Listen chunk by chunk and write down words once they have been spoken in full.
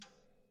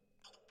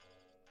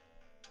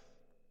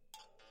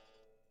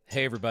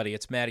Hey everybody,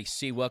 it's Maddie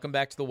C. Welcome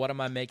back to the What Am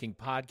I Making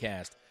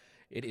podcast.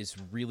 It is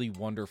really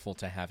wonderful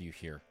to have you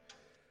here.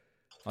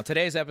 On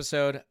today's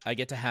episode, I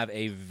get to have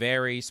a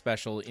very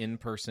special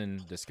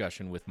in-person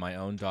discussion with my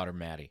own daughter,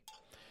 Maddie,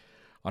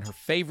 on her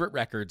favorite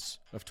records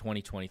of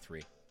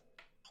 2023.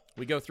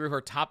 We go through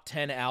her top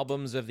 10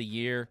 albums of the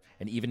year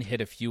and even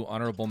hit a few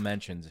honorable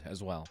mentions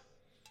as well.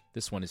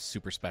 This one is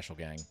super special,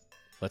 gang.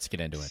 Let's get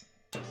into it.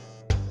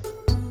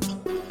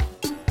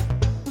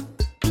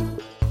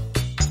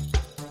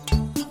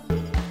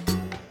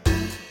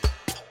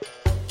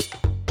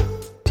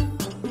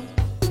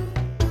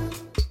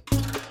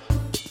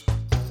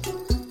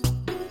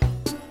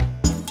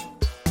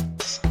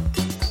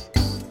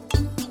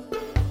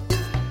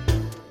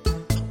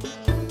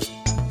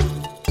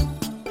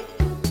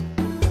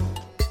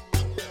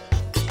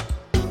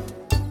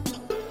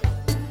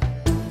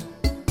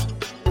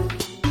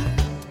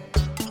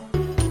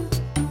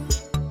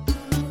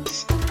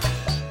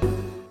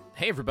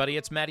 Hey everybody,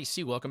 it's Maddie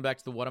C. Welcome back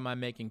to the What Am I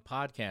Making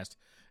podcast.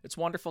 It's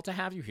wonderful to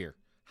have you here.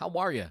 How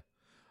are you?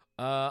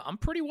 I'm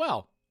pretty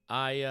well.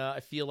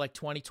 I feel like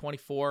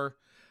 2024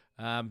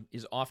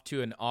 is off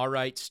to an all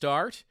right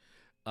start.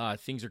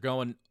 Things are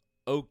going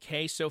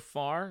okay so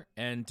far,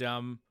 and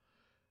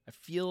I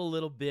feel a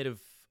little bit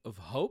of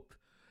hope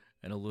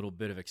and a little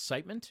bit of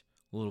excitement,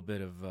 a little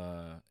bit of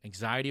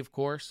anxiety, of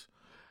course,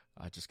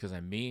 just because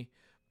I'm me.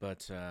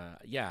 But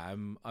yeah,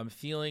 I'm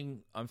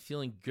feeling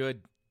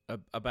good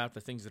about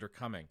the things that are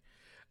coming.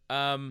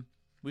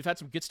 We've had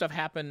some good stuff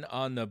happen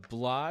on the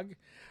blog.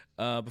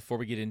 Before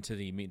we get into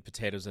the meat and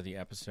potatoes of the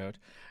episode,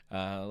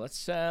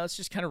 let's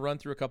just kind of run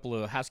through a couple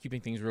of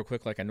housekeeping things real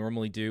quick, like I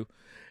normally do,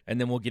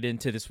 and then we'll get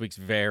into this week's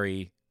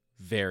very,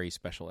 very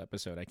special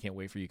episode. I can't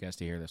wait for you guys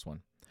to hear this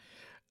one.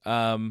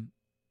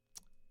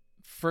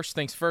 First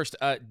things first.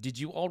 Did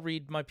you all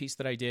read my piece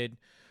that I did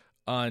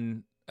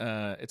on?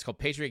 It's called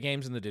Patriot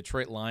Games and the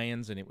Detroit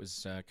Lions, and it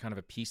was kind of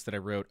a piece that I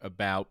wrote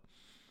about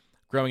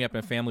growing up in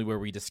a family where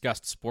we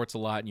discussed sports a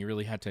lot and you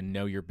really had to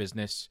know your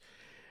business,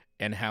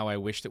 and how I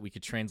wish that we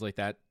could translate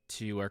that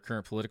to our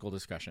current political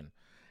discussion,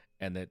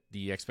 and that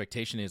the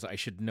expectation is I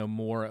should know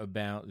more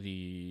about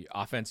the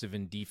offensive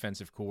and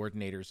defensive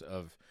coordinators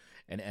of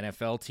an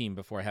NFL team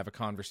before I have a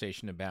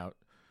conversation about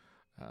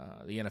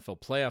the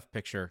NFL playoff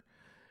picture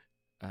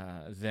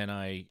than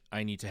I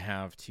need to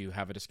have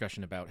a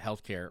discussion about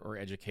healthcare or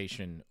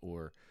education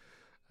or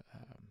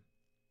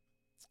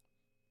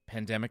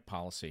pandemic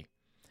policy.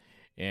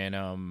 And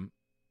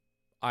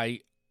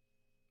I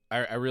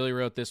really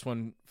wrote this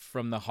one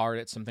from the heart.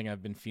 It's something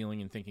I've been feeling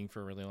and thinking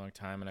for a really long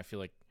time, and I feel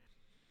like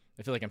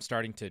I'm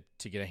starting to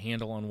get a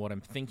handle on what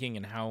I'm thinking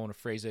and how I want to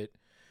phrase it,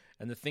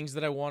 and the things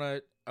that I want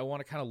to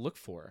kind of look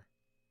for.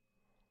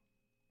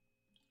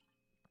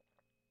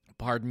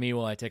 Pardon me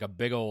while I take a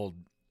big old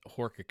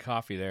hork of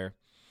coffee there.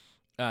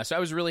 So I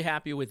was really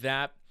happy with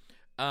that.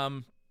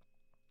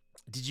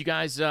 Did you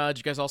guys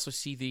also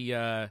see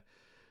the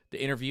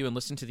interview and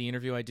listen to the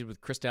interview I did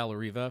with Chris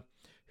Dallariva,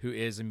 who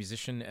is a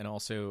musician and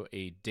also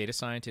a data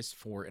scientist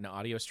for an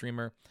audio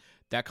streamer?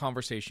 That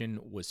conversation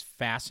was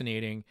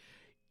fascinating.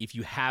 If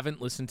you haven't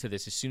listened to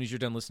this, as soon as you're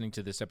done listening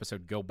to this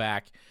episode, go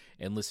back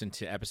and listen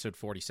to episode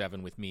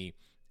 47 with me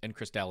and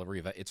Chris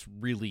Dallariva. It's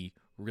really,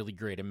 really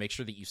great. And make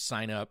sure that you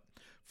sign up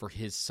for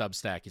his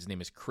Substack. His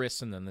name is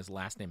Chris, and then his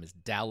last name is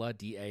Dalla,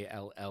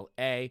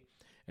 D-A-L-L-A,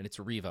 and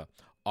it's Riva,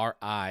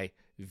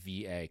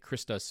 R-I-V-A.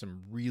 Chris does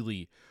some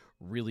really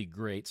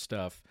great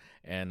stuff,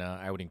 and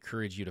I would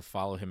encourage you to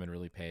follow him and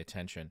really pay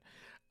attention.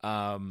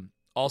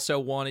 Also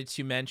wanted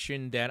to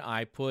mention that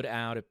I put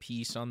out a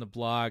piece on the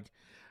blog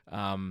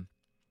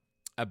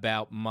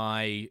about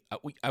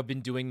I've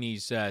been doing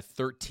these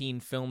 13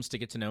 films to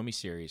get to know me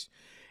series,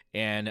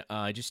 and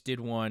I just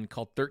did one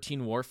called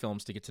 13 War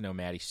Films to Get to Know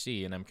Maddie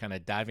C, and I'm kind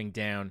of diving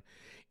down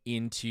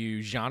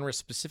into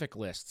genre-specific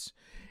lists.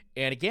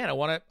 And again, I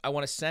want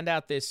to send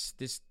out this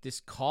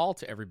call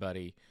to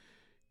everybody.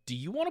 Do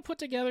you want to put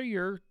together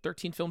your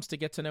 13 films to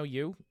get to know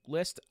you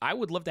list? I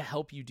would love to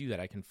help you do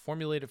that. I can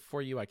formulate it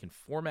for you. I can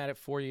format it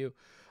for you.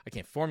 I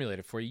can't formulate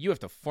it for you. You have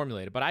to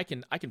formulate it, but I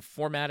can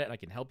format it, and I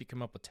can help you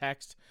come up with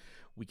text.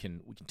 We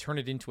can turn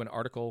it into an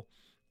article.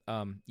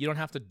 You don't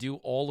have to do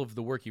all of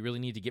the work. You really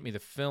need to get me the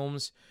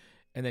films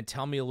and then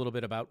tell me a little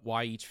bit about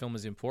why each film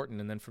is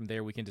important, and then from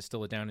there we can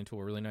distill it down into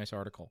a really nice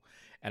article.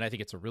 And I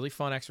think it's a really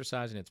fun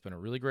exercise, and it's been a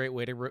really great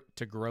way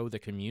to grow the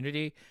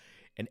community.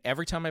 And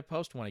every time I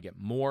post one, I get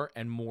more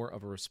and more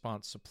of a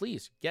response. So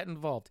please get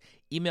involved.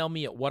 Email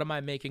me at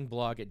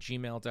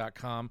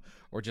whatamimakingblog@gmail.com,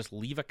 or just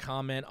leave a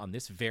comment on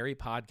this very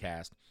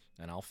podcast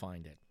and I'll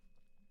find it.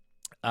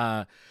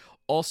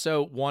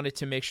 Also wanted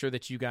to make sure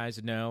that you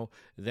guys know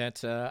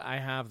that I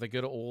have the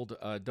good old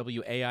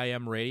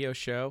WAIM radio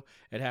show.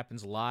 It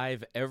happens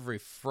live every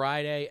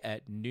Friday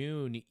at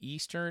noon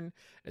Eastern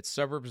at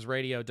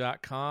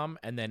suburbsradio.com.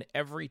 And then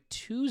every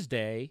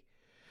Tuesday,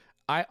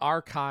 I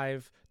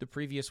archive the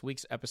previous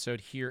week's episode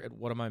here at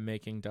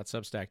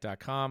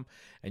whatamimaking.substack.com.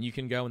 And you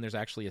can go, and there's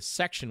actually a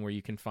section where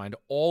you can find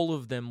all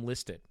of them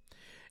listed.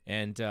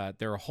 And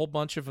there are a whole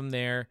bunch of them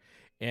there.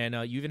 And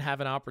you even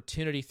have an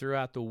opportunity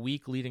throughout the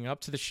week leading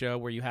up to the show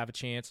where you have a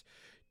chance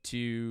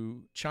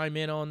to chime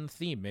in on the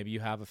theme. Maybe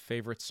you have a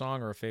favorite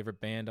song or a favorite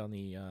band on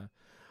the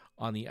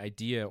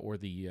idea or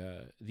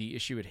the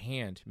issue at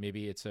hand.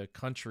 Maybe it's a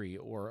country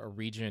or a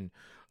region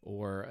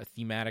or a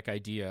thematic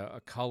idea, a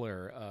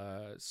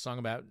color, songs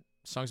about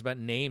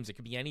names. It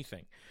could be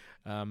anything.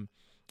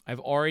 I've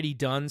already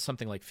done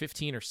something like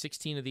 15 or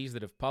 16 of these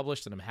that have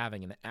published, and I'm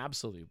having an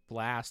absolute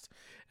blast,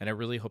 and I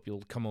really hope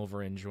you'll come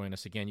over and join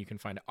us again. You can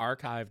find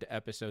archived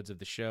episodes of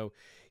the show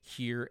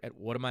here at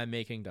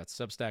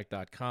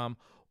whatamimaking.substack.com,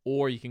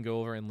 or you can go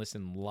over and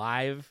listen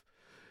live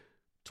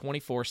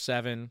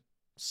 24/7,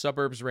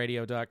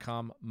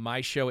 suburbsradio.com.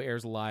 My show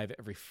airs live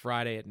every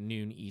Friday at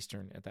noon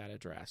Eastern at that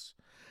address.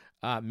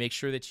 Make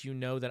sure that you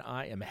know that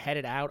I am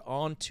headed out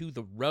onto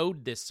the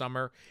road this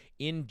summer.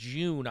 In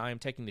June, I am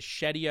taking the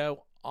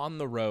Shedio on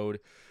the road.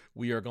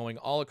 We are going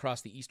all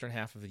across the eastern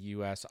half of the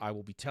U.S. I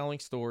will be telling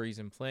stories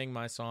and playing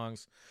my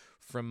songs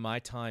from my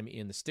time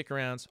in the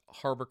Stick-Arounds,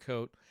 Harbor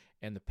Coat,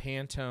 and the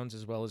Pantones,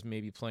 as well as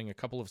maybe playing a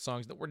couple of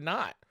songs that were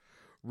not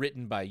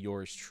written by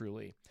yours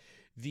truly.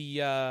 The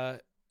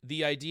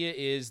idea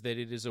is that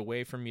it is a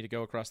way for me to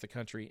go across the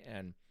country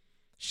and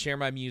share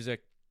my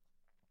music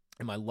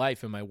and my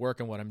life and my work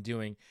and what I'm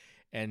doing,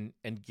 and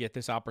get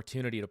this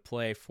opportunity to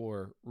play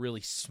for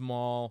really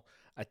small,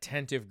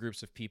 attentive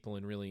groups of people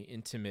in really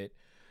intimate,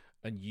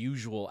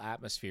 unusual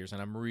atmospheres.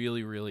 And I'm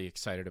really, really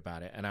excited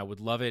about it. And I would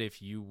love it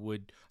if you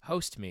would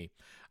host me.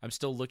 I'm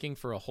still looking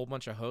for a whole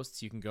bunch of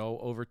hosts. You can go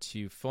over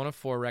to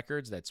Phonophore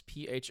Records. That's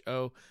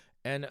PHONOPHORE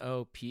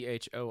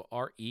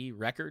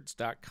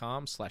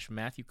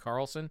records.com/Matthew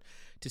Carlson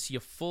to see a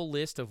full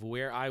list of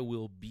where I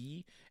will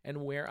be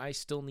and where I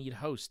still need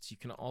hosts. You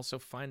can also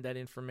find that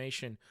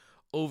information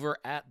over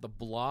at the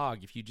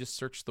blog. If you just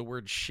search the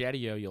word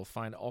Shedio, you'll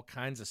find all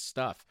kinds of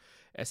stuff.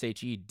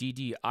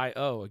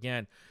 SHEDDIO.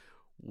 Again,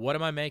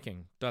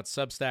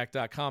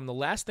 whatamimaking.substack.com. The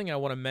last thing I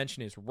want to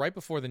mention is right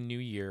before the new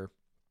year,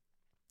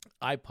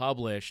 I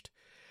published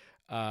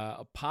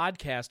a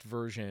podcast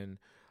version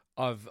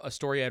of a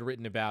story I'd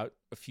written about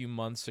a few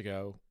months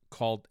ago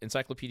called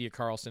Encyclopedia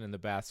Carlson and the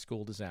Bath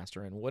School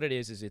Disaster. And what it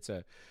is it's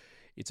a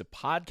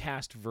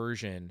podcast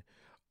version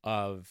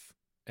of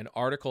an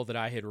article that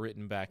I had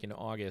written back in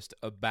August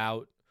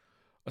about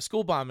a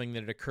school bombing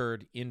that had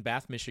occurred in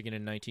Bath, Michigan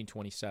in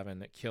 1927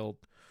 that killed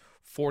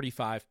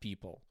 45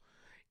 people,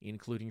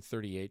 including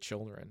 38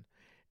 children.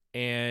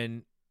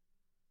 And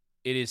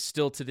it is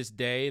still to this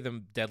day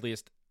the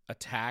deadliest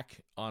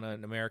attack on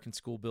an American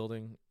school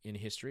building in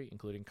history,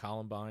 including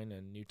Columbine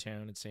and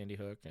Newtown and Sandy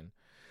Hook and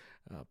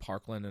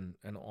Parkland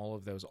and all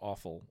of those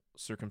awful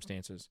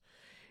circumstances.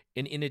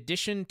 And in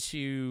addition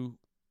to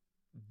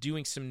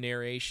doing some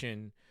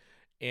narration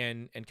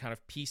and kind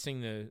of piecing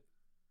the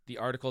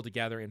article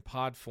together in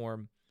pod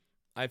form,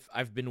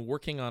 I've been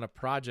working on a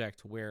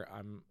project where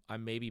I'm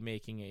maybe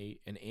making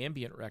an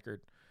ambient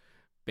record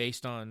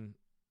based on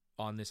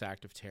this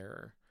act of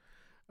terror.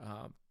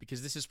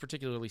 Because this is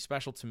particularly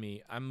special to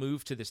me. I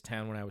moved to this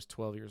town when I was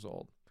 12 years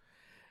old.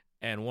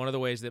 And one of the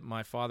ways that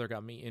my father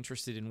got me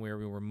interested in where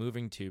we were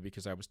moving to,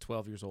 because I was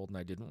 12 years old and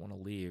I didn't want to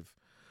leave,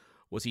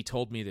 was he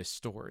told me this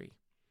story.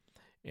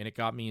 And it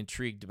got me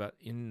intrigued about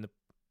the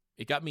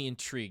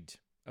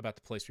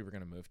place we were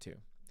going to move to.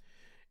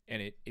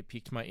 And it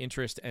piqued my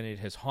interest, and it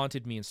has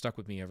haunted me and stuck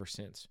with me ever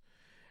since.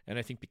 And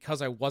I think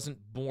because I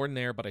wasn't born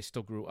there, but I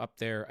still grew up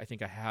there, I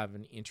think I have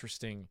an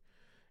interesting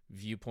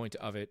viewpoint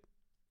of it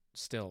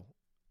still.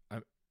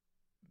 I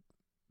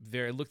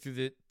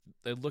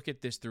look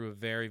at this through a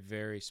very,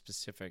 very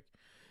specific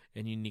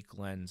and unique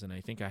lens, and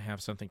I think I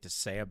have something to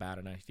say about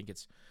it. And I think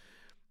it's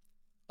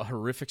a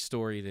horrific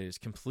story that is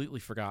completely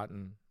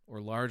forgotten or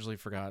largely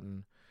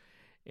forgotten,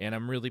 and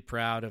I'm really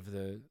proud of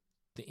the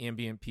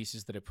ambient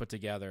pieces that I put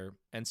together.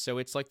 And so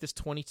it's like this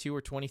 22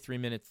 or 23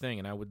 minute thing,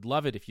 and I would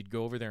love it if you'd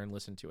go over there and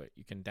listen to it.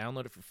 You can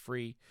download it for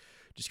free.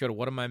 Just go to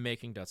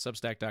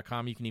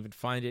whatamimaking.substack.com. You can even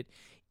find it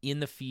in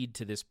the feed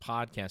to this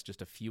podcast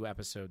just a few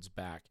episodes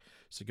back.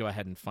 So go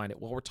ahead and find it.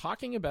 While we're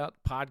talking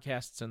about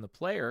podcasts and the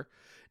player,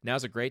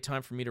 now's a great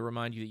time for me to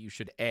remind you that you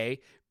should, A,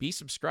 be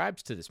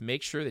subscribed to this.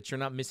 Make sure that you're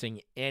not missing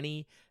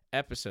any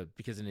episode,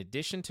 because in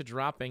addition to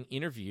dropping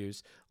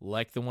interviews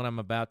like the one I'm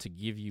about to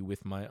give you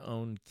with my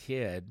own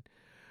kid,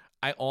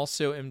 I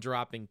also am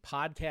dropping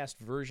podcast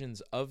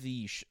versions of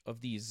these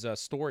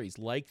stories,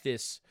 like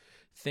this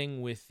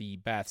thing with the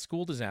Bath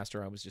school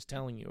disaster I was just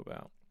telling you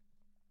about.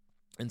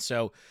 And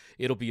so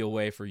it'll be a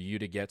way for you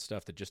to get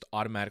stuff that just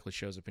automatically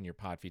shows up in your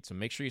pod feed. So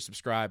make sure you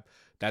subscribe.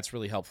 That's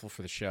really helpful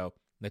for the show.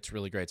 That's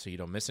really great so you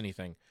don't miss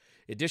anything.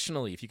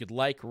 Additionally, if you could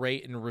like,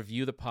 rate, and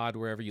review the pod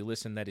wherever you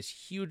listen, that is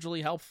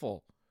hugely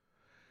helpful.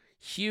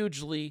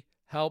 Hugely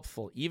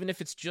helpful. Even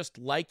if it's just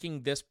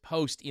liking this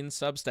post in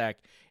Substack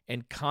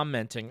and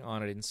commenting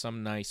on it in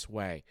some nice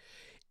way.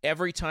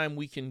 Every time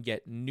we can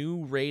get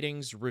new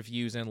ratings,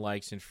 reviews, and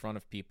likes in front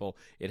of people,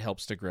 it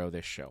helps to grow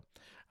this show.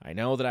 I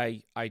know that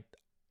I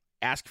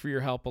ask for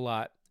your help a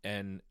lot,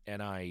 and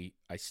I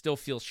still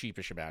feel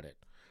sheepish about it,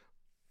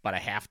 but I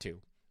have to.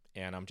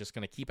 And I'm just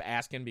going to keep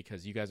asking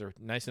because you guys are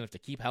nice enough to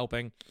keep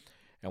helping,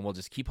 and we'll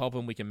just keep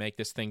hoping we can make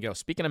this thing go.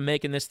 Speaking of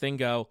making this thing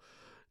go,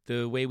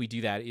 the way we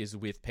do that is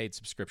with paid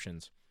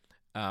subscriptions.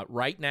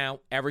 Right now,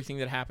 everything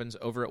that happens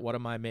over at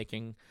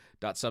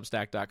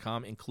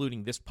whatamImaking.substack.com,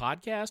 including this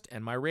podcast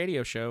and my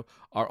radio show,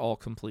 are all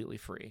completely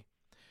free.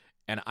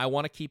 And I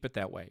want to keep it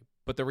that way.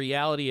 But the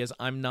reality is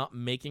I'm not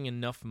making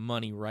enough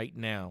money right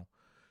now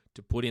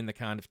to put in the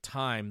kind of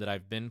time that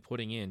I've been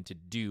putting in to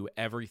do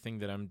everything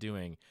that I'm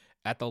doing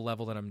at the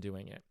level that I'm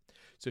doing it.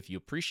 So if you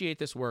appreciate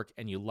this work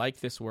and you like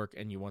this work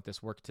and you want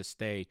this work to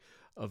stay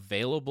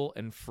available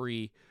and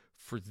free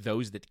for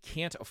those that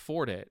can't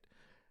afford it,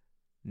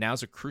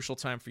 now's a crucial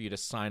time for you to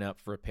sign up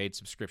for a paid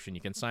subscription.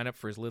 You can sign up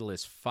for as little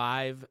as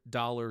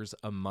 $5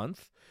 a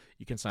month.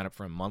 You can sign up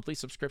for a monthly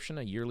subscription,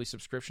 a yearly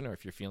subscription, or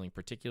if you're feeling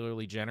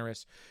particularly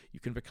generous, you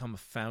can become a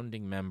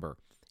founding member.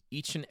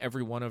 Each and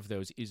every one of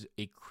those is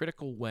a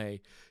critical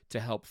way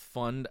to help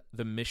fund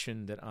the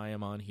mission that I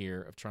am on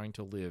here of trying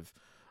to live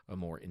a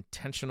more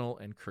intentional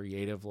and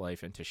creative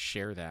life and to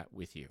share that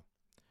with you.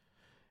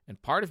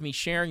 And part of me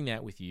sharing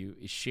that with you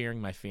is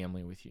sharing my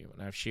family with you.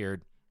 And I've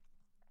shared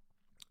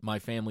my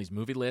family's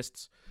movie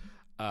lists.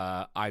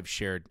 I've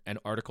shared an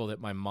article that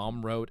my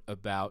mom wrote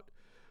about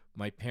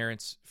my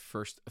parents'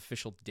 first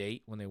official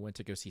date when they went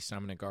to go see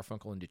Simon and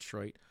Garfunkel in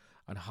Detroit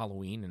on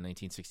Halloween in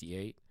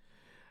 1968.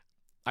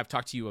 I've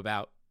talked to you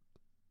about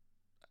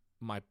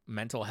my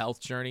mental health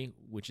journey,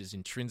 which is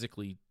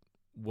intrinsically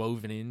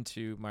woven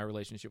into my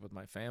relationship with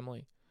my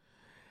family.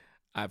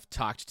 I've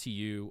talked to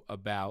you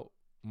about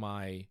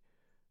my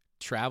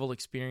travel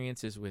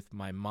experiences with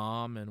my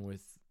mom and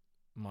with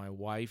my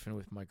wife and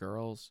with my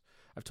girls.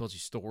 I've told you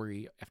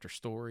story after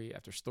story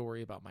after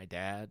story about my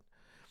dad.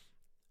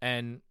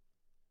 And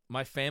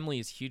my family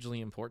is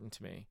hugely important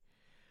to me.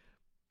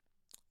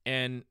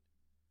 And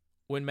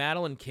when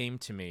Madeline came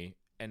to me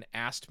and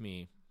asked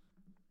me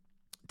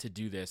to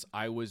do this,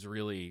 I was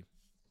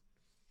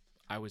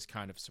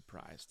kind of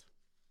surprised.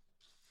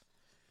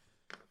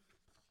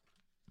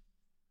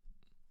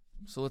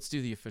 So let's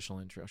do the official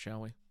intro,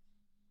 shall we?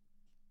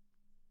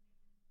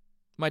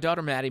 My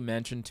daughter Maddie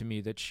mentioned to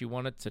me that she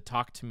wanted to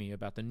talk to me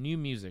about the new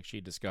music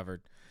she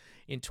discovered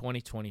in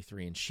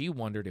 2023, and she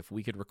wondered if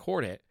we could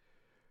record it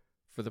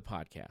for the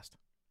podcast.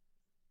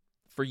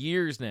 For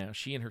years now,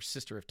 she and her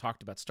sister have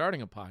talked about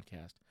starting a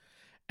podcast,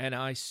 and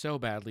I so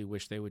badly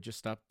wish they would just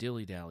stop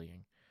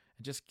dilly-dallying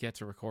and just get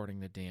to recording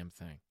the damn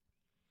thing.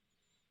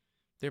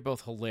 They're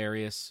both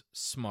hilarious,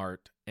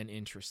 smart, and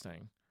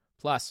interesting.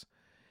 Plus,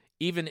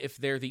 even if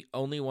they're the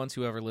only ones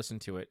who ever listen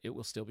to it, it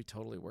will still be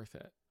totally worth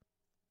it.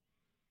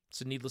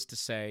 So needless to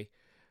say,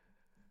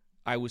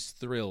 I was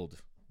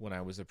thrilled when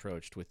I was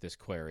approached with this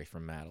query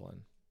from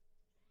Madeline.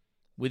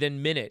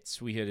 Within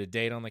minutes, we had a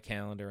date on the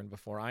calendar, and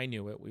before I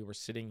knew it, we were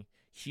sitting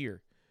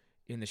here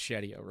in the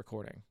Shedio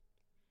recording.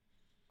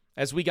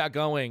 As we got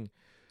going,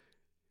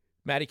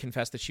 Maddie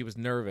confessed that she was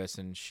nervous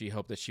and she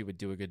hoped that she would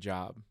do a good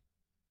job.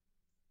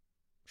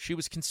 She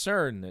was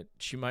concerned that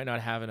she might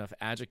not have enough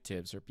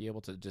adjectives or be able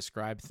to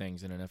describe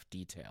things in enough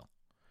detail.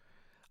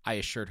 I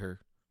assured her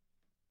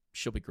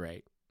she'll be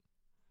great.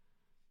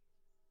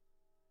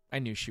 I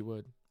knew she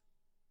would.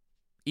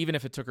 Even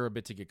if it took her a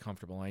bit to get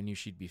comfortable, I knew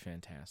she'd be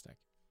fantastic.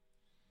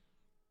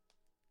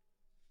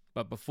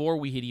 But before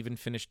we had even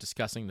finished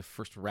discussing the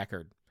first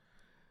record,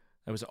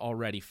 I was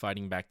already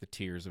fighting back the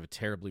tears of a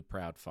terribly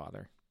proud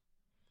father.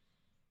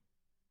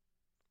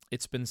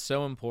 It's been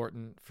so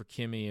important for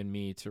Kimmy and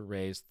me to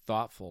raise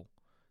thoughtful,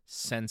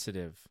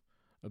 sensitive,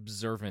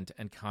 observant,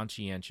 and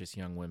conscientious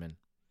young women.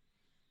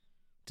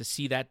 To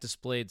see that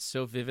displayed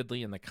so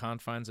vividly in the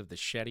confines of the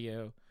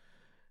Shedio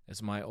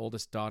as my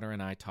oldest daughter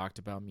and I talked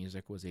about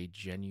music was a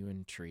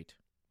genuine treat.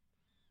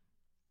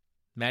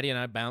 Maddie and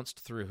I bounced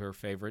through her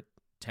favorite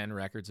 10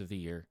 records of the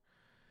year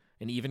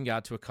and even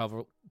got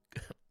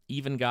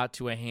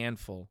to a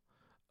handful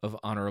of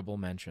honorable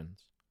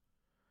mentions.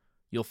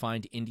 You'll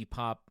find indie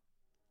pop,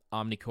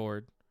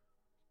 omnichord,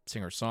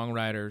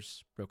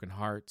 singer-songwriters, broken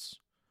hearts,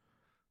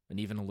 and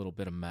even a little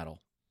bit of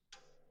metal.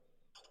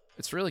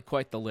 It's really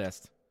quite the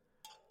list,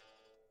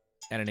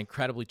 and an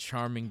incredibly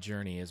charming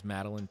journey as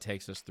Madeline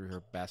takes us through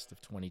her best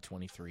of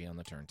 2023 on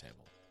the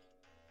turntable.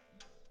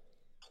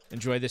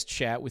 Enjoy this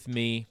chat with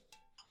me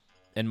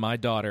and my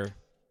daughter,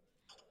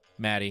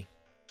 Maddie,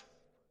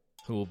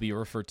 who will be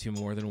referred to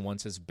more than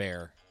once as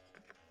Bear,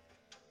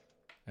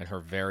 and her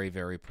very,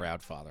 very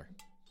proud father.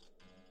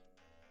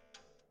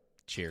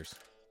 Cheers.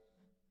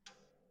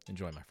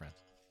 Enjoy, my friends.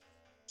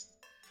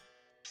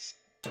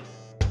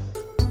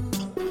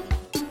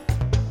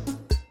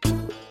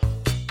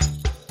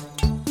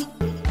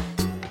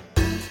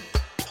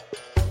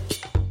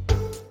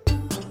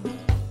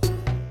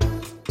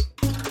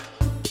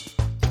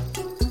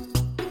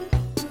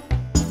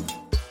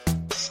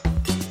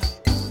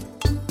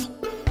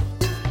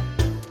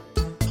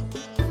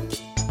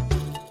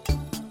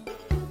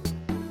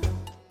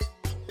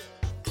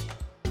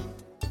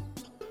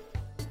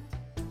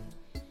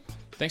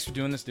 Thanks for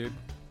doing this, dude.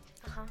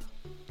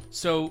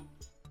 So,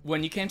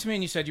 when you came to me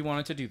and you said you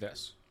wanted to do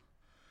this,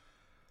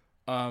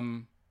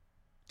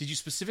 Did you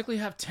specifically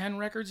have 10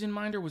 records in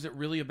mind, or was it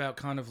really about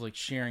kind of like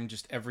sharing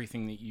just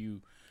everything that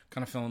you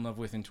kind of fell in love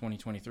with in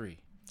 2023?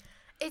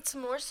 It's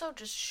more so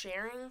just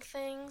sharing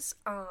things.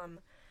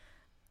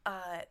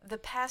 The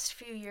past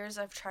few years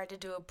I've tried to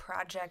do a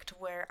project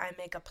where I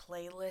make a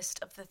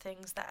playlist of the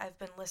things that I've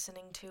been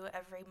listening to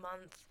every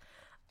month.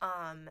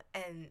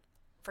 And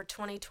for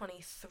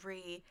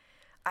 2023,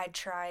 I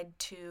tried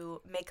to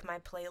make my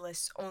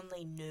playlist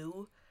only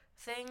new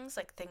things,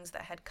 like things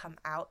that had come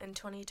out in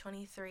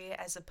 2023,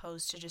 as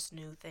opposed to just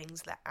new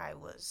things that I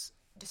was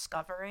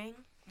discovering.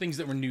 Things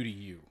that were new to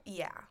you.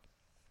 Yeah.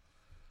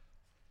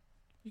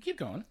 You keep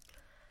going.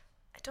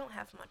 I don't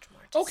have much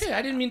more to say. Okay,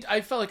 I didn't mean...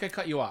 I felt like I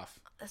cut you off.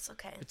 That's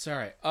okay. It's all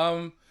right.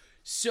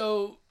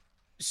 So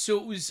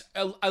it was...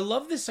 I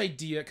love this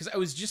idea, because I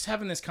was just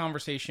having this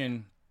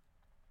conversation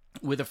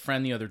with a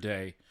friend the other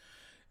day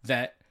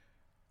that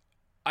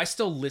I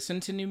still listen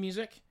to new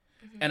music,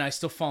 and I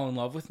still fall in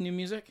love with new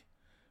music,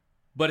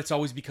 but it's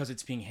always because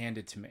it's being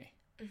handed to me.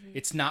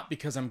 It's not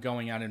because I'm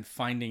going out and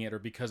finding it or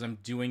because I'm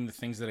doing the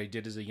things that I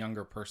did as a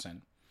younger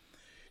person.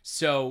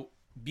 So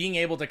being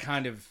able to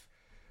kind of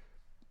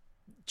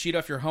cheat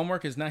off your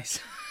homework is nice.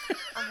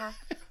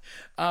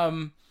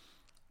 Well,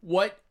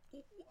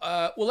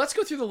 let's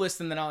go through the list,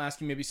 and then I'll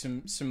ask you maybe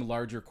some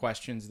larger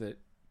questions that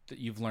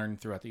you've learned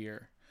throughout the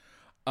year.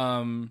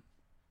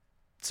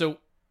 So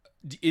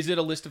is it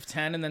a list of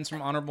 10 and then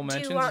some honorable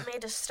mentions? Do you want me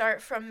to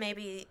start from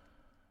maybe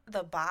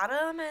the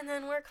bottom and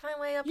then work my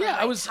way up? Yeah,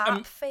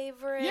 top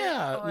favorite.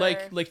 Yeah, or...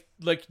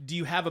 like do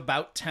you have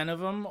about 10 of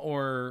them,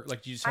 or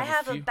like do you just have I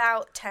have a few?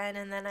 About 10,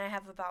 and then I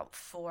have about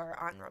 4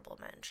 honorable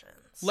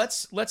mentions.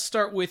 Let's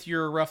start with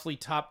your roughly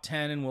top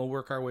 10, and we'll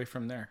work our way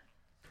from there.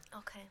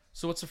 Okay.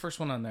 So what's the first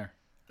one on there?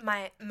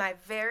 My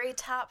very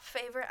top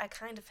favorite, I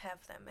kind of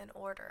have them in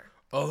order.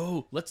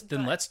 Oh, let's do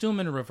them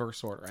in a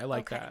reverse order. I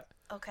like that.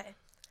 Okay.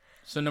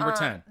 So number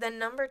 10. Then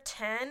number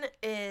 10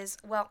 is,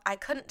 well, I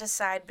couldn't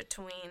decide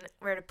between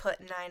where to put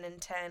 9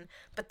 and 10,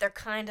 but they're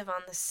kind of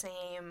on the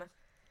same,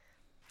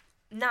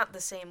 not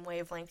the same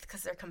wavelength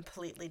because they're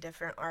completely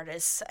different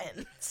artists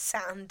and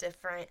sound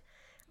different.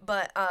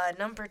 But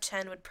number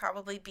 10 would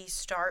probably be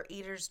Star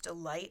Eater's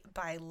Delight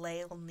by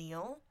Lael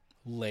Neal.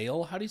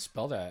 Lael? How do you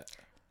spell that?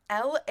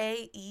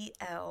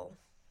 Lael.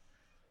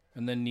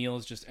 And then Neal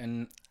is just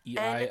Neill?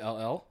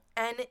 Neale.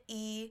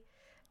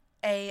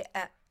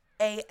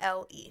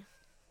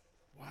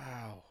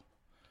 Wow.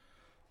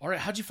 All right,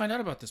 how'd you find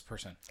out about this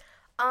person?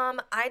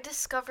 I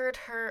discovered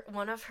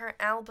one of her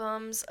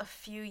albums a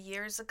few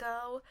years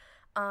ago,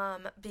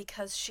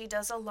 because she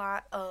does a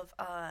lot of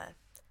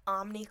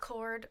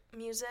omnichord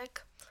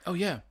music. Oh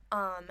yeah.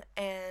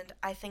 And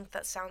I think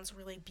that sounds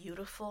really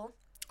beautiful.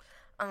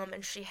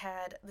 And she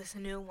had this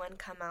new one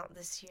come out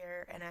this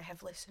year, and I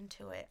have listened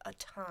to it a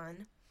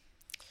ton.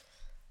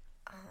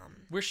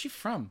 Where's she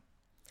from?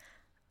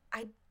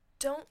 I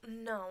don't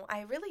know.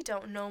 I really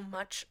don't know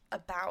much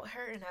about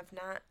her, and I've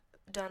not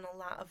done a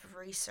lot of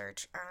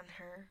research on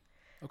her.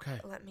 Okay.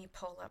 Let me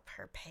pull up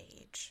her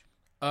page.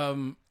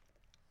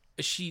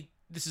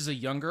 This is a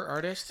younger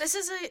artist?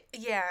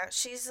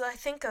 She's, I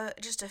think,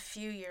 just a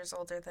few years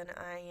older than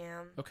I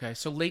am. Okay,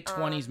 so late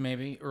 20s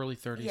maybe, early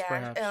 30s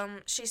perhaps.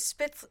 She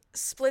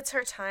splits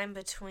her time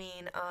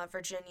between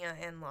Virginia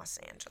and Los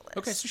Angeles.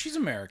 Okay, so she's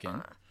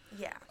American.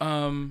 Yeah.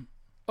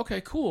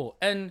 Okay, cool.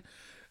 And,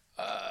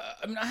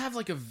 I mean, I have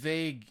like a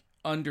vague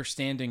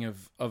understanding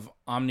of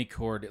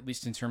omnichord, at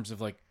least in terms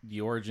of like the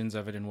origins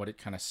of it and what it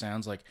kind of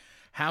sounds like.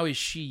 How is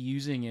she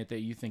using it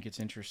that you think it's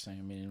interesting?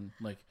 I mean,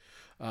 like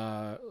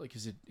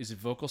is it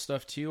vocal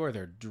stuff too? Are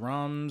there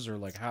drums, or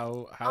like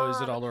how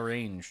is it all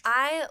arranged?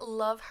 I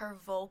love her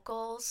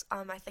vocals.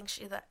 I think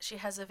she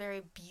has a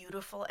very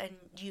beautiful and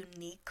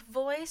unique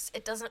voice.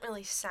 It doesn't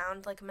really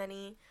sound like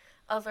many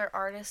other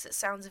artists. It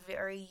sounds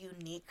very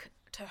unique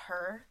to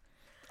her.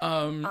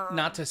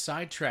 Not to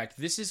sidetrack,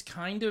 this is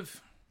kind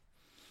of,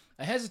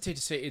 I hesitate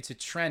to say it's a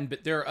trend,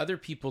 but there are other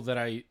people that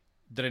I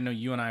know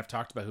you and I have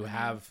talked about who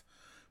have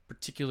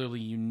particularly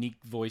unique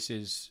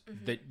voices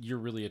that you're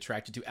really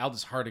attracted to.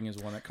 Aldous Harding is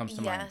one that comes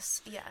to mind.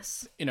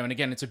 Yes. You know, and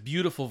again, it's a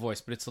beautiful voice,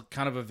 but it's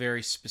kind of a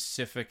very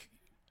specific,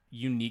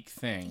 unique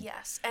thing.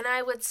 Yes, and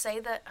I would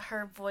say that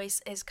her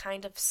voice is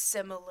kind of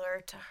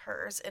similar to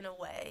hers in a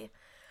way.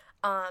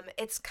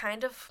 It's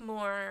kind of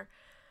more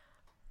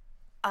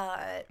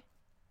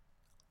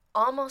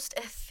almost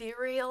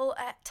ethereal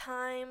at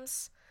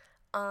times,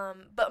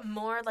 but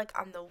more like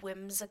on the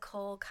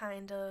whimsical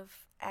kind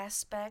of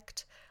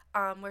aspect.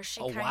 Where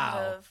she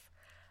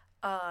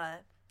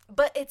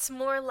but it's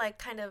more like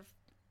kind of,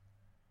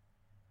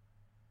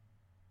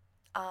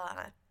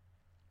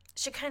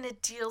 she kind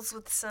of deals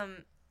with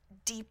some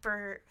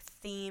deeper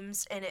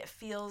themes, and it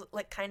feels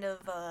like kind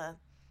of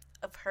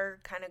her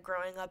kind of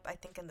growing up, I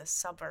think, in the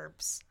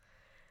suburbs.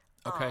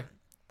 Okay.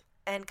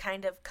 And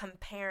kind of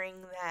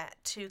comparing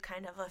that to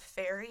kind of a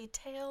fairy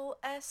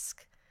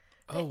tale-esque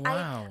Oh,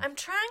 wow. I'm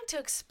trying to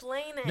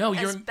explain it you're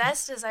as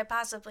best as I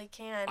possibly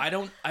can. I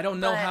don't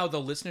know how the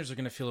listeners are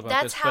going to feel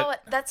about this.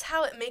 That's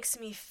how it makes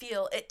me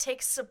feel. It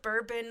takes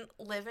suburban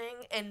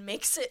living and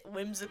makes it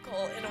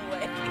whimsical in a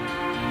way.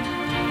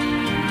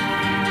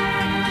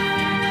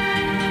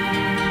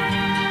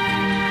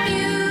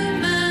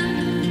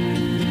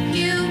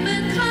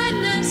 Human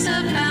kindness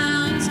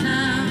abounds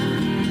now,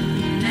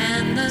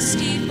 and the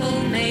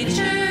steeple-made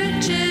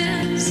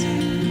churches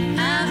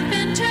have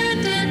been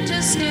turned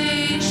into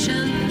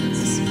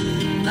stations,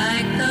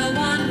 like the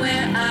one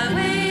where I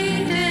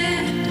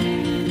waited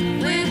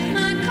with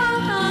my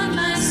coat on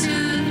my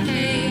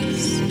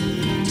suitcase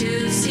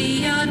to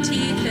see your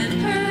teeth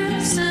in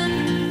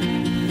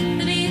person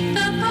beneath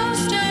the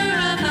poster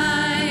of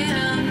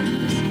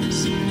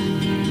items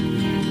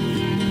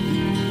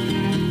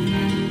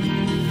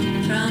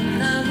from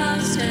the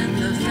lost and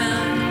the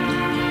found,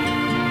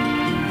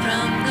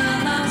 from the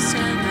lost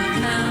and the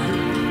found.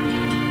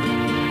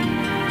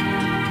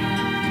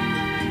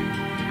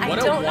 I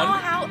don't know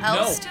how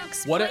else to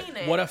explain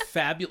it. What a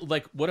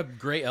fabulous, what a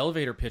great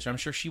elevator pitch. I'm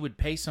sure she would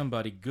pay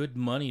somebody good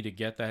money to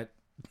get that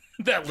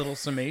that little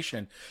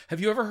summation. Have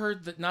you ever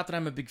heard that? Not that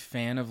I'm a big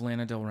fan of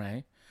Lana Del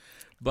Rey,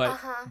 but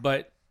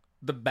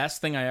the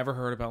best thing I ever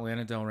heard about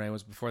Lana Del Rey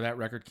was before that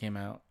record came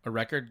out. A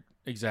record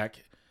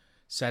exec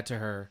said to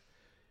her,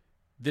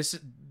 the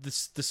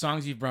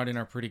songs you've brought in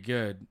are pretty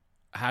good.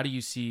 How do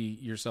you see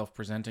yourself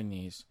presenting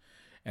these?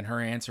 And her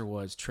answer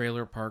was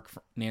Trailer Park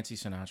Nancy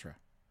Sinatra.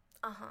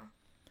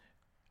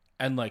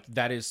 And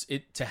that is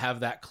it, to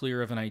have that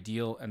clear of an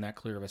ideal and that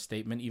clear of a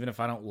statement. Even if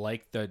I don't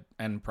like the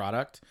end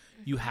product,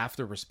 you have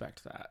to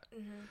respect that.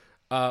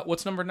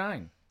 What's number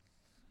 9?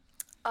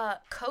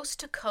 Coast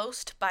to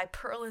Coast by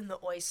Pearl and the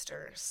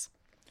Oysters.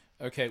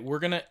 Okay, we're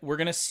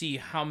gonna see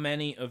how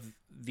many of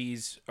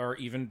these are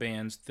even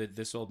bands that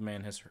this old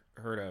man has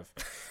heard of.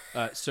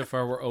 So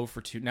far, we're 0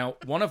 for 2. Now,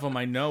 one of them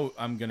I know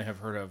I'm gonna have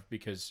heard of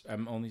because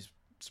I'm only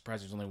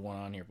surprised there's only one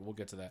on here, but we'll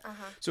get to that.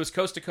 So it's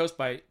Coast to Coast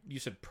by, you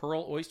said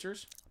Pearl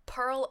Oysters?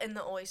 Pearl and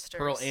the Oysters.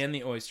 Pearl and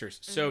the Oysters.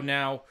 So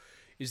now,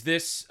 is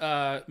this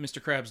Mr.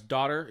 Krabs'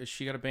 daughter? Is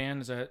she got a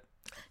band? Is that?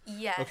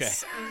 Yes. Okay.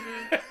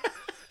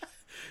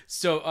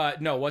 So,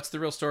 no, what's the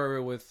real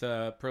story with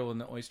Pearl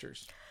and the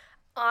Oysters?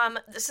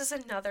 This is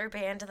another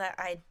band that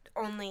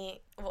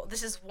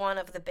this is one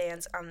of the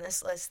bands on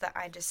this list that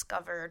I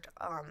discovered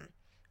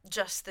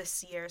just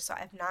this year, so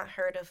I've not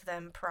heard of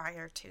them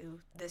prior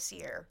to this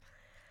year.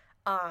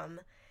 And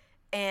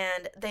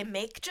they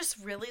make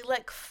just really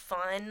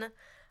fun,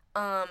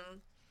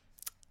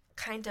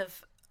 kind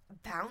of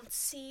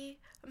bouncy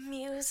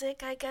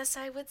music, I guess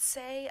I would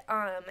say.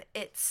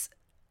 It's,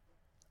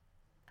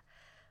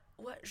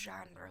 what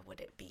genre would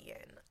it be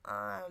in?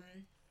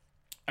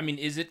 I mean,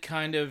 is it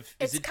kind of...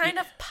 It's kind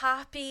of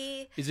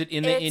poppy. Is it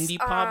in the indie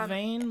pop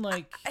vein?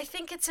 I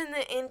think it's in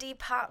the indie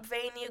pop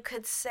vein, you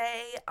could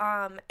say.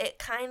 It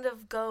kind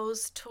of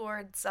goes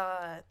towards...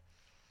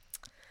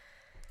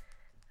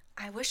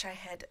 I wish I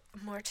had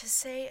more to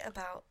say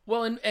about...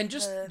 Well, and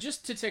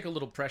just to take a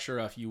little pressure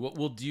off you, what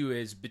we'll do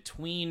is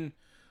between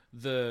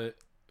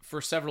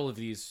for several of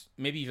these,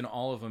 maybe even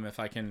all of them if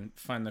I can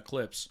find the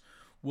clips,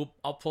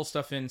 I'll pull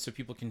stuff in so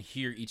people can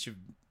hear each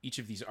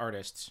of these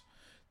artists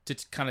to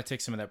kind of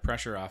take some of that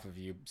pressure off of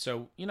you.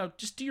 So,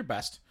 just do your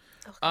best.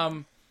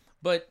 Okay.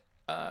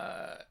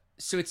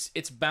 So it's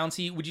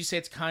bouncy. Would you say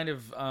it's kind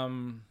of...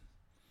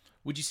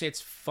 would you say it's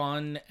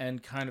fun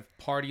and kind of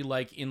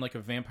party-like in a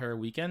Vampire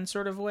Weekend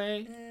sort of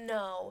way?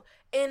 No.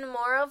 In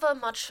more of a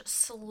much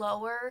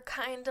slower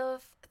kind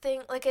of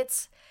thing.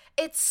 It's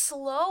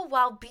slow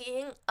while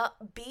being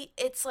upbeat.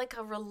 It's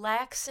a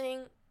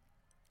relaxing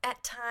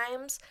at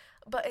times,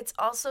 but it's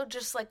also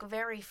just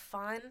very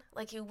fun.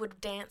 You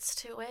would dance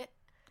to it.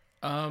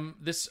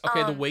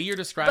 The way you're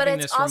describing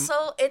this... But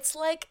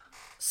it's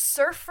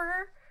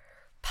surfer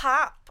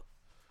pop.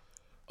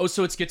 Oh,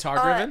 so it's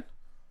guitar-driven?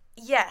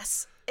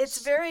 Yes.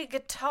 It's very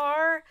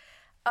guitar,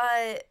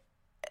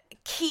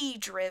 key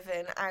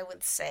driven, I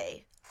would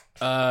say.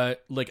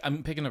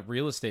 I'm picking up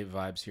real estate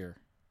vibes here.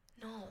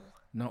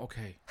 No,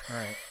 okay, all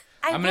right.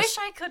 I wish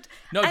I could.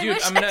 No,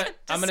 dude,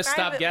 I'm gonna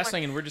stop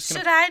guessing, and we're just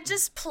gonna. Should I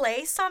just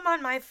play some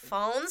on my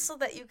phone so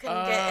that you can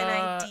get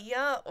an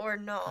idea, or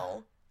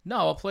no? No,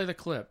 I'll play the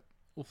clip.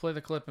 We'll play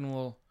the clip, and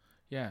we'll,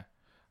 yeah.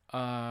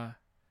 Go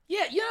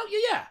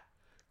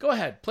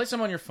ahead, play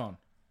some on your phone.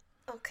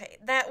 Okay,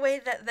 that way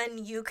that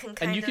then you can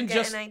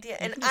get an idea,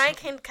 and I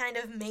can kind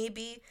of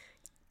maybe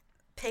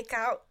pick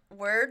out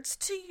words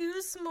to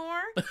use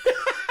more.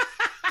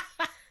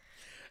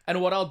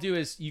 And what I'll do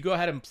is you go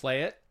ahead and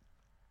play it,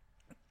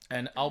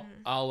 and I'll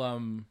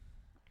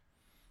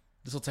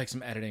this will take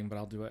some editing, but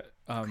I'll do it.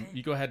 Okay.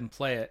 You go ahead and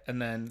play it, and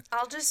then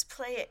I'll just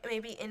play it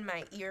maybe in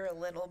my ear a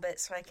little bit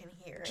so I can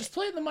hear it. Just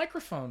play it in the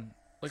microphone.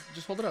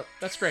 Just hold it up.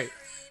 That's great.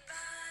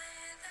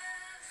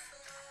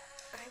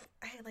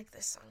 I like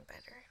this song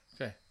better.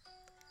 Okay.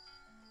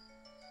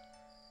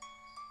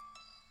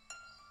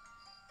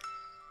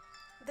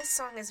 This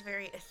song is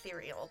very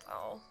ethereal,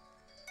 though.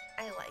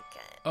 I like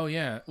it. Oh,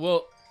 yeah.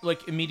 Well,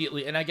 like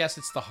immediately, and I guess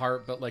it's the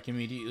heart, but like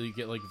immediately you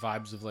get like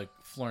vibes of like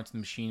Florence and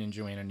the Machine and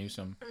Joanna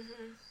Newsom,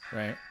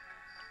 right?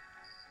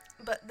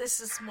 But this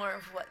is more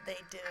of what they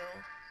do.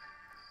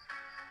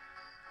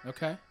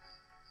 Okay.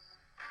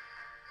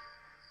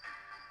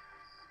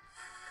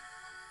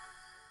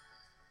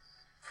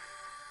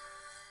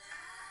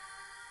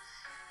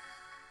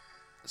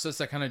 So it's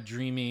that kind of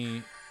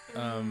dreamy,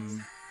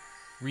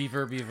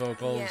 reverby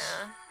vocals. Yeah.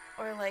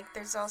 Or like,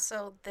 there's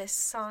also this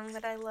song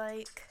that I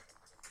like.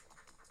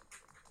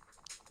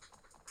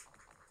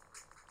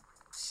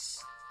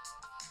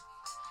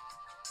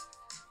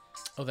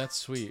 Oh, that's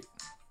sweet.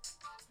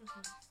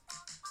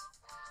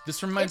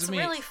 This reminds me.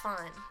 It's really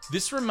fun.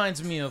 This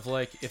reminds me of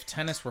like if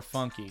tennis were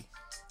funky.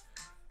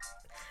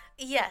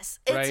 Yes,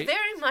 it's right?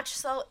 very much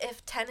so.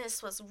 If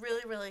tennis was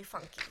really, really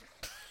funky.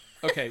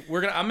 Okay,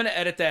 I'm gonna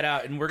edit that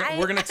out, and we're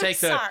gonna take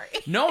the. Sorry.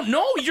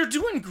 No, you're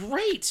doing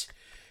great.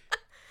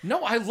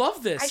 No, I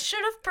love this. I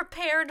should have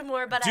prepared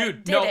more, but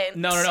Dude, I didn't.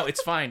 No,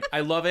 it's fine.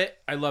 I love it.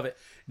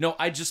 No,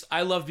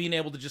 I love being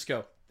able to just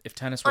go. If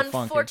tennis were funky.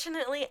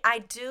 Unfortunately, I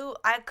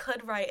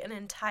could write an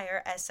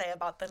entire essay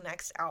about the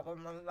next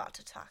album I'm about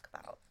to talk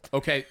about.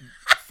 Okay,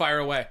 fire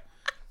away.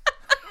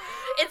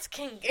 It's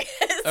King Giz.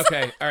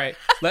 Okay, all right.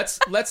 Let's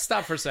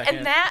stop for a second.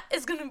 And that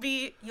is going to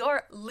be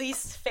your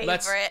least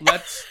favorite.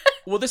 Let's.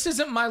 Well, this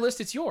isn't my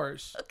list. It's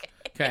yours.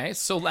 Okay.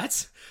 So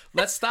let's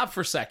stop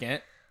for a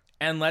second,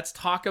 and let's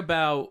talk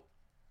about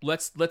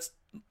let's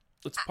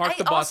park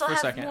the bus for a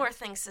second. I also have more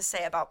things to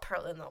say about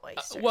Pearl and the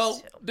Oysters.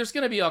 Well, there's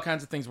going to be all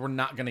kinds of things we're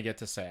not going to get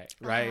to say,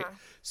 right?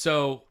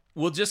 So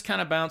we'll just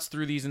kind of bounce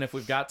through these, and if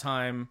we've got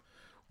time,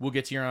 we'll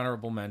get to your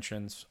honorable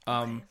mentions.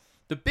 Okay.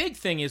 The big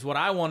thing is what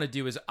I want to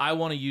do is I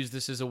want to use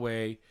this as a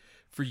way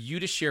for you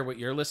to share what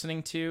you're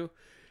listening to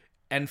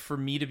and for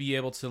me to be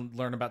able to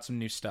learn about some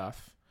new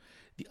stuff.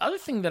 The other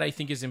thing that I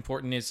think is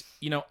important is,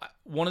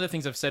 one of the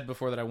things I've said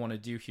before that I want to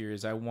do here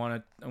is I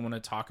want to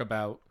talk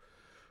about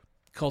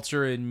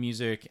culture and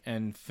music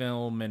and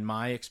film and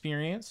my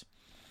experience,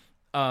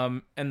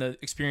 and the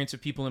experience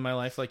of people in my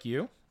life like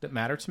you that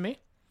matter to me.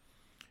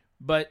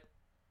 But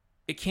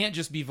it can't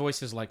just be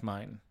voices like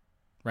mine,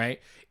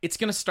 right? It's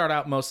going to start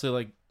out mostly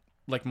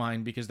like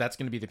mine because that's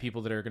going to be the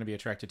people that are going to be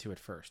attracted to it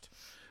first.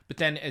 But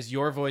then as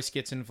your voice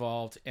gets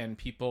involved and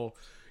people,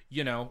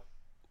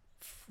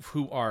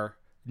 who are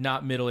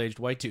not middle-aged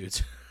white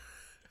dudes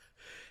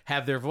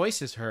have their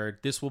voices heard,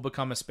 this will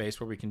become a space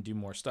where we can do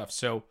more stuff.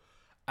 So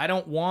I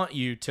don't want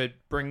you to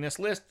bring this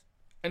list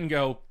and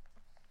go,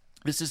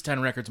 this is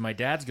 10 records my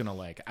dad's going to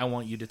like. I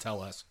want you to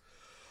tell us,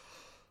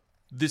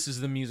 this is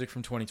the music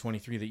from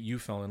 2023 that you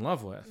fell in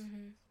love with.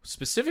 Mm-hmm.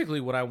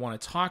 Specifically, what I want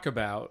to talk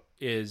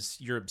is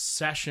your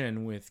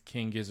obsession with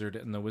King Gizzard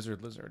and the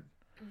Wizard Lizard.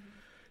 Mm-hmm.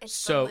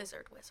 It's the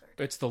Lizard Wizard.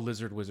 It's the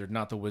Lizard Wizard,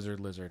 not the Wizard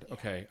Lizard. Yeah.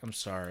 Okay, I'm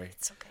sorry.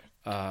 It's okay.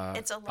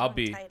 It's a long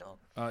title.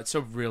 It's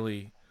a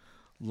really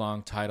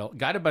long title.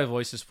 Guided by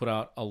Voices put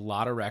out a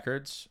lot of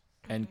records,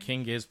 and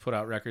King Giz put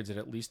out records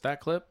at least that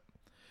clip.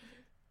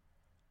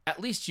 At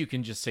least you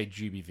can just say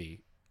GBV.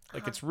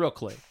 Like, it's real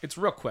quick. It's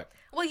real quick.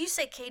 Well, you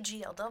say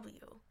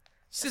KGLW.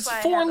 It's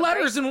 4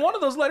 letters, and one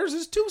of those letters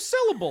is 2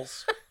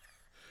 syllables.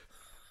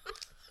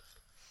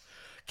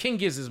 King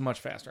Giz is much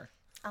faster.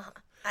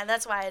 And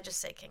that's why I just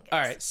say King Giz. All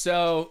right,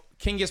 so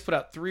King Giz put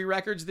out 3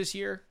 records this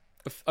year,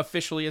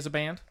 officially as a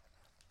band.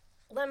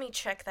 Let me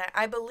check that.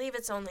 I believe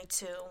it's only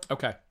 2.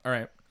 Okay, all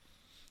right.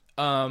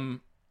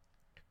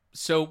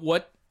 So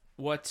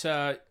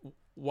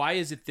why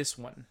is it this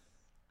one?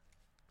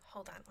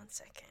 Hold on 1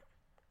 second.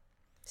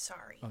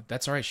 Sorry. Oh,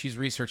 that's all right. She's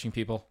researching,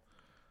 people.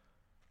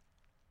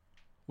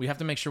 We have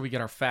to make sure we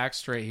get our facts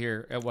straight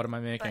here at What Am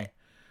I Making?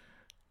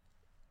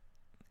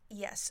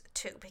 Yes,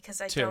 2,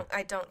 because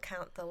I don't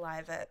count the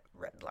live at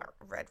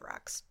Red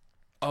Rocks.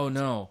 Oh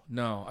no.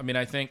 I mean,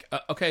 I think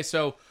okay.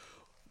 So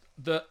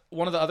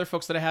one of the other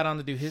folks that I had on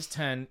to do his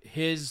 10,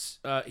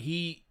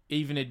 he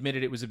even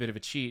admitted it was a bit of a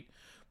cheat,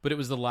 but it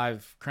was the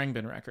live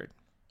Khruangbin record,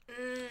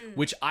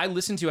 which I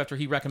listened to after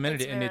he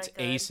recommended it, and it's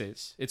good.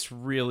 Aces. It's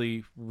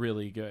really,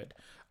 really good.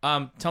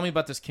 Tell me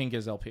about this King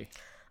Giz LP.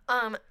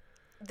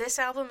 This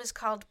album is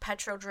called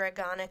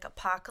Petrodragonic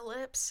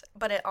Apocalypse,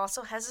 but it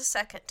also has a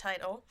second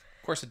title.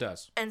 Of course it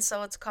does. And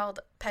so it's called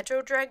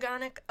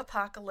Petrodragonic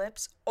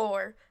Apocalypse,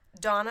 or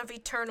Dawn of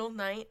Eternal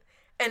Night,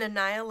 and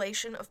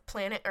Annihilation of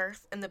Planet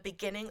Earth, and the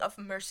Beginning of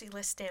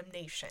Merciless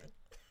Damnation.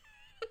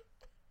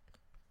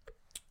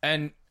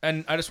 And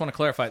I just want to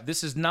clarify,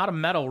 this is not a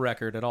metal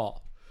record at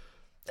all.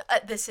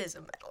 This is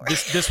a metal record.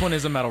 This one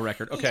is a metal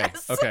record. Okay.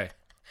 Yes. Okay.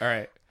 All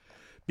right.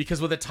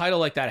 Because with a title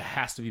like that, it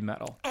has to be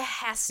metal. It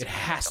has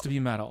to be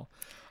metal.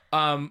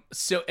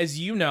 So as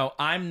you know,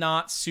 I'm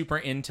not super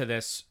into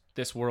this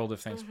world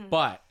of things,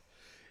 but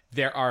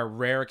there are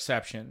rare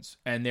exceptions,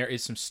 and there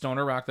is some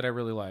stoner rock that I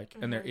really like,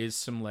 and there is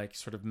some like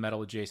sort of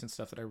metal adjacent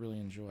stuff that I really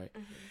enjoy.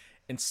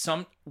 And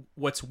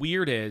what's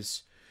weird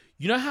is,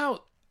 you know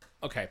how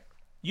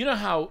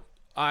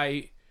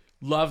I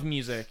love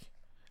music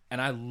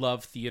and I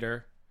love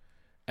theater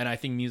and I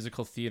think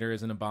musical theater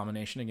is an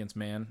abomination against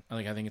man.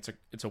 I think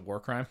it's a war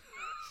crime,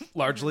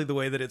 largely the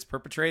way that it's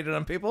perpetrated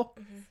on people.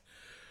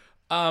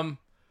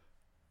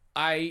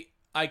 I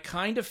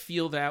kind of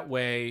feel that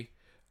way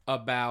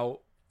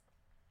about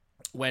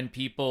when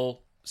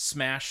people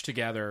smash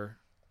together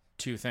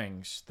two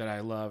things that I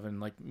love and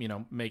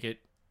make it.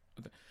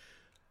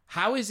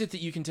 How is it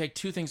that you can take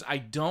two things I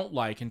don't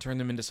like and turn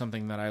them into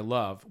something that I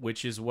love,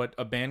 which is what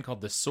a band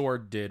called The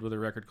Sword did with a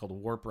record called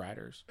Warp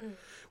Riders,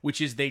 which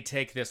is they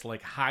take this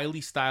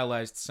highly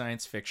stylized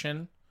science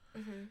fiction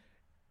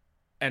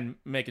and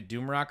make a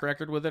doom rock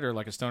record with it, or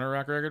a stoner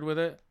rock record with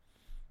it.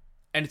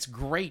 And it's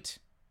great.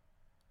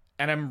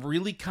 And I'm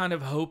really kind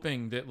of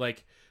hoping that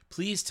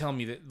please tell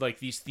me that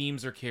these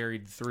themes are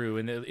carried through,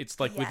 and it's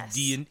with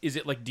is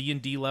it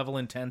D&D level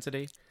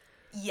intensity?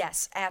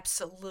 Yes,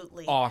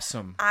 absolutely.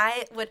 Awesome.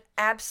 I would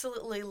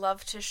absolutely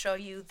love to show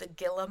you the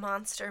Gila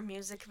Monster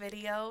music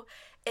video.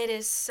 It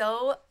is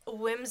so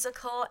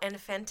whimsical and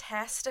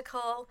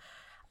fantastical.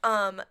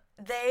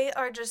 They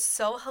are just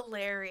so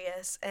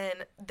hilarious,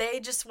 and they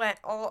just went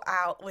all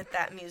out with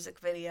that music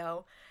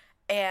video.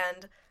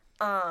 And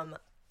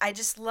I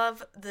just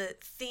love the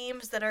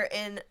themes that are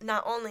in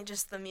not only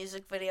just the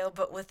music video,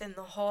 but within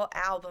the whole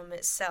album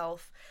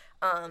itself.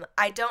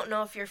 I don't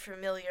know if you're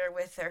familiar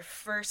with their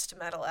first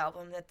metal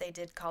album that they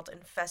did called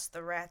Infest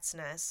the Rat's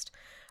Nest,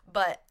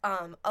 but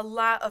a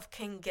lot of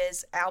King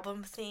Giz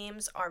album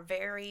themes are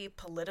very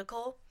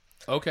political.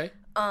 Okay.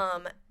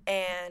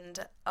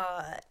 And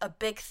a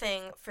big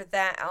thing for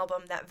that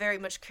album that very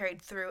much carried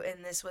through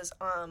in this was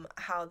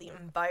how the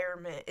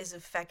environment is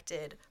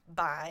affected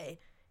by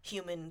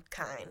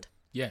humankind.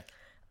 Yeah.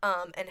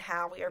 And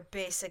how we are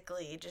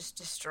basically just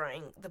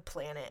destroying the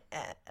planet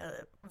at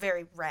a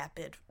very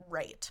rapid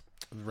rate.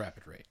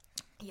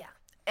 Yeah.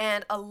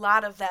 And a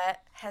lot of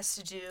that has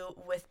to do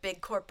with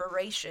big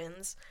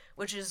corporations,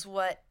 which is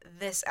what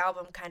this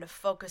album kind of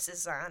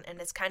focuses on. And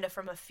it's kind of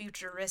from a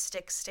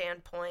futuristic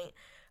standpoint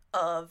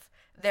of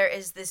there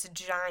is this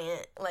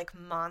giant,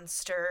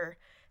 monster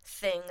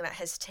thing that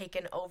has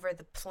taken over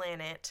the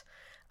planet.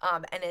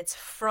 And it's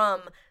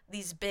from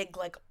these big,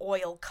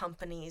 oil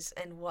companies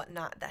and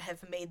whatnot that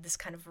have made this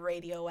kind of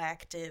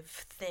radioactive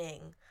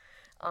thing.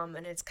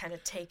 And it's kind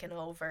of taken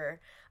over.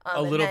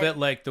 A little bit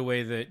like the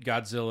way that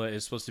Godzilla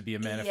is supposed to be a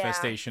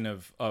manifestation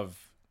of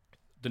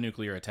the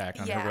nuclear attack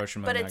on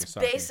Hiroshima and Nagasaki.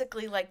 But it's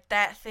basically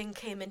that thing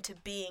came into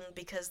being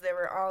because there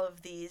were all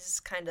of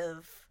these kind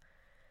of,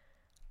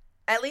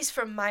 at least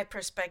from my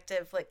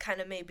perspective,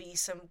 kind of maybe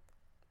some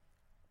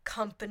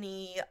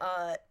company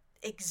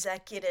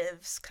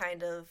executives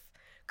kind of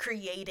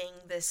creating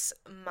this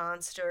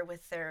monster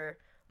with their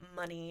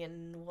money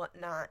and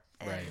whatnot.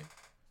 And, right.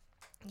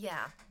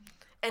 Yeah.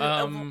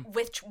 And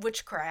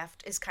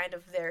witchcraft is kind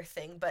of their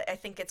thing, but I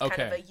think it's kind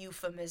of a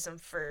euphemism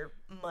for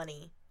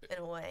money in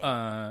a way.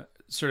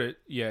 Sort of,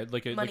 yeah,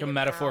 like a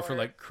metaphor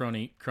for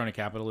crony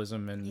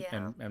capitalism and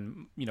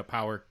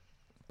power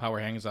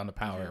hangs on to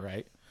power,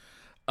 right?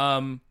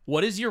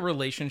 What is your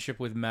relationship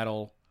with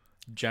metal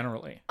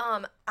generally?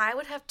 I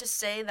would have to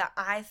say that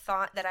I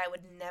thought that I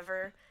would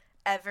never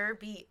ever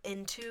be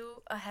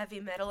into a heavy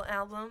metal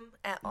album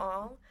at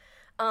all.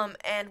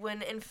 And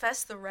when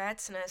Infest the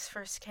Rat's Nest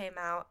first came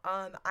out,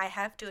 I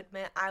have to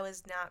admit I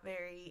was not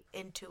very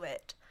into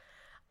it.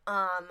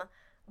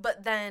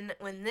 But then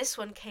when this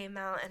one came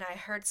out and I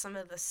heard some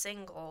of the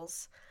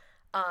singles,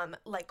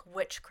 like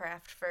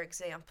Witchcraft, for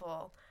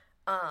example,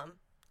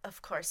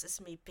 of course,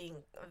 it's me being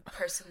a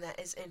person that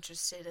is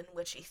interested in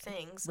witchy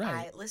things.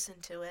 Right. I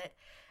listened to it,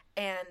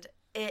 and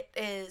it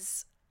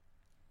is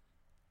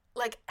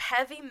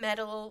heavy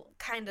metal,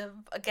 kind of,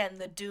 again,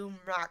 the doom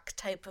rock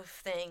type of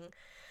thing,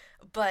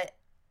 but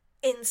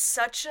in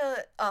such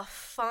a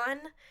fun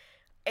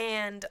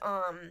and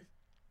I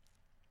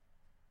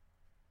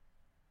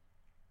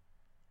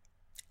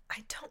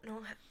don't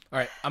know how. All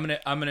right, I'm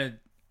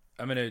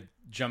gonna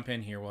jump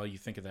in here while you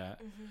think of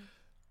that.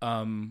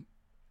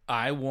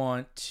 I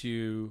want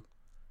to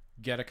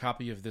get a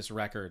copy of this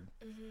record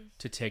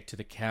to take to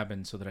the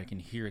cabin so that I can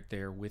hear it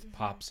there with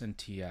Pops and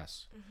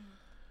TS.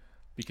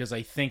 Because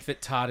I think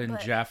that Todd and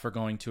Jeff are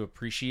going to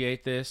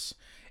appreciate this,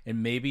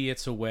 and maybe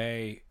it's a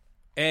way.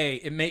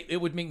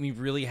 It would make me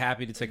really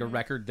happy to take a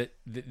record that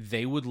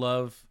they would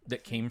love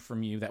that came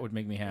from you. That would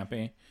make me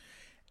happy.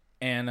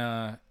 And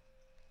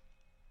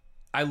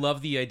I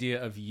love the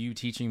idea of you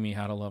teaching me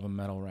how to love a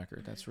metal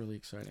record. That's really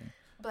exciting.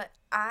 But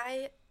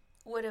I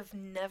would have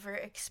never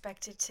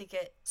expected to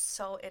get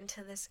so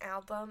into this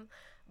album,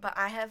 but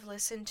I have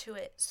listened to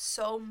it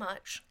so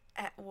much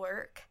at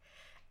work,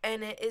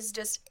 and it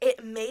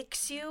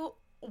makes you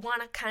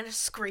want to kind of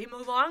scream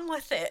along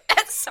with it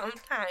at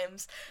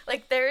sometimes.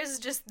 There is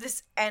just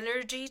this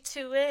energy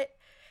to it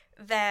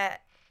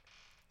that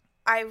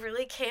I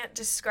really can't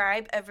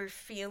describe ever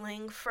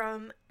feeling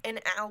from an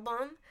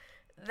album,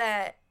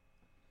 that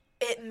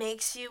it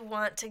makes you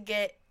want to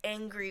get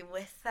angry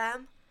with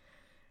them.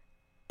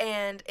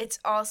 And it's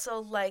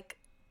also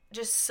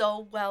just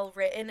so well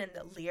written, and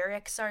the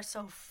lyrics are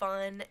so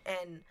fun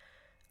and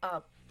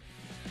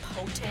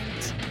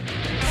potent.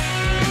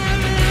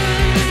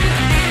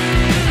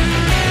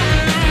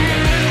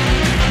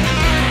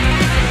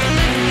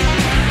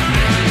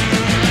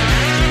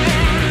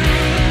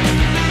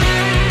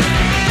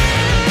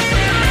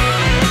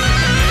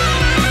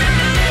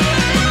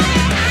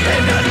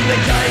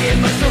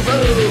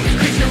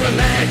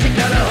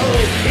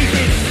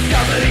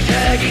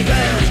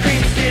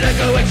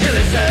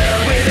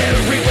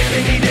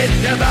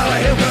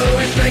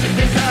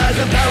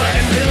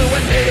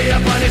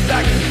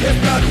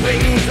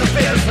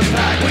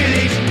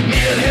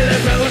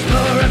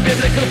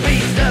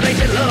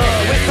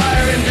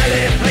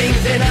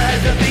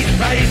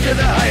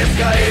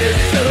 guided,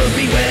 so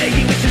beware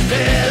ye witches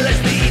there, lest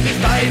thee be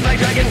spied by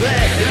dragon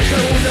fled. And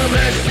show no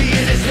mercy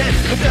in his head,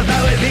 who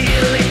devour thee,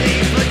 leave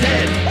thee for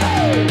dead.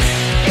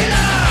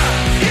 Killer!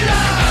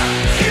 Killer!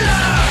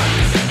 Killer!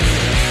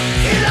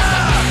 Killer!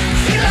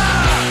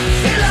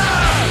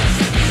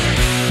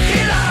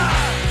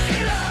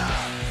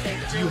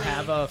 Do you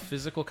have a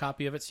physical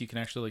copy of it so you can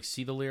actually like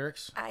see the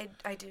lyrics? I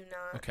do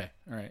not. Okay,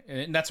 all right,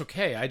 and that's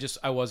okay.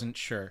 I wasn't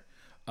sure.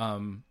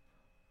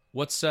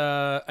 What's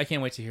I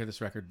can't wait to hear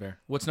this record, Bear.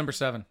 What's number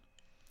 7?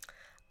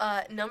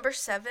 Number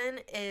 7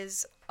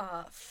 is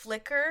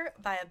Flicker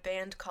by a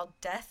band called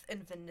Death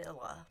and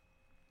Vanilla.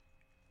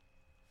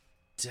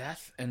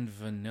 Death and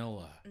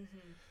Vanilla.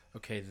 Mm-hmm.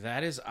 Okay,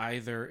 that is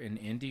either an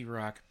indie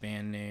rock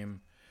band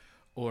name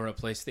or a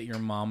place that your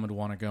mom would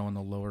want to go on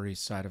the Lower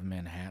East Side of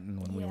Manhattan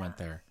when we went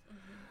there.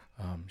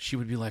 Mm-hmm. She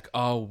would be like,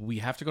 "Oh, we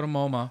have to go to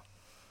MoMA,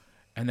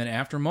 and then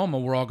after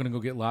MoMA, we're all going to go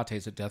get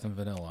lattes at Death and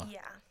Vanilla." Yeah.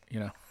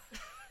 You know.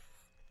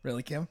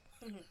 Really, Kim?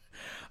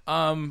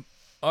 Mm-hmm.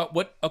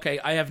 What? Okay,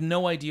 I have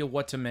no idea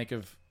what to make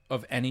of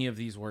any of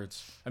these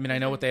words. I mean, I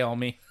know what they all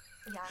mean.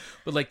 Yeah.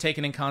 But like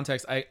taken in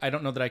context, I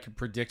don't know that I could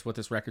predict what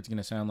this record's going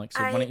to sound like.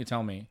 So why don't you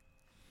tell me?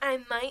 I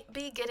might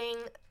be getting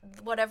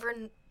whatever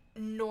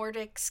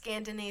Nordic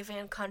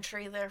Scandinavian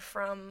country they're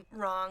from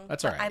wrong.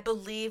 That's all right. I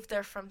believe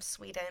they're from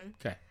Sweden.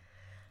 Okay.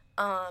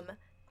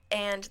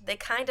 And they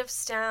kind of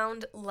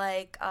sound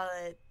like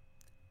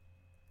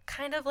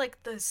kind of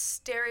like the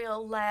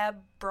Stereolab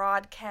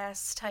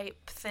broadcast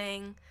type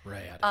thing.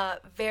 Right.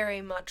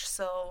 Very much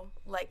so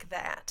like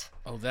that.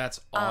 Oh,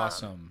 that's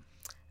awesome.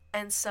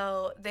 And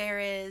so there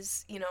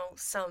is,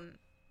 some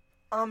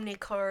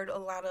omnichord, a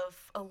lot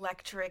of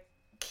electric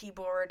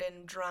keyboard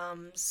and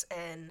drums,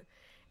 and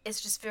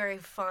it's just very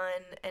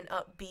fun and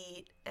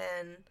upbeat,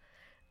 and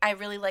I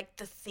really like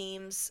the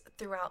themes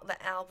throughout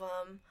the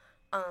album.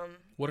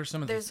 What are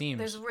some of the themes?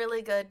 There's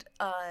really good,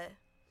 let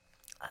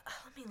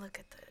me look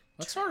at the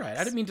That's tracks. all right.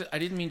 I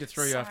didn't mean to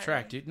throw you off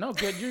track, dude. No,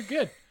 good. You're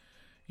good.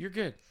 You're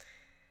good.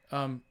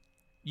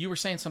 You were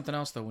saying something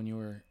else though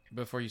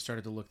before you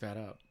started to look that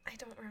up. I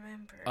don't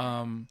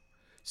remember.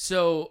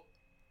 So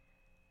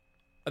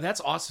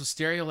that's awesome.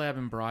 Stereolab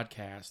and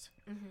broadcast.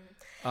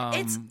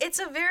 Mm-hmm. It's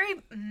a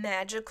very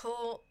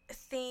magical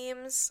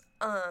themes.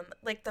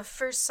 Like the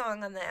first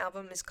song on the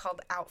album is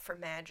called "Out for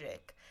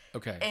Magic."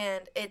 Okay.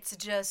 And it's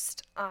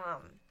just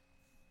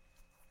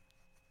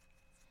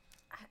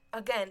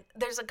again,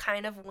 there's a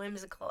kind of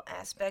whimsical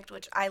aspect,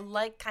 which I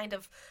like, kind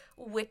of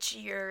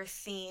witchier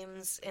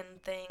themes and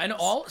things. And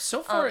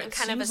so far it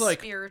kind seems of a like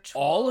spiritual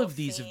all of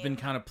these theme. have been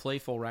kind of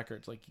playful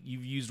records. Like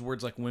you've used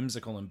words like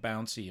whimsical and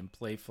bouncy and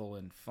playful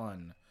and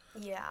fun.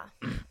 Yeah.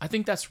 I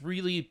think that's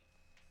really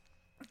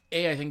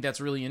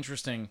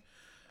interesting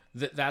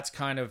that's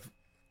kind of,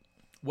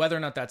 whether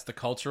or not that's the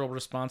cultural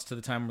response to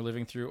the time we're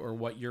living through or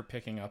what you're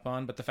picking up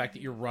on, but the fact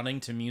that you're running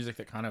to music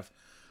that kind of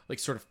like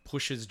sort of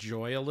pushes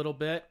joy a little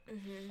bit,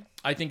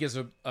 I think is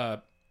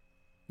a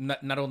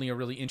not only a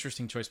really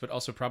interesting choice, but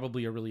also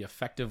probably a really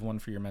effective one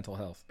for your mental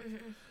health.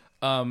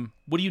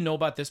 What do you know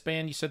about this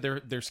band? You said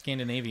they're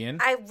Scandinavian.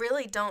 I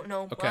really don't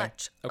know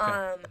much.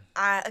 Okay.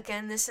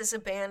 Again, this is a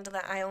band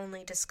that I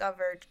only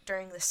discovered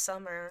during the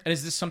summer. And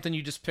is this something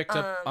you just picked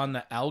up on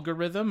the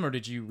algorithm, or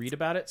did you read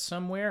about it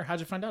somewhere? How'd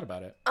you find out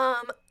about it?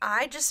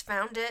 I just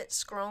found it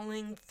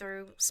scrolling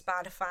through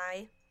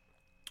Spotify.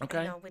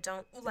 Okay. We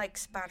don't like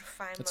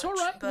Spotify It's much.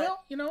 all right.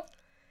 But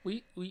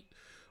Well,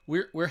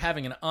 we're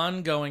having an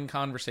ongoing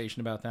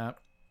conversation about that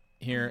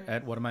here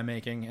at What Am I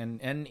Making,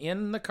 and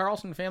in the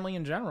Carlson family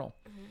in general,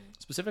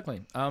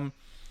 specifically.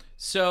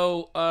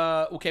 So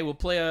we'll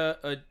play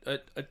a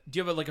do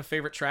you have a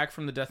favorite track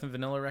from the Death and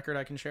Vanilla record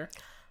I can share?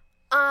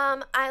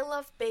 I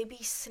love Baby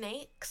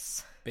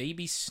Snakes.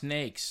 Baby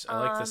Snakes. I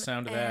like the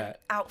sound of and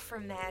that. Out for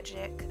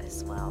Magic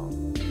as well.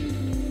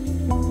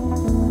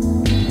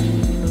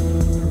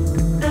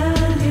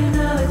 And you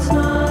know it's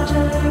not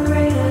the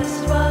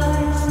greatest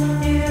wise.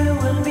 You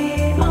will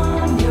be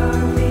on your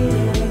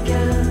feet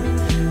again.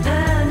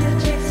 And it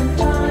takes some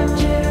time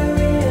to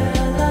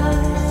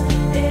realize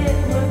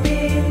it would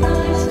be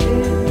nice to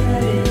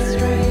get it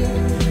straight.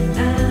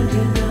 And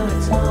you know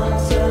it's not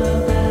so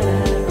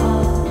bad at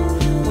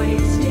all,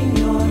 wasting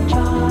your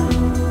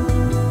time.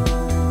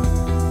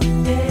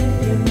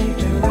 If you make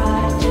the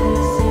right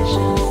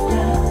decisions,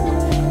 then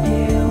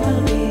you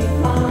will be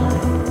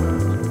fine.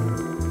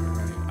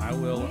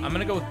 I'm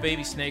gonna go with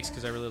Baby Snakes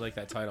because I really like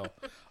that title.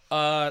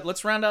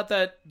 Let's round out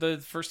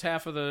the first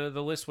half of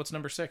the list. What's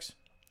number 6?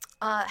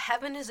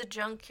 Heaven is a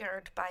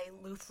Junkyard by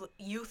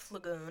Youth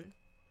Lagoon.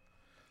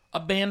 A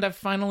band I've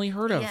finally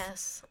heard of.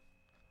 Yes.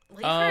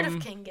 We've heard of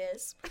King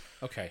Giz.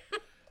 Okay,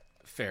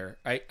 fair.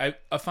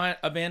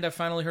 A band I've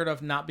finally heard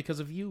of, not because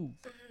of you.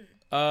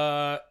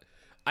 I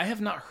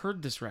have not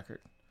heard this record.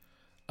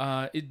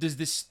 Does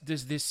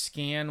this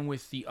scan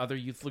with the other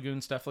Youth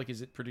Lagoon stuff? Like,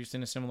 is it produced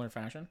in a similar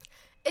fashion?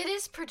 It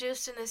is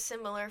produced in a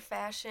similar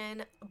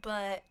fashion,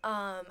 but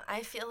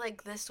I feel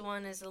like this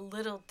one is a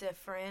little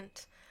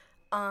different.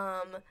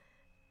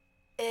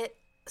 It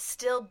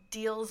still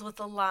deals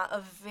with a lot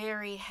of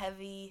very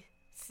heavy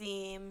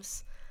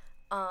themes.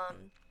 Are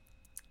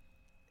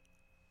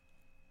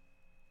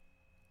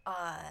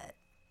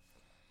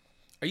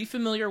you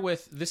familiar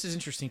with, this is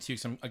interesting too,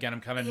 because I'm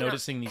kind of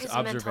noticing these his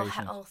observations.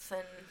 mental health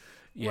and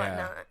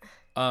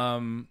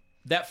whatnot.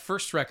 That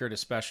first record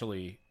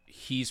especially,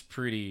 he's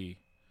pretty,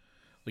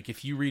 like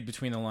if you read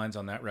between the lines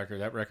on that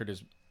record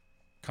is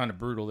kind of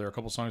brutal. There are a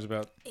couple songs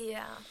about,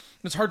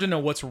 it's hard to know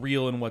what's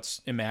real and what's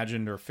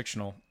imagined or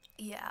fictional.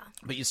 Yeah.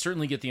 But you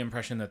certainly get the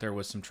impression that there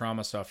was some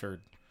trauma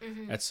suffered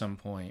at some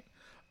point.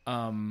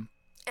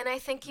 And I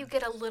think you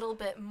get a little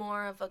bit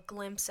more of a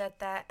glimpse at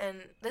that. And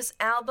this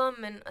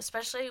album, and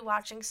especially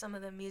watching some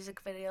of the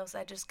music videos,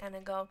 I just kind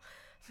of go,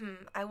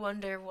 I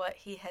wonder what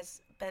he has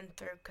been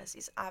through, because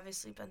he's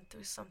obviously been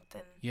through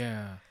something.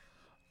 Yeah.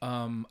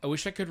 I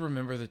wish I could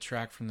remember the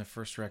track from the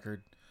first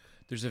record.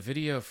 There's a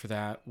video for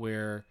that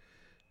where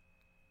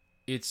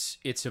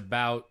it's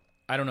about,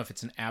 I don't know if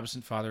it's an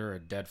absent father or a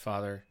dead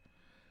father,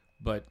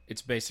 but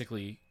it's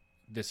basically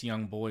this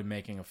young boy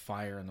making a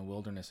fire in the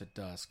wilderness at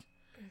dusk.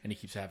 And he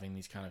keeps having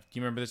these kind of... Do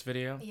you remember this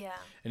video? Yeah.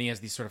 And he has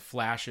these sort of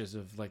flashes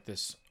of like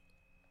this...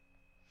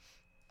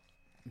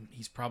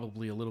 He's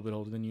probably a little bit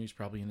older than you. He's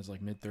probably in his like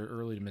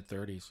early to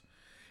mid-30s. And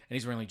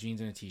he's wearing like jeans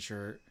and a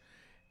t-shirt.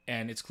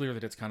 And it's clear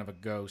that it's kind of a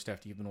ghost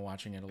after you've been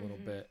watching it a little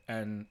bit.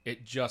 And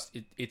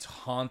it's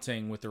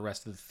haunting with the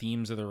rest of the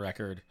themes of the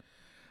record.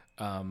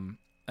 And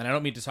I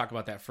don't mean to talk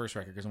about that first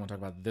record because I want to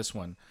talk about this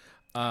one.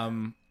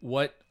 I'm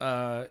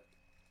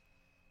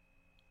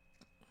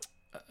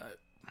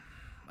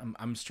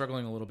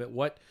struggling a little bit.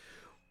 What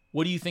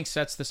do you think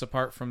sets this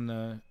apart from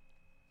the...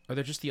 Are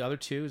there just the other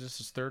two? Is this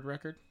his third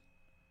record?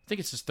 I think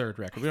it's his third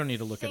record. We don't need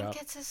to look it up. I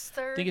think it's his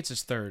third. I think it's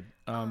his third.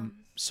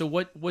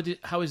 So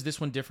how is this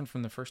one different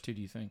from the first two,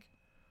 do you think?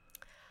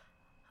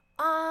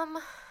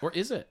 Or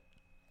is it?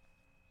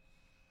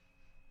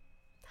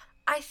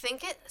 I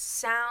think it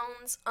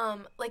sounds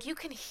like you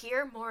can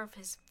hear more of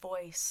his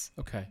voice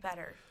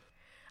better.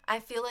 I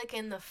feel like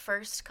in the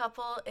first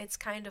couple, it's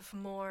kind of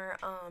more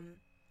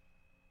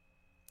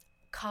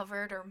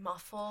covered or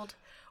muffled,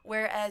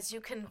 whereas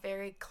you can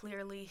very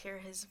clearly hear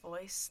his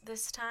voice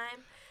this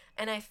time.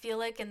 And I feel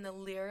like in the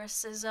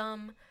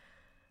lyricism,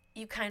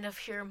 you kind of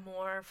hear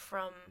more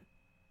from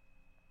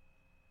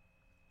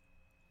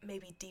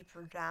maybe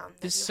deeper down.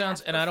 This sounds,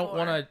 and I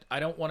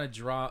don't want to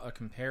draw a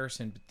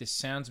comparison, but this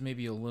sounds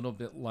maybe a little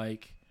bit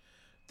like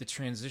the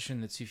transition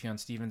that Sufjan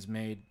Stevens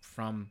made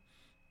from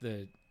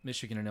the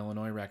Michigan and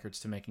Illinois records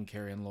to making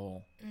Carrie and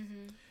Lowell,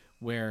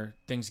 where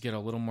things get a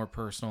little more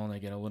personal and they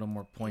get a little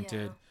more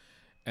pointed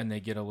and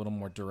they get a little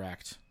more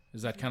direct.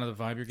 Is that kind of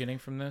the vibe you're getting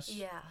from this?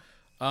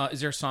 Yeah.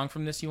 Is there a song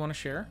from this you want to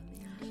share?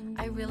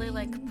 I really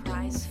like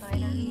Prize Fighter.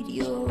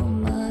 Your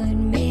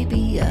mind,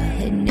 maybe I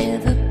had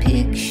never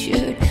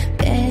pictured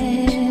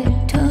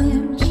bad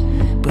times.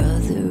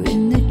 Brother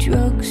in the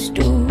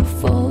drugstore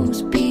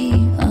falls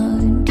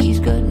behind. He's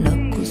got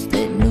knuckles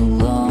that no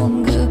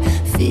longer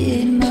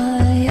fit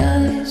my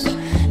eyes.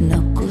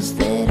 Knuckles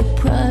that a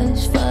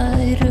prize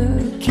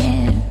fighter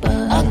can't buy.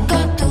 I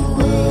got the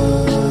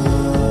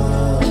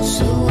world,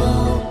 so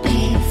I'll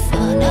be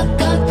fine. I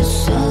got the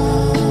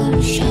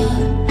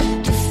sunshine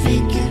to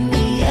figure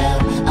me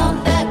out.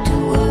 I'm back to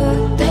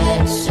work,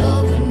 that's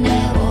over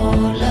now.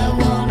 All I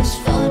want is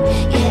fun.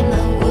 Yeah,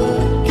 my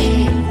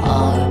working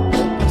hard,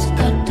 but it's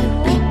got to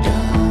be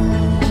done.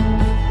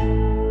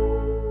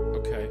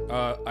 Okay.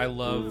 I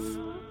love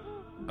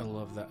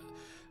that.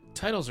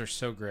 Titles are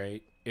so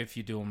great if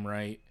you do them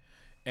right,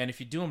 and if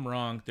you do them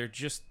wrong, they're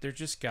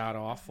just god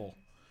awful.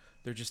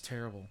 They're just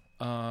terrible.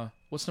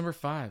 What's number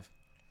 5?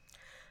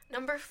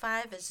 Number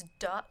 5 is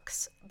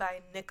Ducks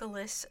by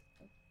Nicholas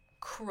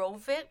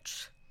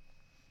Krovich.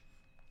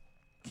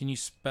 Can you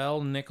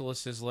spell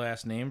Nicholas's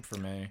last name for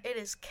me? It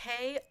is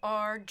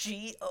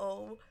Krgovich.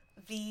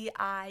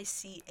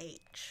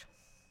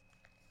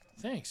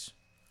 Thanks.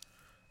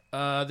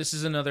 This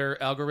is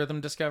another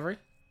algorithm discovery?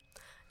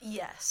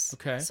 Yes.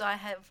 Okay. So I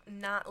have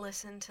not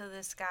listened to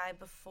this guy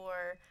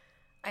before.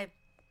 I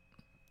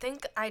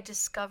think I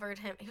discovered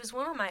him. He was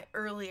one of my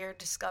earlier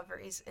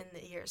discoveries in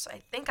the year. So I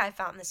think I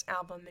found this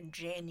album in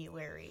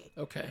January.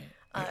 Okay.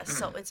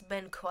 So it's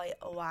been quite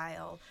a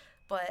while.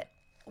 But,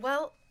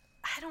 well,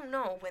 I don't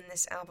know when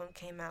this album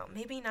came out.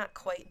 Maybe not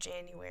quite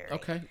January.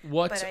 Okay.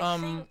 But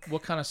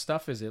What kind of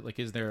stuff is it? Like,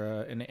 is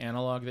there an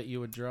analog that you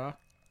would draw?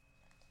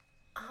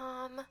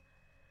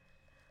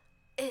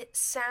 It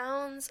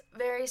sounds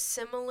very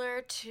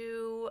similar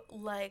to,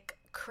 like,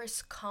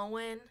 Chris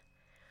Cohen.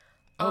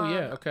 Oh,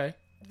 yeah, okay.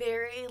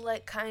 Very,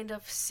 like, kind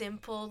of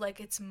simple. Like,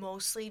 it's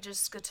mostly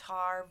just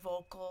guitar,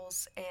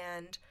 vocals,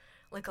 and,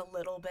 like, a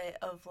little bit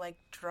of, like,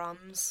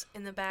 drums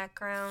in the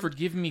background.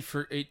 Forgive me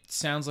for... It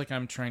sounds like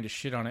I'm trying to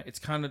shit on it. It's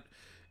kind of...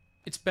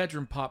 It's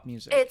bedroom pop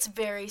music. It's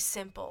very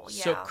simple,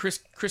 yeah. So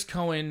Chris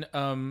Cohen,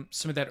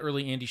 some of that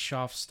early Andy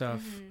Schaaf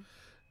stuff...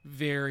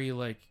 Very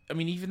like, I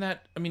mean, even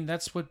that, I mean,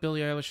 that's what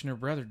Billie Eilish and her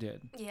brother did.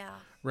 Yeah.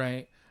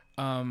 Right.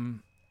 I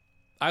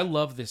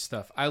love this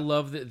stuff. I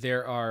love that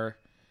there are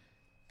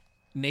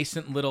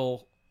nascent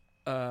little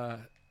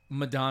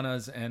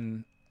Madonnas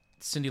and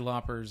Cyndi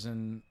Lauper's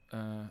and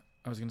I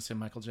was going to say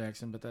Michael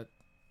Jackson, but that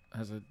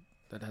has a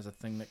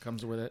thing that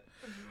comes with it.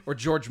 Or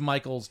George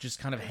Michael's just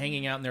kind of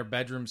hanging out in their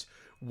bedrooms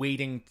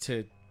waiting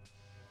to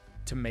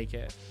make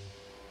it.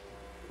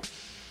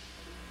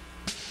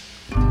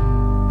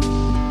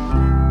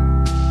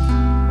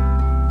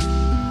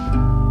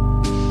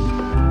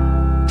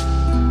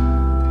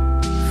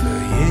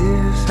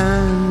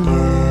 And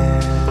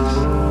years,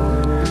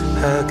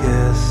 I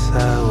guess I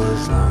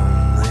was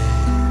lonely,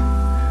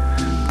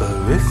 but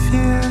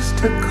refused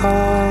to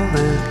call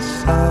it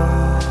so.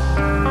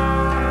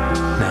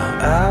 Now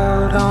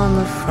out on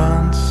the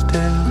front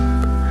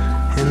stoop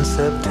in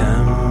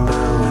September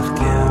with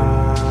Kim,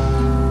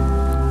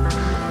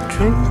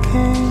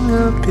 drinking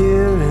a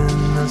beer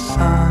in the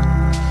sun,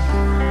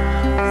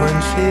 when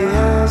she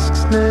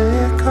asks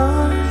Nick,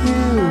 are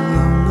you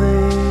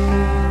lonely?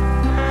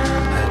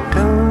 I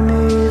don't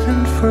even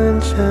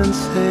flinch and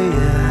say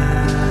yeah.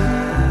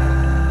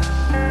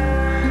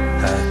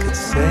 I could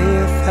say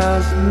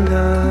 1,000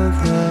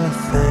 other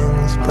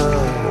things,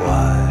 but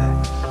why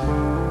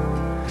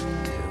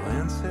to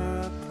answer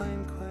a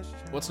plain question?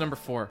 What's number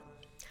 4?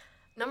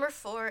 Number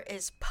 4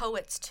 is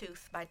Poet's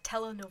Tooth by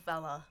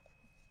Telenovela.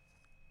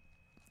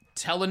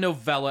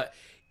 Telenovela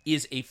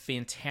is a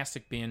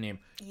fantastic band name.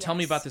 Yes. Tell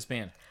me about this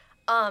band.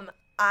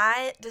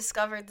 I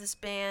discovered this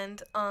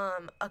band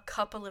a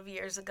couple of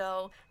years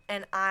ago,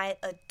 and I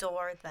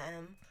adore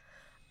them.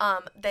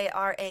 They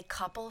are a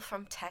couple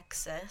from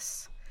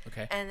Texas.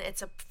 Okay. And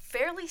it's a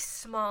fairly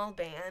small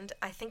band.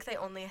 I think they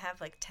only have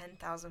like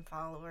 10,000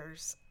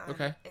 followers on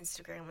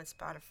Instagram and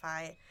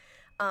Spotify.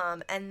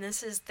 And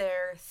this is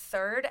their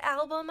 3rd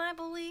album, I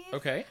believe.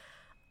 Okay.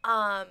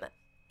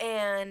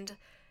 And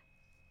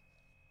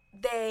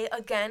they,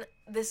 again,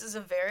 this is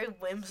a very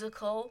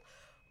whimsical,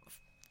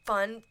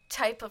 fun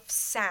type of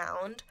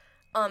sound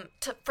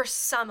for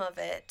some of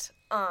it.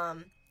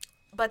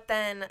 But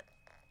then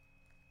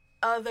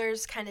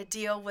others kind of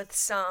deal with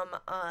some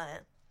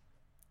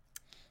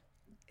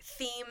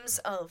themes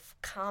of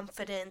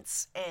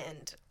confidence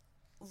and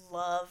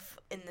love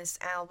in this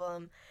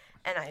album,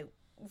 and I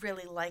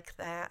really like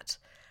that.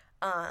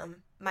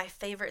 My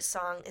favorite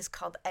song is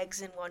called Eggs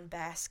in One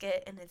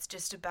Basket, and it's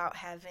just about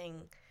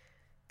having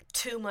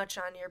too much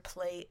on your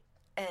plate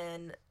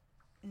and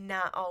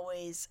not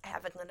always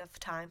having enough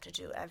time to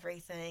do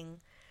everything.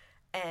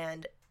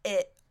 And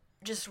it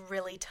just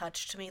really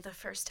touched me the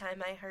first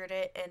time I heard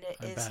it, and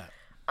it is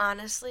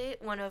honestly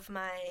one of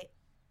my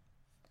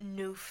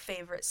new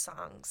favorite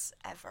songs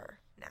ever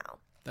now.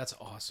 That's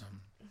awesome.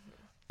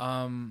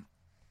 Mm-hmm.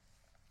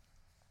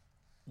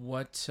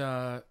 What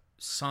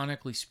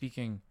sonically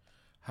speaking,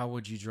 how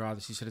would you draw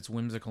this? You said it's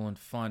whimsical and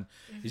fun.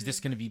 Mm-hmm. Is this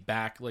going to be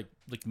back, like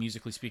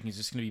musically speaking, is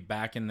this going to be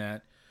back in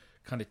that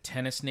kind of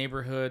tennis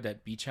neighborhood,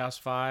 that beach house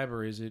vibe,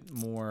 or is it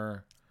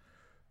more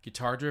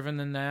guitar driven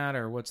than that,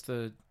 or what's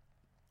the...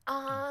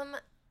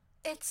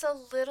 It's a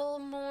little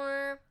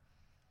more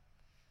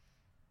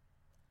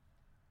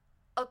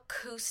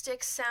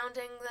acoustic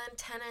sounding than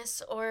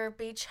tennis or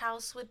beach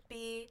house would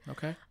be.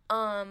 Okay.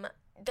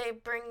 They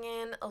bring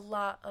in a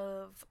lot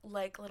of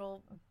like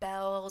little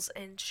bells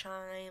and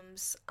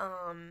chimes.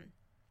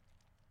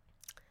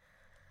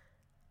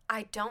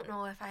 I don't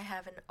know if I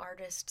have an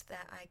artist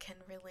that I can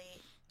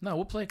really No,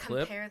 we'll play a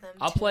clip. compare them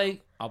I'll to.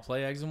 play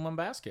Eggs in One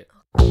Basket.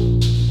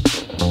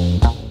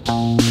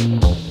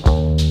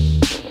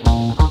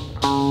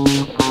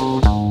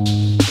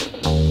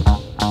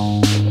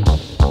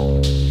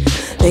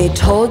 They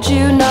told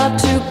you not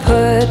to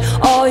put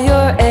all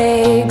your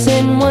eggs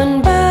in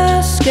one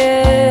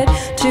basket,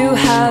 to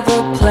have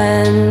a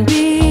plan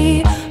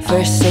B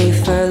for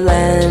safer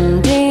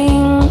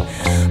landing.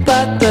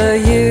 But the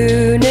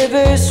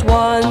universe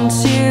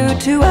wants you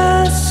to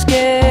ask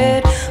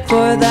it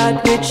for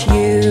that which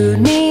you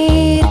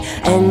need,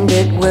 and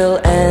it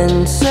will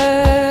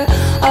answer.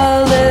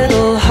 A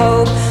little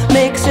hope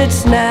makes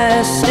its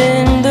nest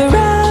in the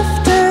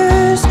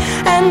rafters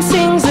and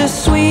sings a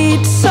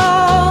sweet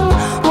song.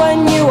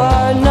 When you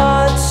are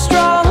not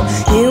strong,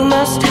 you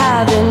must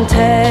have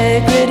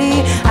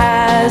integrity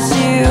as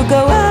you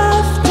go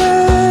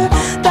after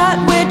that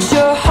which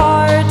your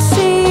heart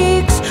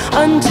seeks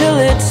until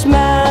it's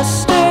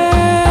mastered.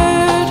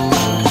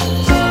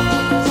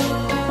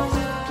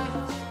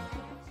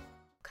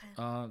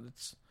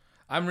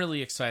 I'm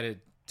really excited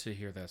to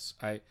hear this.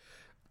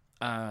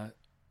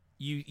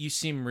 You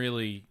seem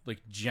really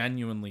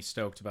genuinely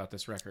stoked about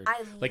this record.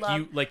 I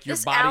love your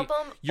this body.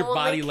 album. Your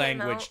body came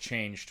language out-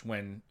 changed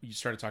when you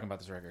started talking about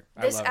this record.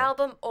 This I love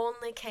album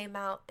only came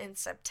out in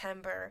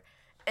September,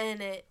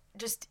 and it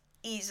just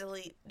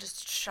easily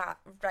just shot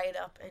right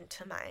up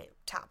into my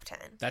top 10.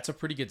 That's a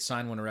pretty good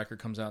sign when a record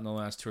comes out in the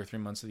last 2 or 3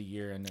 months of the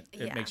year and it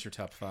Yeah. makes your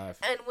top 5.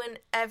 And when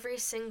every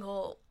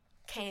single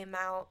came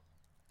out,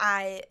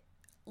 I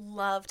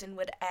loved and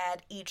would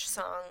add each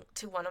song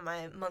to one of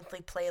my monthly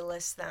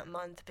playlists that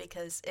month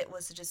because it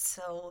was just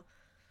so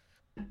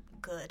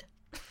good.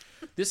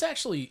 This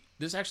actually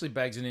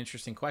begs an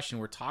interesting question.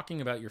 We're talking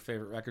about your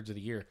favorite records of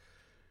the year.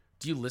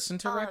 Do you listen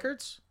to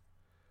records?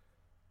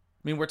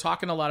 mean, we're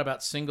talking a lot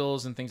about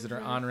singles and things that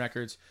are on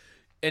records,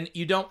 and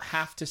you don't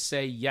have to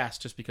say yes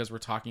just because we're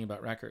talking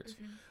about records.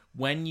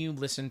 When you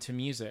listen to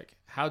music,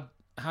 how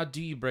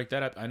do you break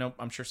that up?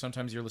 I'm sure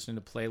sometimes you're listening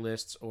to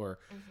playlists or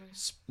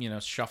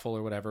shuffle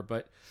or whatever,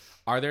 but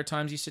are there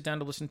times you sit down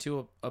to listen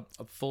to a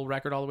full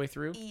record all the way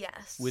through?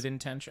 Yes. With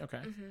intention?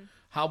 Okay.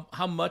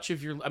 How much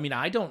of your... I mean,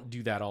 I don't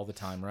do that all the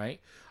time, right?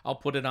 I'll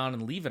put it on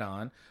and leave it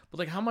on. But,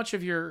 like, how much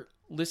of your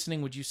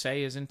listening would you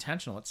say is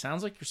intentional? It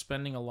sounds like you're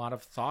spending a lot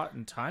of thought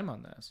and time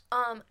on this.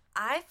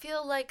 I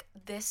feel like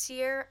this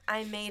year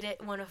I made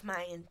it one of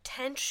my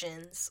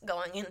intentions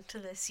going into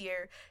this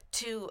year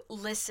to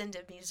listen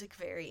to music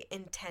very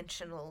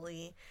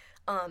intentionally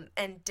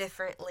and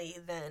differently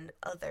than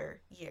other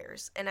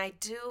years. And I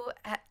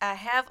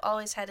have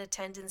always had a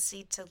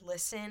tendency to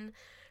listen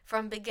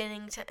from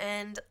beginning to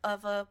end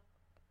of a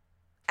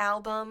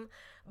album,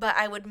 but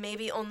I would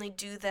maybe only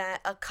do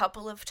that a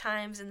couple of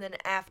times, and then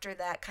after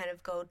that kind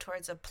of go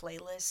towards a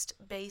playlist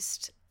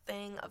based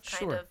thing of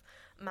kind of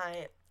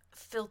my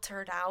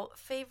filtered out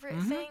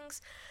favorite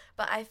things.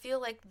 But I feel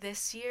like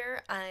this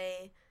year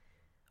I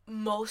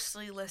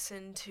mostly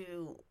listened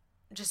to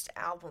just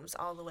albums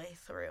all the way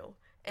through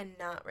and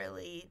not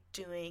really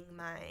doing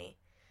my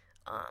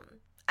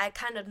I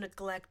kind of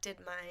neglected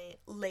my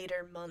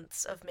later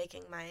months of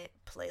making my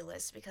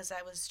playlist because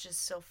I was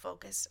just so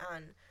focused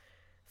on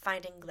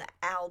finding the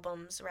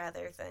albums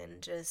rather than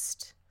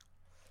just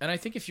and I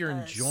think if you're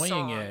enjoying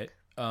song. it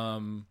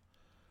and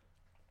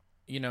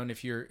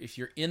if you're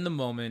in the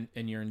moment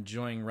and you're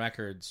enjoying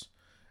records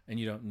and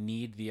you don't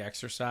need the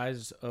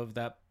exercise of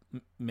that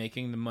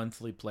making the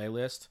monthly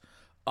playlist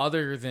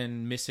other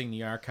than missing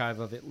the archive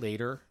of it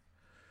later,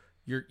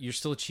 you're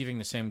still achieving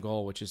the same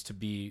goal, which is to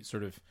be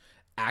sort of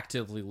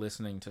actively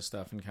listening to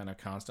stuff and kind of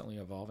constantly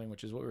evolving,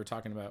 which is what we were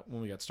talking about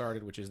when we got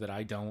started, which is that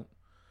I don't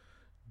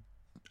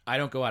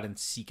go out and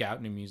seek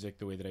out new music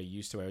the way that I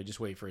used to. I would just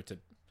wait for it to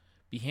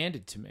be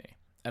handed to me.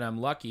 And I'm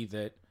lucky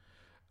that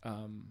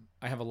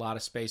I have a lot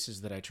of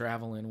spaces that I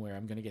travel in where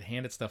I'm going to get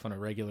handed stuff on a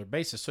regular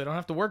basis, so I don't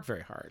have to work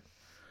very hard.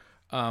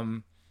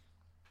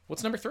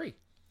 What's number 3?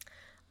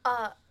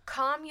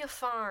 Calm Ya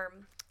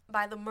Farm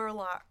by the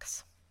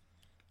Murlocs.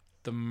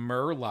 The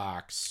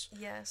Murlocs.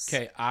 Yes.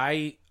 Okay,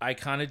 I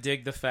kind of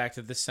dig the fact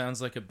that this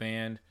sounds like a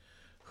band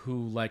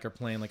who like are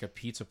playing like a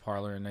pizza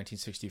parlor in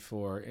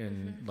 1964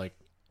 in like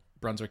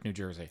Brunswick, New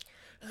Jersey.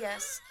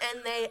 Yes,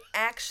 and they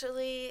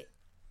actually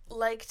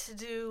like to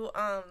do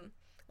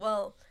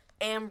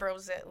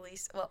Ambrose at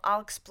least. Well,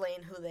 I'll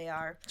explain who they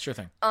are. Sure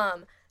thing.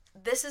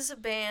 This is a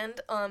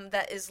band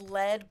that is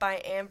led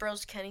by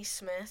Ambrose Kenny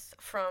Smith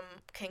from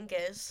King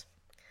Giz.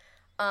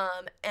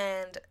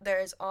 And there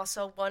is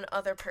also one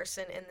other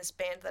person in this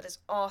band that is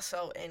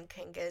also in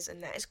King Giz,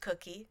 and that is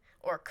Cookie,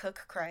 or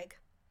Cook Craig.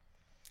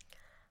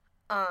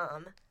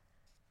 And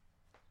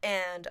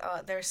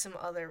there's some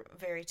other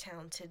very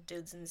talented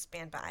dudes in this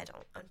band, but I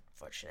don't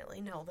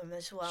unfortunately know them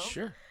as well.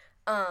 Sure.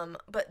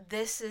 But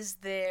this is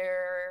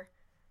their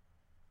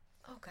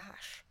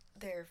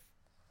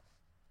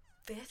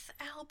 5th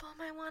album,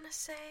 I want to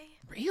say.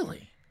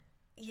 Really?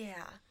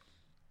 Yeah.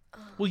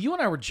 Well, you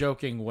and I were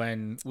joking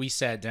when we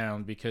sat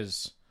down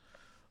because,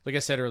 like I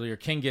said earlier,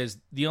 King Giz,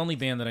 the only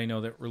band that I know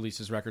that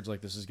releases records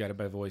like this is Guided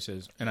by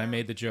Voices. And I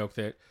made the joke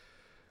that,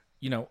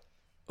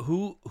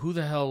 who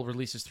the hell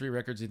releases 3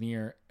 records in a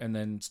year and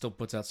then still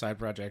puts out side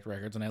project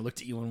records? And I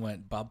looked at you and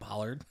went, Bob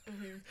Pollard.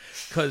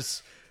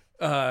 Because,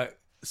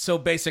 so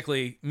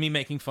basically, me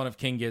making fun of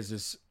King Giz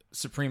is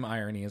supreme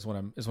irony is what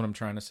I'm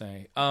trying to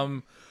say.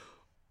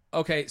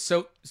 Okay,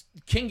 so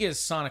King Giz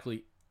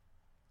sonically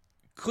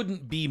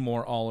couldn't be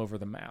more all over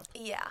the map.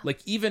 Yeah. Like,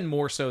 even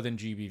more so than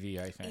GBV,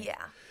 I think.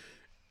 Yeah.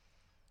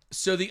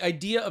 So the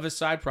idea of a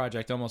side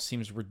project almost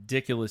seems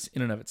ridiculous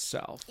in and of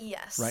itself.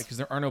 Yes. Right? Because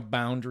there are no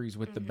boundaries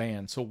with the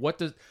band. So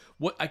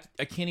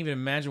I can't even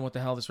imagine what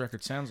the hell this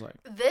record sounds like.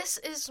 This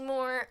is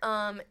more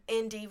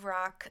indie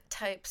rock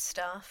type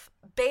stuff.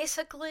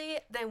 Basically,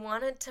 they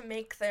wanted to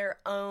make their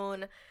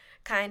own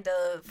kind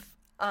of,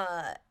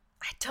 I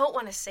don't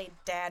want to say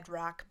dad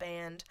rock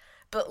band,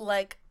 but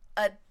like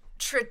a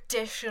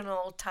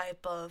traditional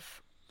type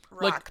of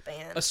rock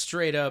band. A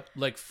straight up,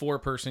 like,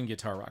 4-person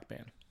guitar rock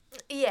band.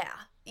 Yeah.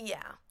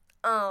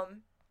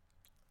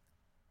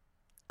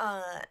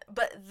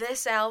 But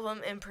this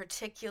album in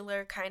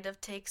particular kind of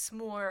takes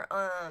more,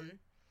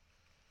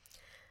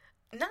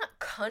 not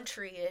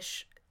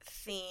country-ish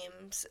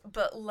themes,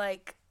 but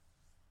like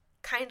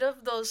kind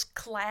of those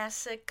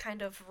classic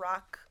kind of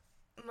rock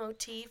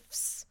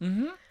motifs.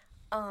 And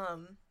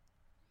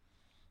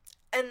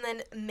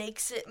then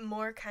makes it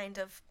more kind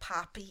of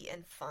poppy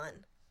and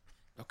fun.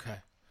 Okay.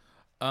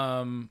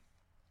 You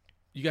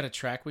got a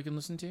track we can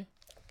listen to?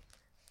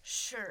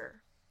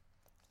 Sure.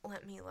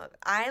 Let me look.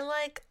 I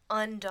like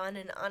Undone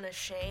and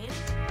Unashamed.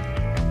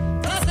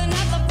 Fussing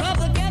at the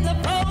public and the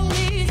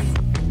police,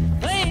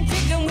 playing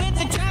chicken with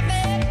the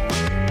traffic,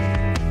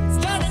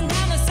 strutting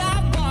down the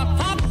sidewalk,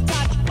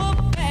 hopscotch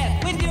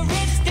footpath with your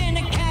wrist in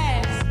a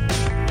cast,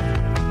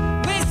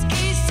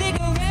 whiskey,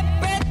 cigarette,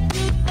 breath,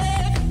 tooth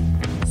left,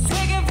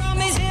 swigging from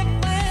his hip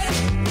left.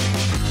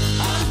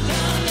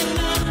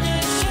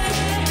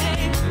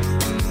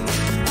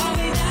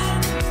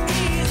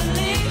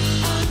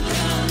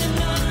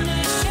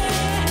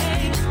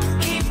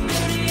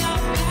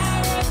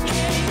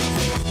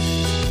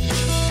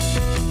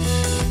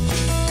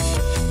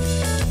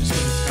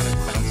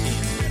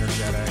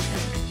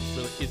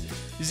 is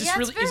this Yeah, it's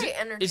really very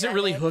is it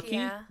really energetic, hooky?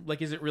 yeah.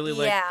 Like, is it really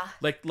Yeah.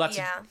 like lots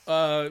Yeah.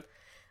 of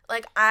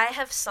Like, I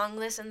have sung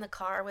this in the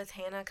car with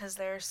Hannah because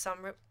there are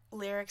some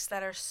lyrics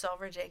that are so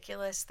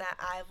ridiculous that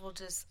I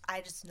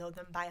just know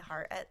them by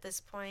heart at this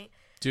point.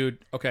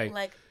 dude? Okay,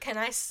 Like, can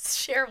I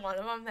share one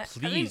of them?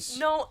 Please.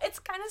 No, it's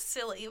kind of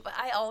silly, but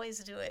I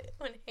always do it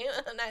when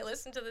Hannah and I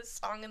listen to this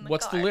song in the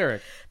what's car. the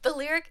lyric? The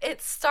lyric,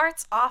 it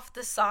starts off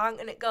the song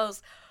and it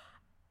goes,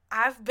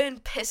 "I've been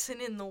pissing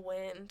in the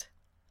wind."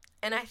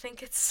 And I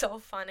think it's so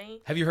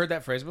funny. Have you heard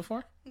that phrase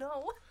before?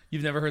 No.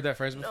 You've never heard that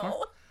phrase before?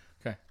 No.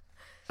 Okay.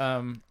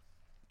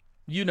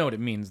 You know what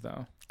it means,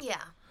 though.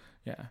 Yeah.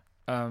 Yeah.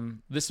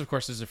 This, of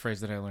course, is a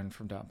phrase that I learned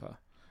from Dampa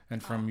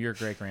and from your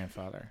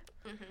great-grandfather.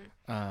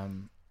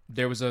 Mm-hmm.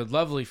 There was a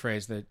lovely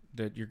phrase that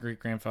your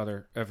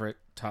great-grandfather, Everett,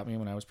 taught me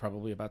when I was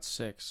probably about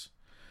 6.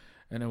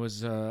 And it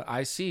was,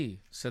 "I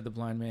see," said the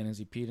blind man as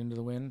he peed into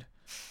the wind.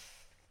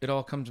 "It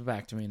all comes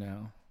back to me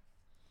now."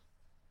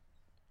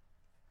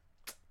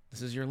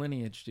 This is your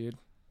lineage, dude.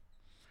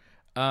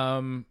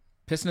 "Pissing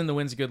in the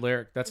Wind's" a good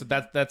lyric. That's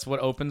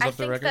what opens up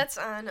the record. I think that's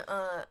on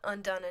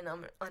Undone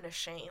and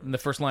Unashamed. And the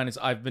first line is,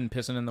 "I've been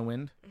pissing in the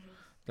wind." Mm-hmm.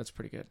 That's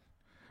pretty good.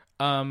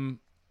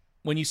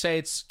 When you say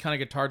it's kind of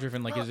guitar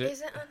driven, like, is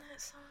it on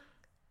that song?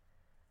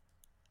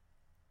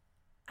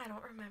 I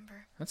don't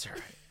remember. That's all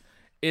right.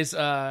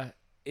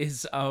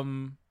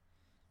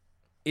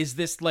 Is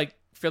this like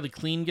fairly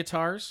clean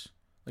guitars?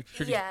 Like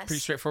pretty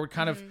straightforward,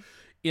 kind of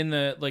in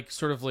the like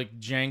sort of like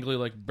jangly,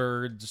 like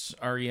Birds,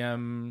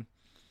 REM,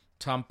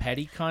 Tom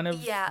Petty kind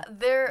of. Yeah,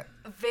 they're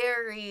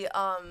very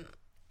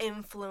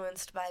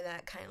influenced by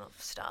that kind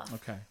of stuff.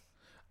 Okay.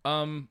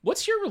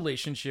 What's your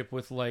relationship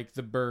with like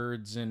the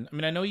Birds? And I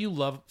mean, I know you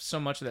love so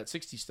much of that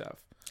 60s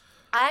stuff.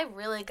 I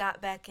really got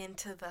back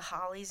into the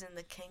Hollies and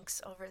the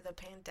Kinks over the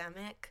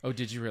pandemic. Oh,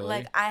 did you really?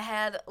 Like, I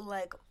had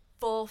like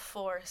full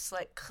force,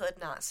 like, could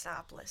not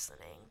stop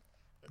listening.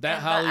 That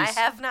And Hollies. I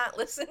have not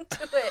listened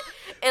to it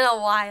in a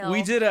while.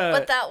 We did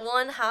but that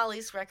one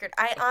Hollies record,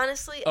 I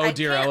honestly, Oh,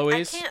 Dear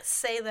Eloise? I can't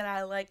say that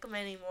I like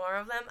many more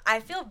of them. I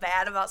feel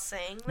bad about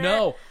saying that.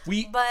 No,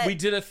 we but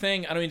did a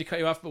thing. I don't mean to cut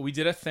you off, but we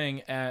did a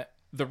thing at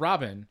the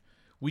Robin.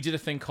 We did a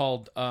thing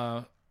called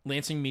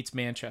Lansing Meets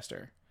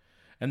Manchester.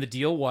 And the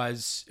deal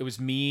was, it was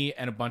me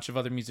and a bunch of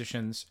other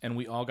musicians, and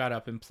we all got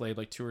up and played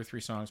like 2 or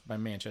 3 songs by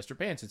Manchester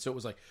bands. And so it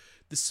was like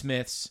the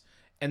Smiths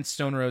and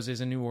Stone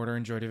Roses and New Order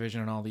and Joy Division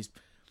and all these.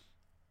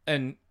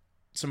 And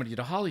somebody did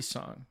a Hollies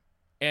song.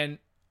 And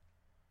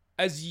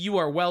as you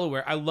are well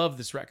aware, I love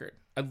this record.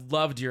 I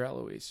love Dear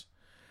Eloise.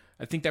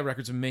 I think that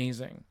record's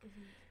amazing.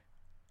 Mm-hmm.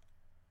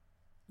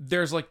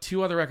 There's like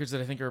 2 other records that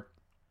I think are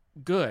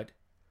good.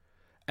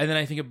 And then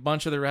I think a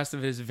bunch of the rest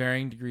of it is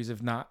varying degrees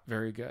of not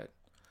very good.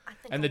 I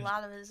think a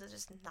lot of it is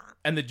just not.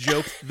 And the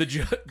joke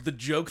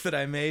that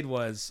I made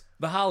was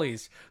the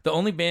Hollies, the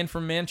only band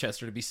from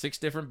Manchester to be 6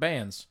 different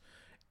bands,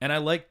 and I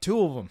like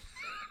 2 of them.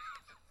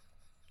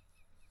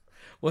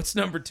 What's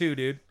number 2,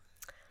 dude?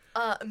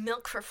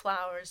 Milk for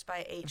Flowers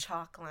by H.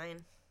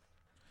 Hawkline.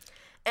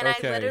 And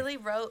Okay. I literally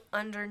wrote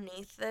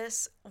underneath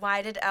this,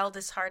 "Why did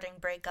Aldous Harding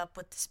break up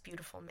with this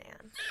beautiful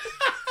man?"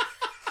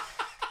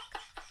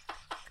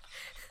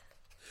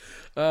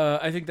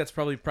 I think that's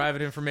probably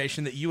private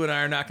information that you and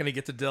I are not going to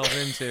get to delve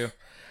into.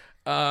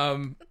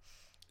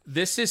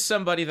 This is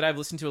somebody that I've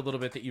listened to a little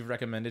bit that you've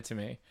recommended to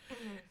me.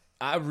 Mm-hmm.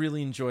 I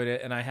really enjoyed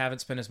it, and I haven't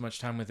spent as much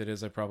time with it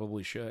as I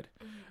probably should.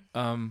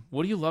 Mm-hmm.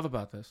 What do you love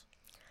about this?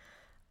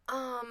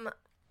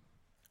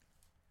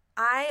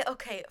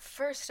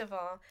 First of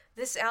all,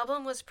 this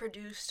album was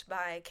produced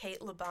by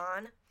Kate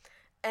LeBon,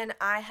 and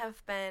I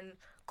have been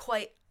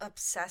quite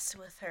obsessed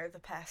with her the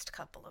past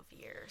couple of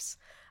years.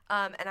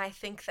 And I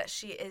think that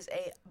she is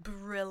a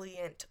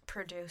brilliant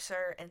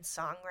producer and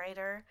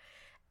songwriter,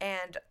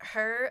 and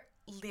her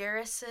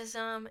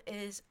lyricism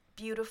is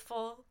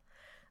beautiful.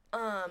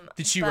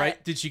 Did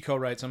she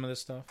co-write some of this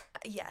stuff?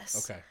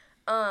 Yes. Okay.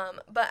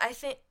 But I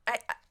think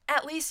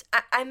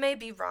I may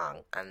be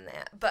wrong on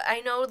that, but I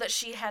know that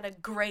she had a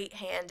great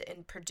hand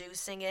in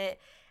producing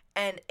it,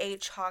 and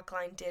H.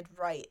 Hawkline did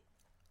write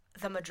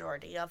the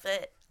majority of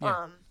it.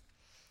 Yeah.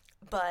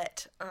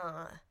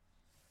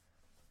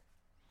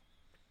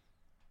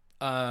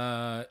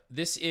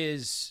 This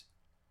is,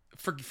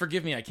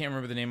 forgive me, I can't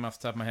remember the name off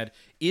the top of my head.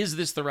 Is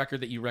this the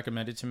record that you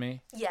recommended to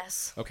me?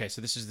 Yes. Okay,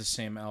 so this is the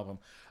same album.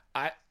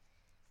 I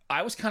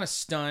was kind of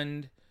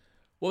stunned.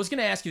 Well, I was going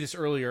to ask you this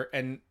earlier,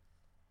 and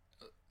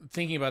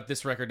thinking about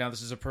this record now,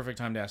 this is a perfect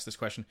time to ask this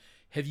question.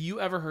 Have you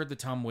ever heard the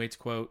Tom Waits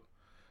quote,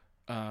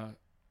 "I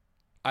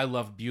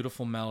love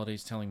beautiful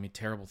melodies telling me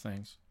terrible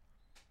things"?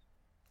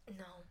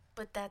 No,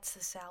 but that's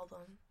this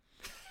album.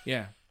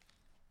 Yeah.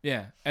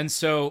 Yeah. And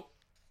so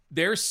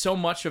there's so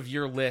much of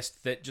your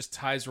list that just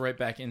ties right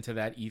back into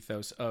that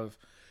ethos of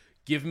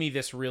give me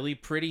this really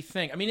pretty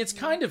thing. I mean, it's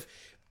kind of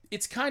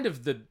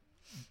the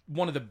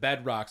one of the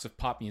bedrocks of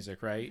pop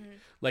music, right? Mm-hmm.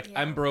 Like,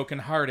 yeah. I'm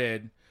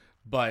brokenhearted,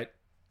 but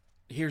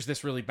here's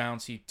this really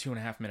bouncy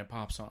 2.5 minute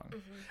pop song.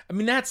 Mm-hmm. I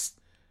mean, that's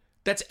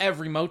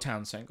every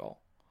Motown single.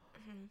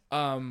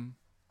 Mm-hmm.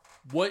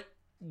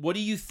 What do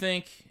you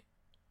think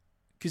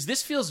Because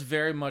this feels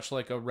very much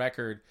like a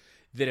record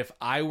that if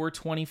I were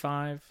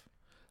 25,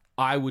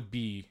 I would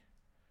be...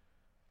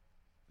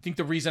 I think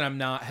the reason I'm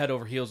not head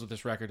over heels with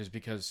this record is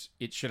because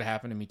it should have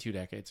happened to me 2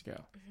 decades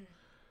ago. Mm-hmm.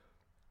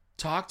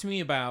 Talk to me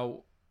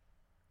about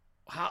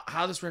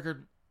how this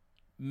record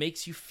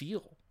makes you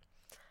feel.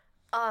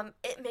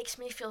 It makes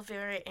me feel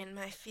very in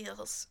my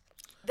feels.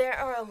 There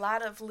are a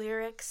lot of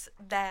lyrics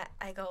that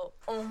I go,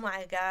 oh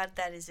my God,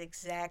 that is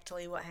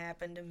exactly what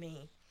happened to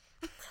me.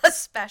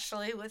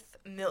 Especially with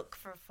Milk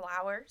for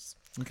Flowers.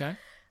 Okay.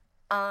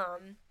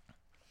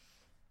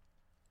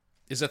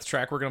 Is that the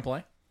track we're going to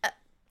play?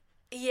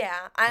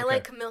 Yeah, I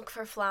like Milk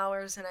for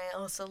Flowers, and I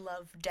also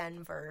love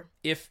Denver.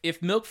 If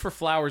Milk for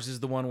Flowers is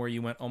the one where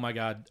you went, oh my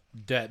God,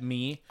 that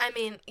me. I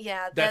mean,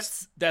 yeah,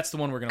 that's the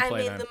one we're gonna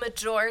play. I mean, the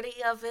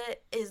majority of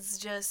it is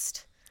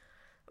just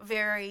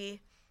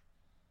very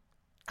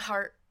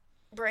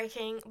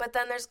heartbreaking. But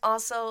then there's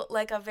also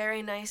like a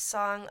very nice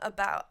song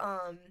about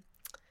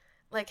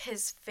like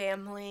his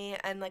family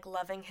and like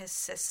loving his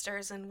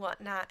sisters and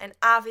whatnot. And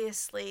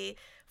obviously,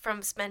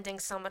 from spending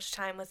so much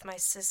time with my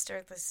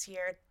sister this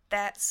year,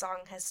 that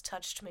song has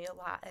touched me a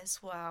lot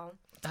as well.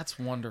 That's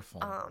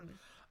wonderful.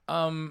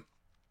 I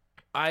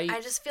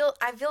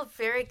feel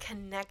very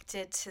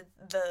connected to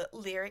the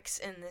lyrics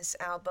in this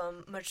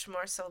album, much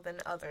more so than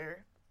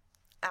other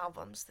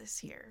albums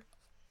this year.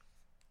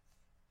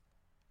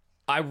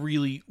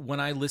 When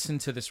I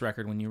listened to this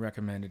record, when you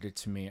recommended it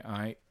to me,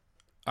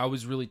 I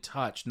was really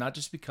touched, not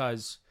just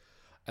because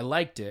I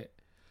liked it,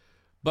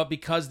 but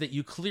because that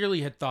you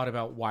clearly had thought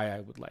about why I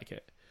would like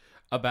it,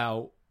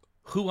 about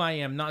who I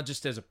am, not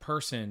just as a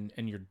person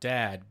and your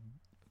dad,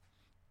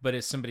 but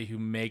as somebody who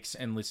makes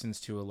and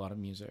listens to a lot of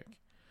music.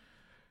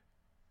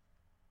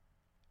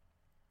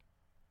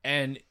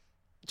 And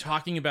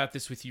talking about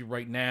this with you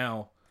right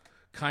now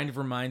kind of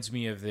reminds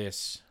me of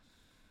this,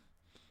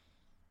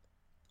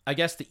 I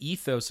guess, the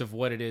ethos of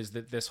what it is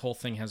that this whole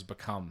thing has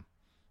become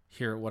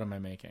here at What Am I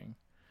Making?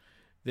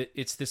 That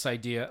it's this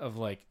idea of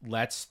like,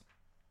 let's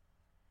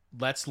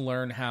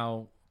learn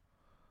how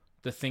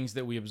the things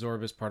that we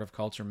absorb as part of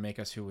culture make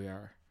us who we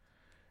are.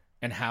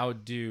 And how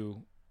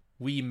do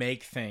we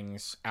make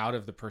things out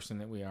of the person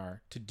that we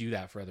are to do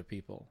that for other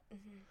people?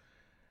 Mm-hmm.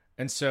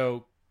 And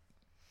so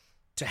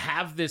to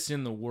have this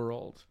in the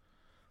world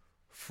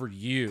for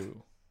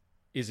you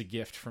is a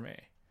gift for me.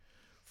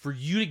 For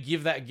you to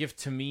give that gift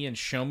to me and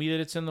show me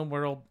that it's in the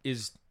world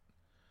is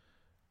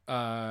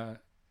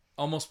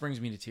almost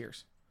brings me to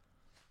tears.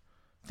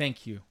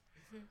 Thank you.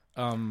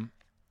 Mm-hmm.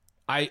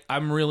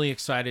 I'm really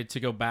excited to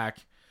go back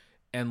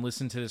and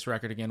listen to this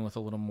record again with a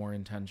little more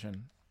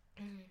intention.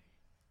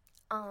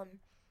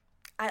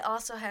 I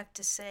also have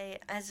to say,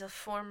 as a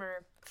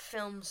former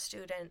film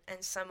student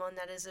and someone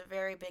that is a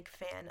very big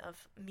fan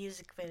of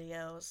music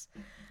videos,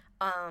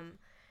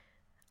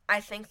 I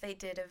think they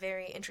did a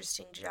very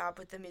interesting job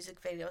with the music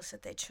videos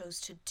that they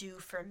chose to do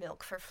for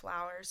Milk for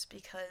Flowers,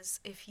 because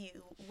if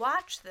you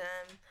watch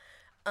them,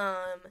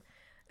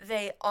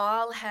 they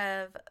all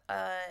have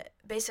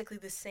basically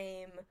the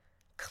same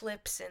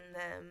clips in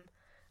them,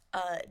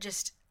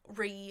 just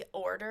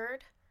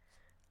reordered.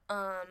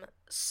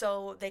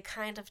 So they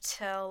kind of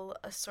tell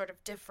a sort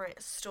of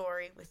different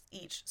story with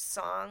each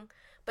song,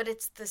 but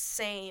it's the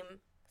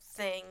same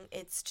thing.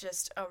 It's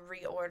just a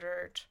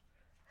reordered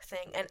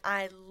thing, and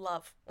I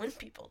love when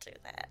people do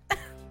that.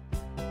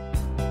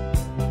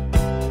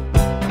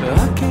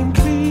 I came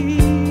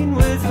clean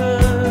with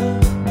her.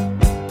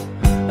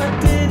 I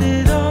did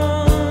it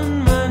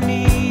on my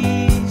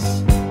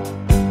knees,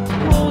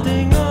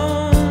 holding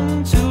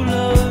on to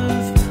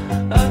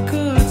love I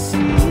could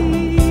see.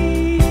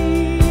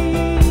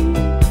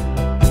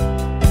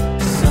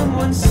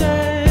 Someone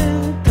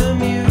said the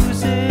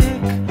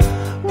music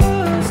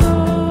was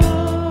on.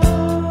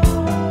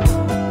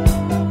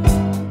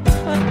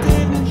 I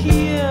didn't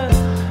hear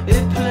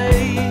it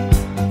play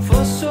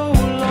for so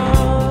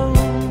long.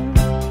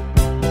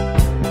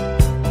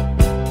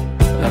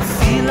 I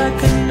feel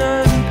like a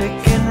nun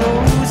picking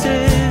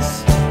roses,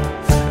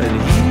 and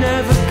he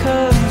never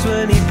comes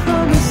when he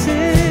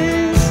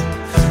promises.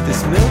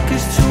 This milk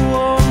is too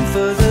warm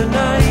for the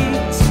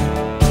night.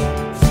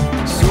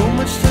 So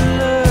much to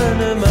learn,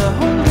 am I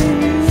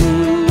holding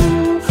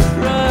you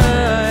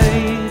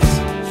right?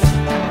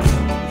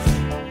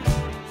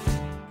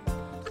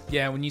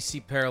 Yeah, when you see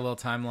parallel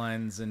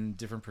timelines and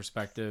different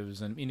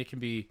perspectives, and I mean, it can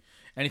be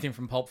anything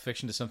from Pulp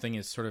Fiction to something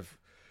as sort of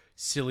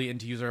silly and,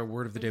 to use our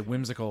word of the day,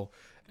 whimsical,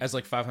 as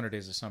like 500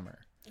 Days of Summer.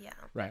 Yeah.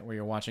 Right, where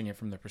you're watching it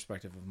from the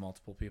perspective of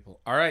multiple people.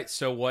 All right,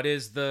 so what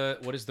is the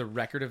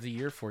record of the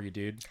year for you,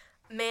 dude?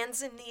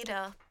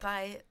 Manzanita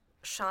by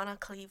Shauna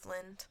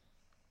Cleveland.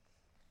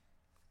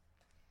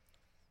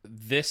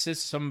 This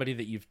is somebody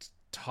that you've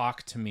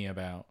talked to me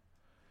about,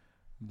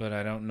 but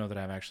I don't know that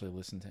I've actually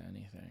listened to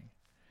anything.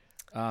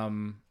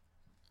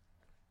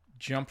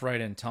 Jump right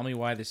in. Tell me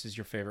why this is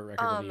your favorite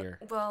record of the year.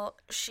 Well,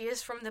 she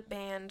is from the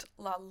band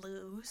La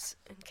Luz,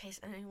 in case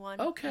anyone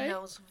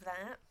knows of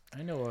that.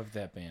 I know of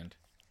that band.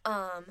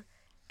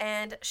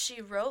 And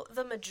she wrote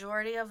the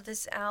majority of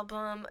this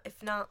album,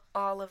 if not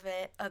all of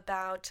it,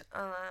 about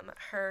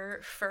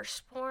her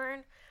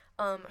firstborn,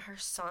 her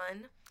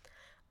son,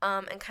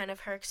 and kind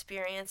of her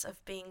experience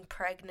of being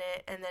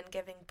pregnant and then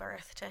giving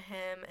birth to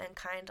him and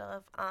kind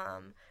of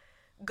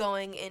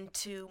going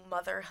into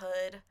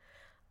motherhood.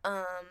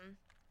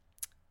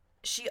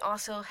 She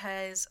also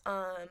has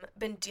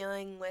been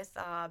dealing with,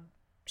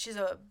 she's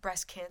a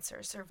breast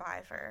cancer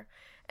survivor.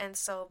 And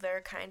so there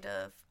are kind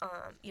of,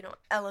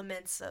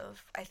 elements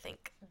of, I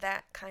think,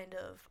 that kind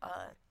of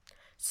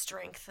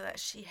strength that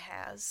she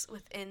has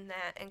within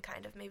that, and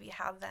kind of maybe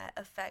how that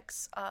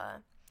affects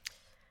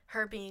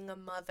her being a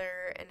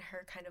mother and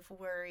her kind of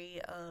worry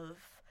of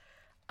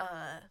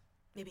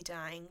maybe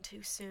dying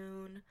too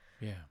soon.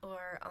 Yeah.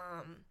 Or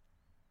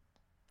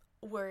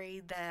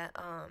worried that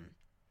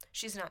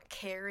she's not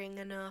caring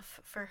enough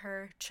for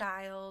her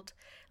child.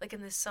 Like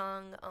in this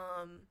song,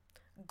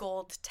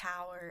 Gold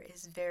Tower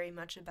is very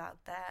much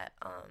about that.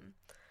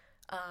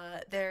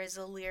 There is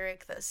a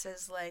lyric that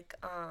says, like,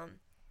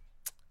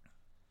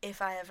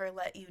 if I ever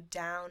let you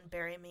down,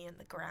 bury me in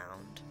the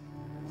ground.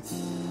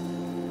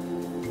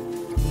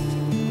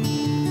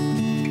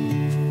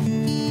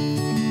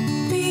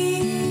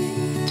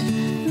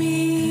 Meet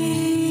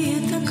me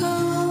at the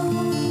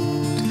gold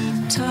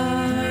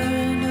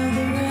turn of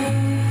the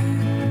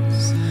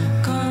rains,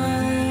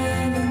 gone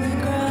and the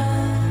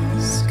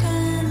grass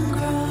can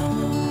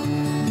grow.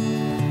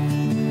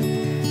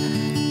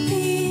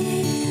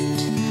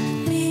 Meet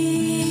me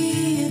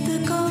at the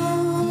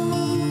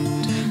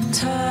gold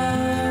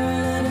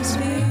turn, let us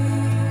be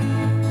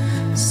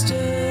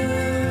still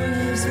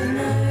as the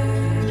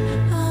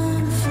night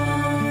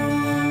unfolds.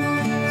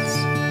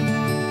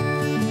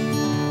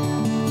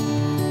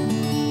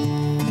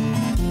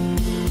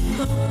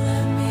 Oh,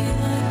 let me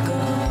let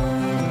go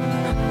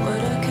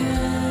what I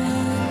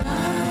cannot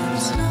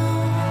know,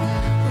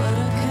 what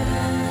I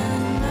cannot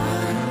know,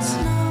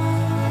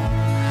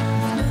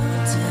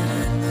 melted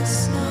in the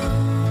snow.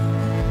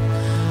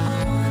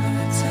 I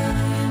wanna tell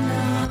you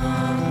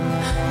now,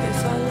 if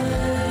I let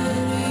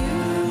you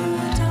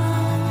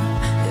down,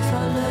 if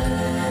I let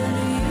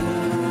you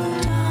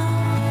down,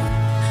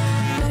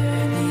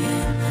 bury me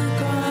in the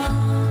ground.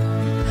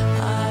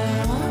 I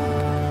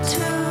want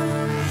to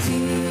be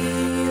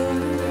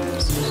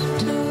yours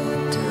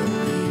totally.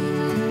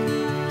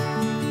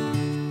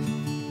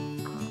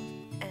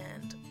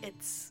 And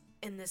it's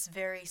in this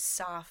very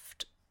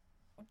soft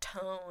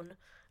tone,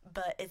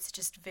 but it's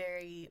just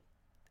very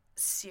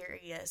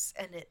serious,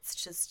 and it's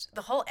just,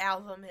 the whole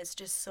album is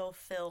just so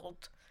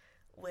filled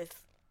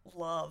with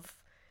love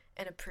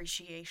and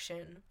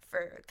appreciation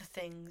for the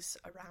things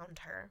around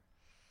her.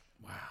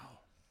 Wow.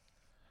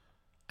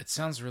 It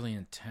sounds really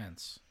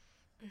intense.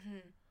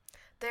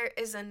 There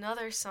is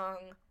another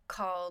song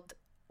called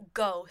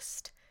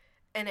Ghost,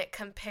 and it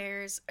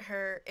compares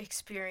her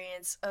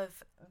experience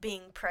of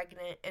being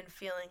pregnant and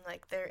feeling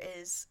like there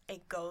is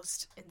a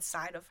ghost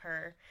inside of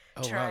her.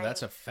 Oh, wow.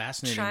 That's a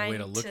fascinating way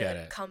to look at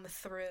it. Come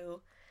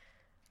through,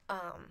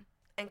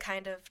 and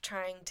kind of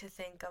trying to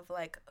think of,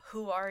 like,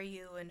 who are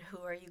you and who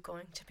are you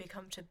going to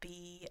become to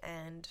be,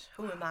 and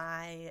who am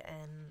I,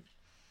 and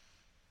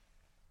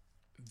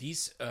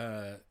These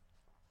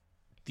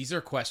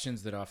are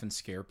questions that often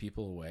scare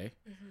people away.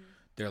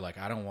 They're like,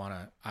 I don't want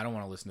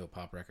to listen to a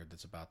pop record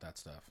that's about that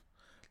stuff.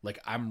 Like,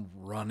 I'm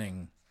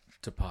running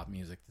to pop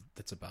music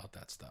that's about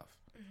that stuff.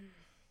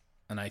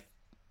 And I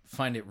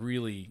find it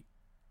really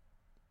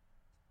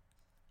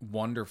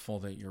wonderful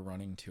that you're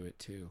running to it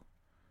too.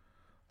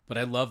 But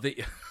I love that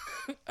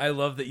I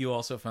love that you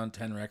also found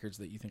 10 records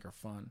that you think are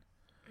fun.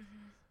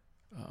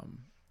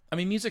 I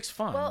mean, music's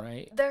fun, well,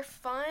 right? they're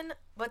fun,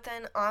 but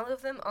then all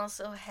of them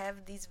also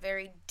have these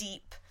very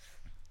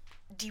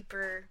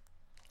deeper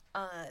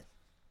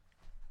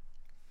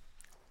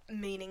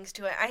meanings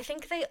to it. I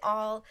think they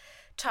all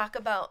talk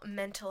about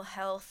mental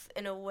health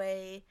in a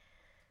way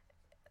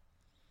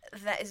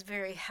that is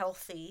very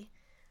healthy.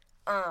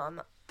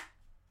 And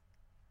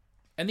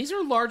these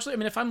are largely, I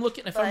mean, if I'm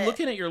looking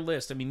at your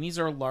list, I mean, these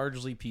are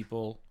largely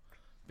people,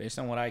 based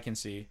on what I can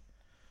see,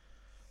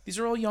 these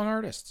are all young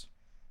artists.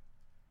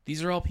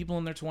 These are all people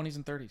in their 20s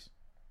and 30s.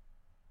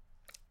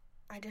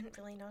 I didn't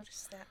really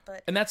notice that,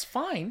 but... And that's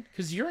fine,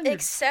 because you're in your...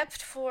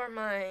 Except for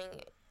my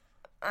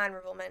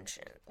honorable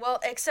mention. Well,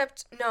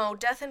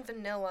 Death and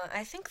Vanilla,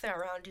 I think they're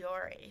around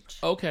your age.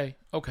 Okay.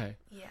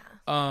 Yeah.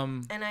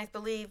 And I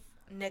believe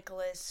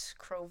Nicholas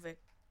Krovic,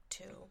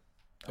 too.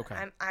 But Okay.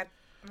 I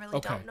really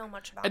don't know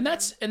much about and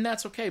them.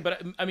 that's okay,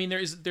 but I mean,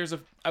 there's a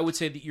I would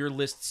say that your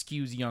list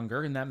skews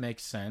younger, and that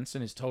makes sense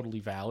and is totally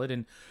valid,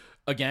 and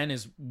again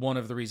is one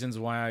of the reasons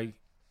why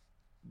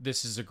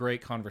this is a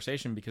great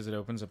conversation, because it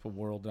opens up a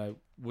world that I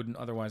wouldn't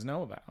otherwise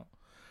know about.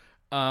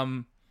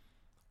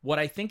 What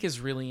I think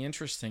is really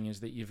interesting is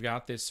that you've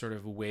got this sort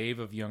of wave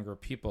of younger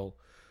people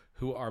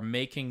who are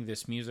making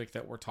this music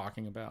that we're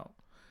talking about,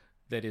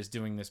 that is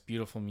doing this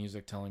beautiful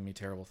music telling me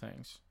terrible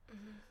things.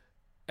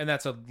 And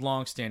that's a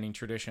long-standing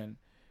tradition.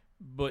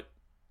 But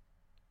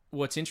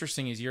what's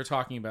interesting is you're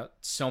talking about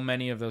so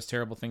many of those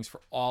terrible things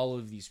for all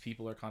of these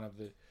people are kind of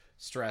the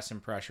stress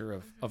and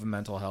pressure of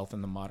mental health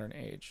in the modern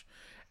age.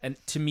 And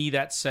to me,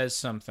 that says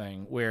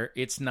something where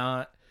it's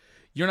not,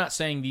 you're not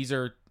saying these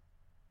are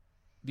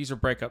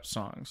breakup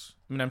songs.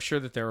 I mean, I'm sure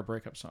that there are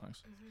breakup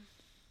songs,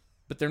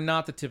 but they're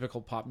not the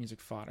typical pop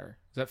music fodder.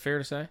 Is that fair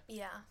to say?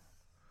 Yeah.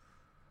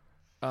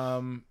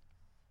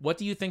 What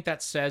do you think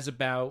that says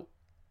about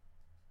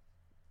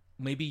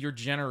maybe your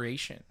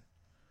generation?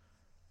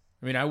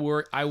 I mean, I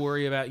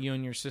worry about you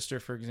and your sister,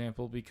 for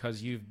example,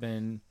 because you've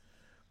grown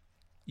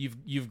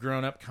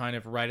up kind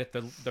of right at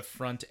the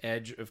front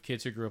edge of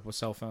kids who grew up with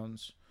cell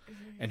phones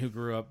and who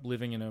grew up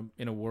living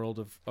in a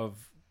world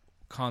of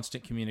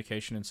constant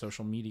communication and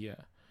social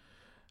media.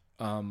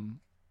 How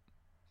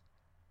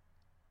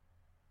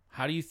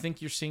do you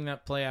think you're seeing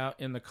that play out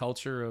in the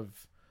culture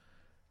of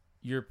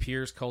your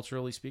peers,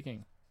 culturally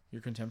speaking,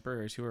 your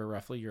contemporaries who are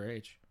roughly your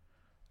age?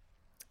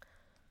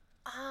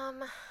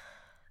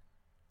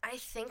 I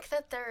think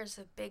that there is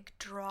a big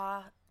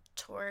draw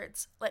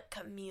towards like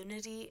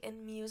community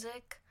in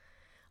music,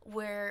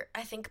 where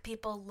I think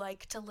people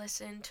like to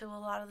listen to a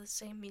lot of the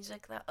same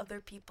music that other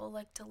people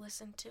like to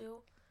listen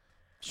to.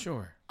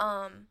 Sure.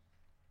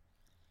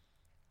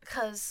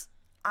 'Cause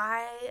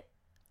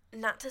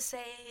not to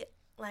say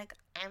like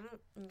I'm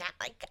not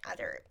like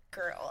other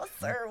girls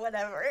or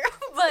whatever,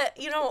 but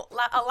you know,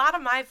 a lot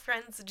of my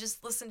friends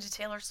just listen to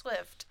Taylor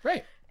Swift.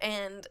 Right.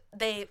 And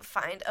they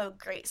find a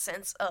great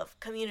sense of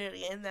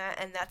community in that,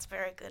 and that's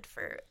very good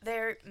for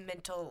their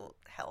mental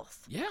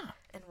health. Yeah.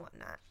 And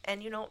whatnot.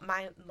 And, you know,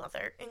 my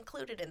mother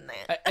included in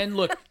that. And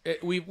look,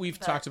 we've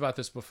talked about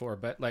this before,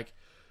 but like,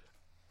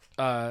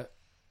 pop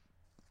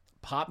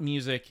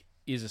music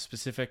is a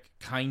specific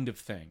kind of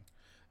thing,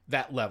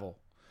 that level,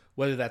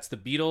 whether that's the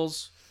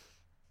Beatles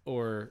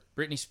or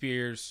Britney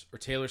Spears or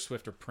Taylor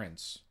Swift or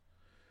Prince.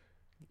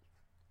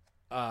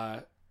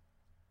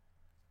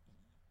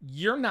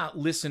 You're not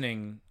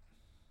listening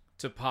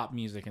to pop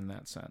music in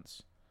that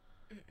sense,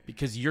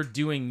 because you're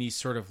doing these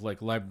sort of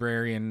like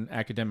librarian,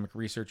 academic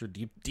research or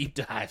deep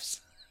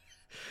dives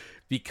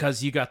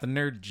because you got the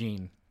nerd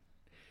gene.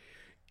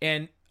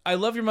 And I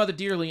love your mother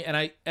dearly, and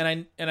I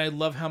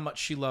love how much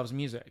she loves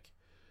music.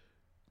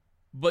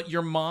 But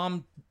your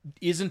mom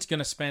isn't going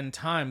to spend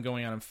time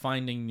going out and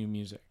finding new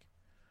music.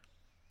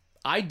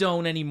 I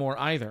don't anymore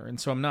either,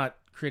 and so I'm not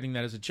creating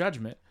that as a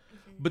judgment.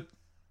 But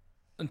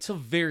until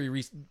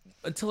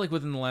like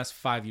within the last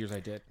 5 years, I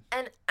did.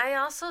 And I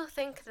also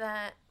think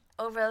that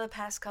over the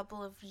past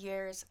couple of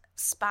years,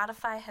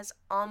 Spotify has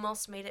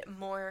almost made it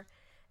more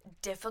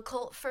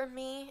difficult for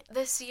me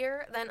this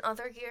year than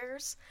other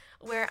years,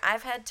 where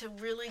I've had to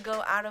really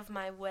go out of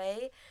my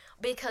way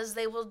because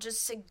they will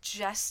just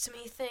suggest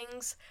me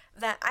things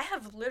that I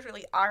have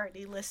literally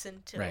already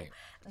listened to, right,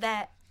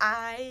 that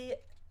I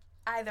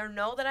either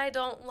know that I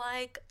don't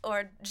like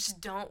or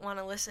just don't want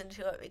to listen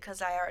to it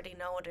because I already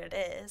know what it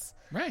is.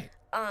 Right.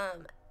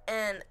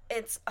 And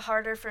it's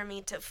harder for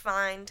me to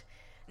find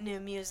new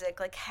music.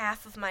 Like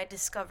half of my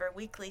Discover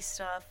Weekly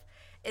stuff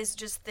is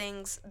just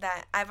things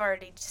that I've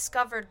already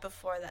discovered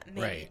before that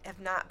maybe right,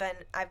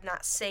 I've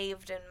not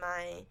saved in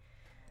my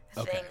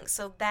thing. Okay.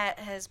 So that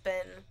has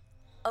been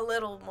a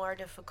little more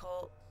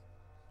difficult.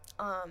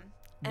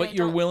 But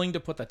you're willing to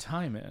put the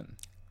time in.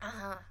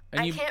 I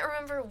can't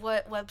remember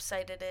what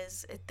website it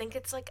is. I think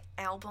it's like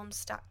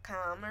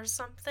albums.com or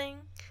something,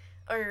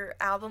 or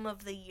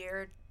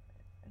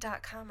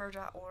albumoftheyear.com or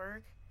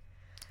 .org.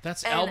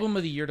 That's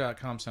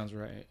albumoftheyear.com sounds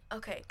right.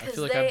 Okay, I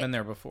feel like I've been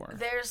there before.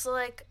 There's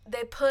like,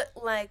 they put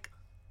like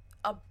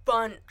a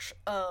bunch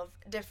of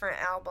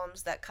different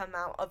albums that come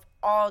out of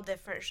all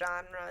different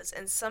genres,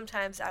 and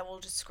sometimes I will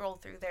just scroll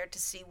through there to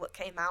see what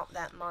came out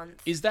that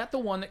month. Is that the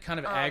one that kind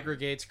of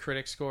aggregates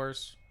critic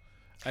scores?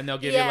 And they'll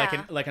give you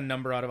like a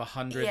number out of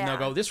 100, and they'll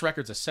go, this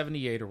record's a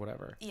 78 or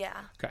whatever.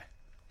 Yeah. Okay.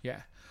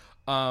 Yeah.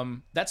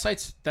 That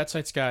site's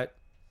got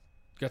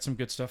some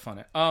good stuff on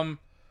it.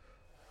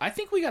 I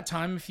think we got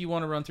time if you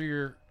want to run through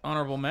your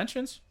honorable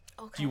mentions.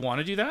 Okay. Do you want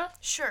to do that?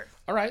 Sure.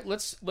 All right,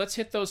 let's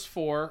hit those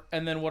 4,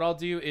 and then what I'll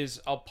do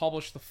is I'll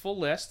publish the full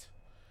list,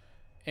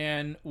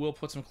 and we'll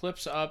put some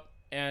clips up,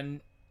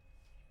 and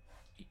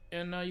you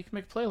can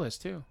make a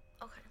playlist too.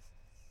 Okay.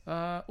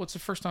 What's the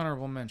first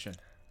honorable mention?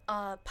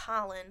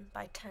 Pollen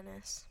by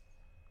Tennis.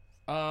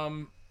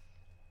 I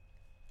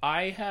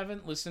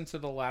haven't listened to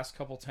the last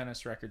couple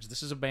Tennis records.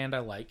 This is a band I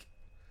like.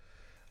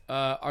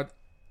 I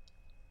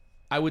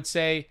would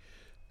say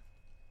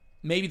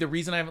maybe the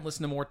reason I haven't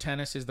listened to more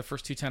Tennis is the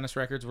first 2 Tennis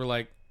records were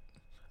like,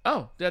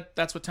 oh,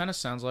 that's what Tennis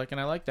sounds like, and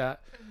I like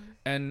that. Mm-hmm.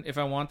 And if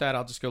I want that,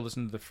 I'll just go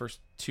listen to the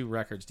first 2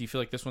 records. Do you feel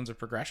like this one's a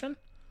progression?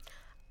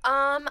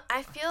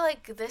 I feel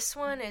like this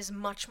one is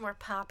much more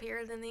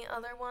poppier than the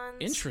other ones.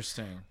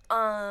 Interesting.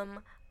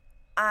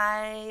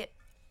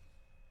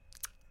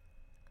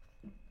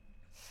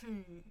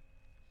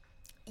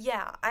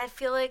 Yeah, I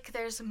feel like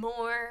there's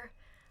more,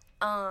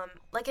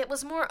 like it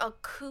was more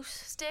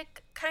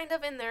acoustic kind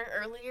of in their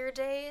earlier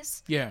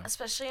days. Yeah.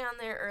 Especially on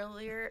their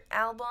earlier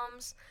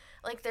albums.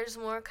 Like, there's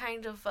more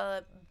kind of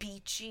a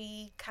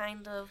beachy,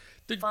 kind of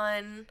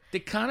fun. They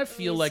kind of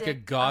feel like a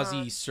music,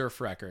 gauzy surf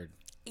record.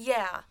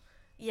 Yeah.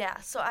 Yeah.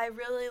 So I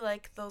really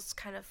like those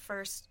kind of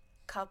first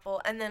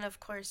couple. And then, of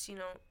course, you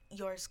know,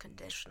 Yours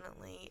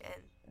Conditionally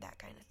and that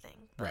kind of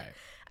thing. But Right.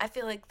 I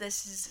feel like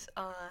this is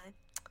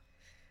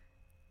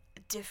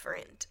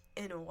different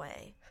in a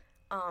way.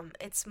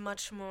 It's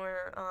much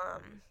more,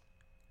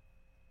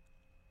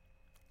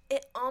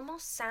 it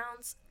almost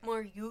sounds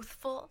more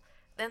youthful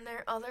than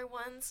their other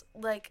ones.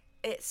 Like,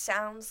 it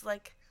sounds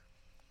like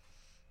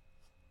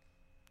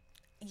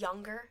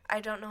younger.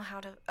 I don't know how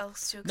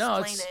else to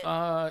explain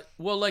it.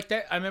 Well, like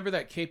that. I remember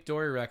that Cape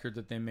Dory record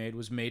that they made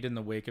was made in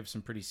the wake of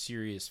some pretty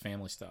serious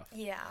family stuff.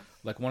 Yeah.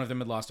 Like one of them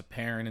had lost a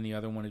parent, and the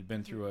other one had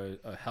been through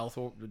a health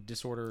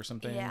disorder or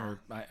something. Yeah. Or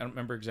I don't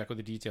remember exactly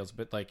the details,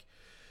 but like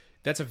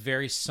that's a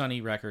very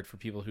sunny record for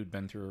people who'd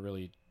been through a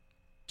really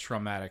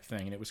traumatic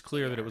thing, and it was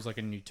clear that it was like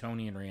a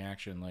Newtonian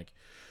reaction. Like,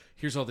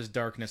 here's all this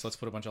darkness, let's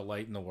put a bunch of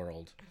light in the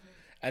world. Mm-hmm.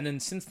 And then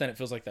since then, it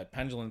feels like that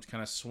pendulum's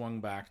kind of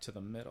swung back to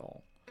the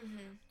middle.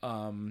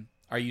 Mm-hmm.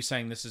 Are you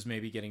saying this is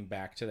maybe getting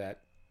back to that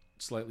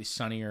slightly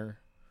sunnier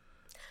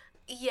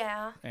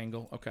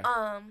angle? Okay.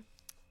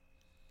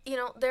 You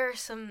know, there are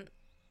some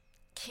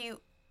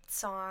cute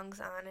songs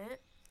on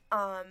it.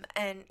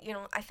 And, you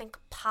know, I think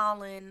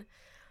Pollen,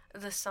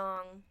 the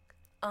song,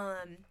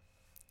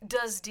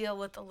 does deal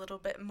with a little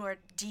bit more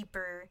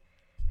deeper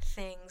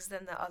things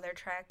than the other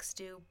tracks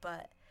do,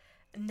 but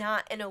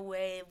not in a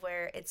way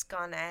where it's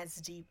gone as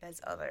deep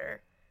as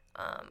other,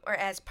 or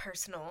as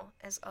personal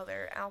as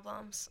other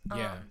albums.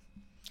 Yeah.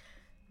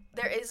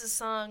 There is a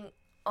song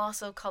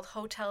also called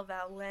Hotel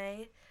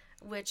Valet,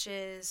 which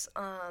is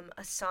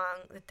a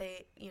song that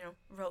they, you know,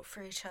 wrote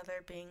for each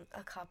other being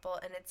a couple,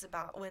 and it's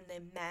about when they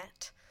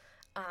met.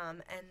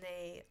 And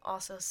they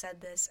also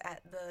said this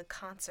at the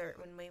concert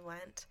when we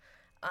went,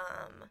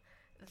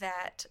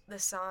 that the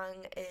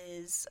song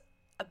is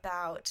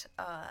about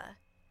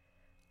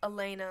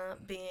Elena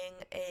being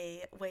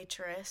a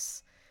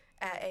waitress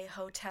at a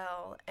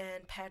hotel,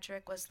 and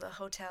Patrick was the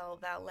hotel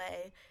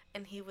valet,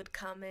 and he would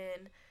come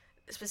in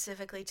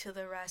specifically to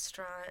the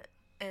restaurant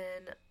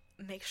and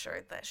make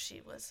sure that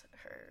she was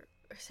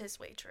his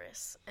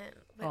waitress, and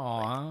would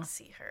like,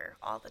 see her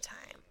all the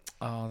time.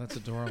 Oh, that's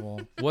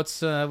adorable. What's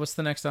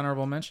the next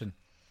honorable mention?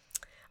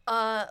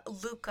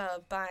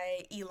 Luca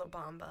by Ela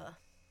Bamba.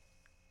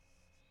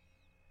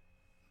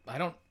 I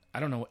don't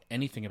know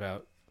anything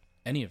about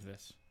any of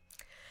this.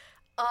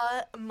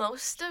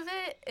 Most of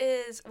it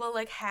is, well,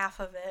 like half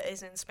of it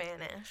is in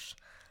Spanish.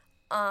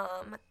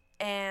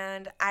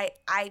 And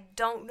I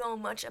don't know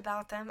much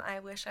about them. I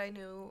wish I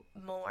knew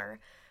more.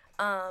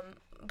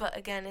 But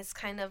again, it's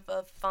kind of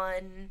a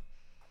fun,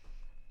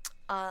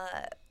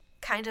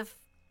 kind of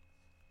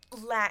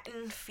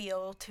Latin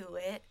feel to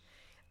it.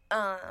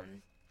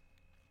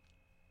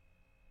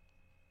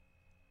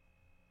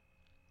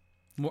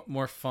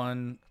 More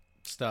fun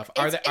stuff.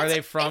 Are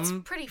they from? It's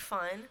pretty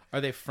fun. Are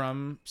they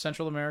from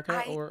Central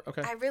America or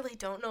okay? I really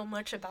don't know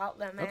much about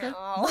them Okay. at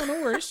all.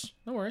 No worries.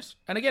 No worries.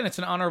 And again, it's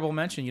an honorable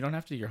mention. You don't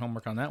have to do your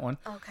homework on that one.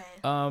 Okay.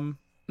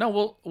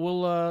 No,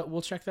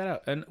 we'll check that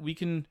out, and we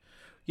can.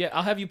 Yeah,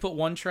 I'll have you put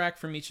one track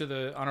from each of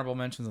the honorable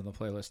mentions on the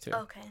playlist too.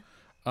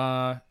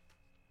 Okay.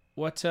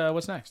 What's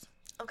next?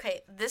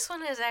 Okay, this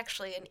one is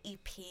actually an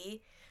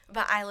EP,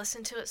 but I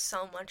listened to it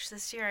so much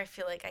this year, I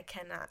feel like I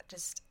cannot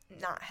just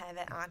not have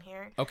it on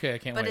here. Okay, I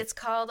can't wait. But it's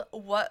called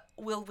What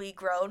Will We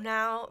Grow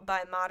Now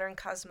by Modern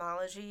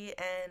Cosmology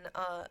and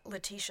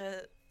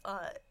Letitia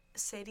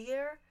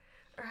Sadier,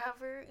 or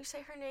however you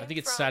say her name. I think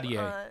it's from,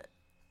 Sadier.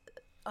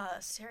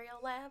 Serial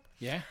Lab.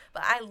 Yeah.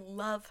 But I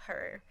love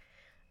her.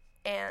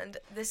 And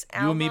this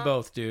album... You and me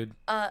both, dude.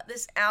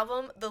 This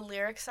album, the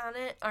lyrics on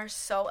it are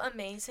so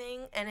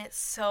amazing, and it's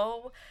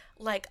so,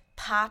 like,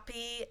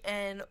 poppy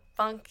and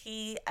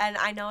funky, and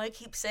I know I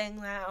keep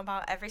saying that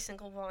about every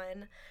single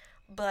one,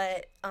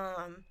 but,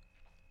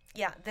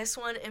 yeah, this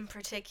one in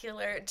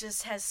particular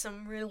just has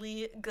some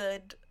really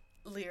good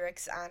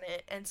lyrics on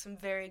it, and some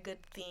very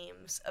good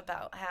themes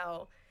about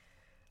how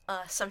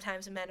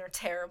sometimes men are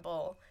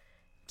terrible.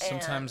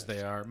 Sometimes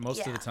they are.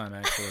 Most of the time,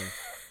 actually.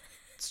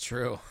 It's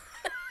true.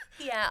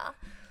 Yeah.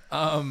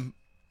 I'm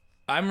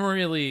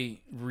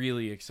really,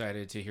 really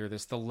excited to hear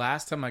this. The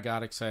last time I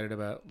got excited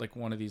about like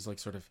one of these like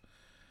sort of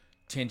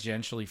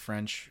tangentially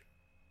French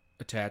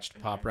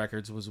attached pop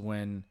records was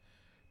when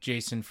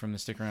Jason from the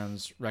Stick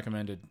Arounds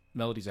recommended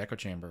Melody's Echo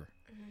Chamber.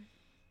 Mm-hmm.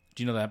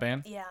 Do you know that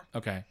band? Yeah.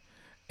 Okay.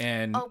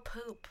 And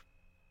poop.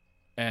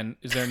 And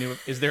is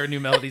there a new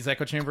Melody's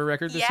Echo Chamber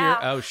record this Yeah. year?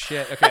 Oh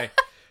shit. Okay.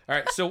 All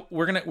right, so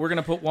we're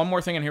gonna put one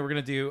more thing in here. We're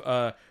gonna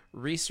do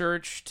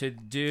research to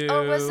do.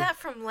 Oh, was that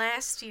from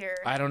last year?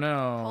 I don't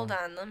know. Hold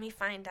on, let me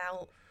find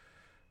out.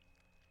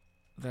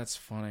 That's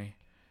funny.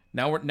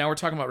 Now we're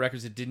talking about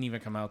records that didn't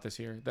even come out this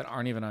year, that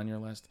aren't even on your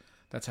list.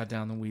 That's how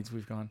down the weeds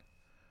we've gone.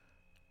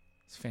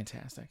 It's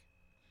fantastic.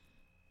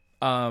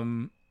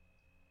 I'm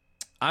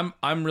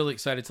really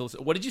excited to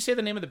listen. What did you say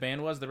the name of the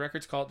band was? The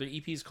record's called, the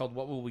EP is called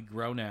What Will We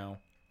Grow Now?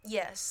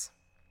 Yes.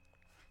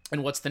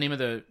 And what's the name of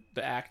the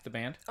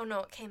band? Oh no,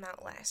 it came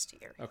out last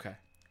year. Okay.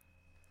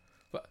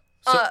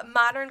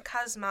 Modern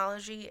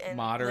Cosmology and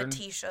Modern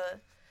Letitia.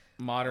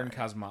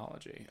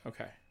 Cosmology.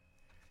 Okay.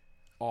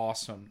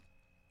 Awesome.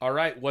 All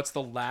right. What's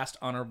the last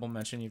honorable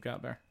mention you've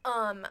got there?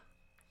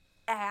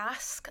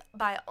 Ask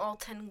by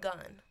Alton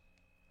Gun,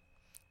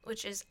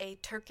 which is a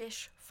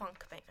Turkish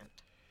funk band.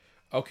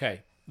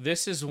 Okay.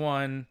 This is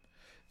one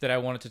that I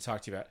wanted to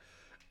talk to you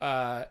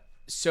about.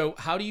 So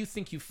how do you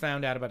think you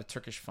found out about a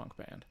Turkish funk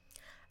band?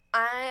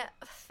 I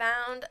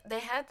found they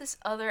had this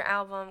other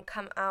album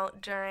come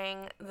out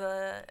during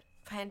the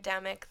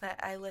pandemic that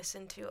I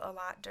listened to a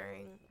lot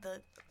during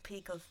the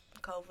peak of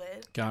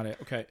COVID. Got it.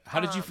 Okay. How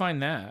did you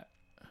find that?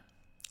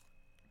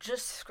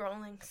 Just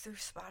scrolling through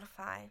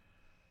Spotify.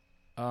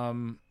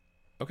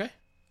 Okay.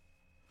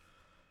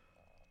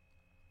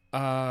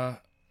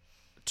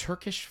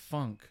 Turkish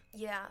funk.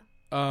 Yeah.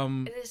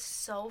 It is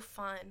so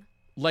fun.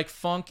 Like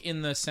funk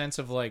in the sense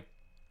of like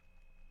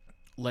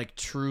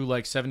true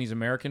like 70s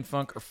American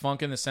funk, or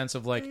funk in the sense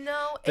of like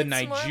the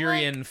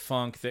Nigerian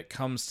funk that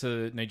comes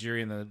to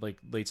Nigeria in the like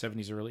late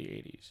 70s, early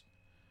 80s.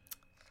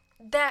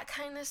 That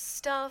kind of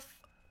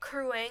stuff.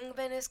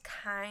 Kruangbin is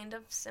kind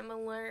of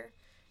similar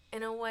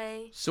in a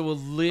way. So a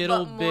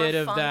little bit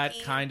of funky.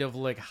 that kind of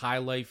like high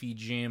lifey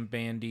jam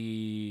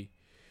bandy,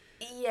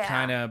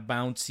 kind of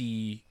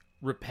bouncy,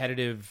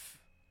 repetitive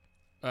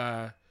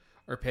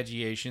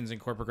arpeggiations and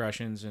chord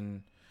progressions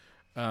and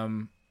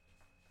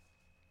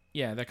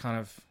that kind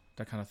of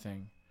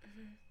thing.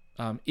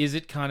 Mm-hmm. Is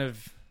it kind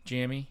of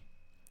jammy?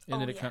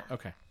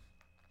 Okay.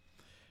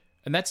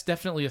 And that's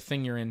definitely a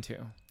thing you're into.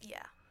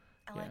 Yeah.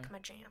 I like my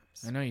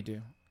jams. I know you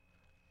do.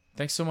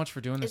 Thanks so much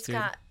for doing this, dude.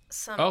 It's got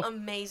some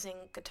amazing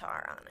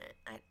guitar on it.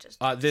 I just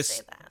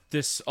say that.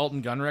 This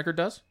Alton Gun record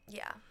does?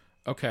 Yeah.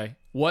 Okay.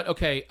 What?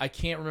 Okay, I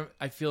can't remember.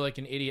 I feel like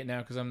an idiot now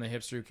because I'm the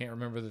hipster who can't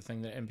remember the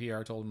thing that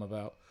NPR told him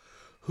about.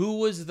 Who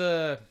was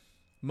the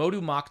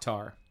Modu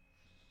Mokhtar?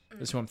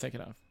 Is who I'm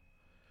thinking of.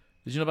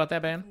 Did you know about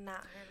that band? Not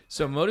heard.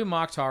 So Modu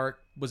Mokhtar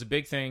was a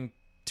big thing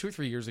 2 or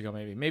 3 years ago,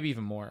 maybe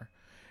even more.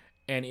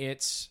 And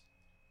it's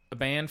a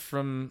band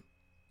from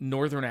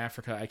Northern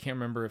Africa. I can't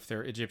remember if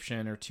they're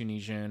Egyptian or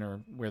Tunisian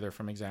or where they're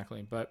from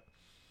exactly, but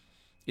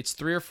it's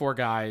 3 or 4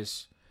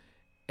 guys,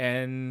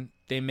 and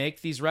they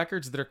make these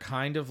records that are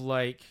kind of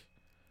like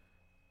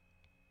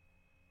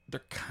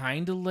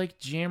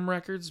jam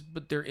records,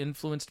 but they're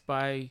influenced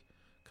by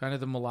kind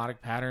of the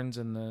melodic patterns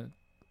and the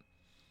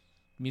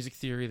music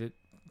theory that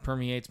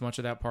permeates much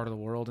of that part of the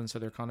world. And so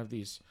they're kind of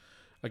these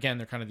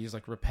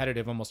like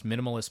repetitive, almost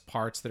minimalist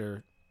parts that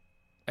are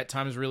at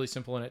times really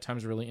simple and at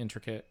times really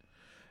intricate.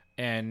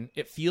 And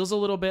it feels a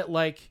little bit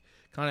like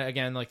kind of,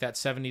 again, like that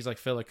 70s like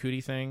Fela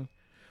Kuti thing,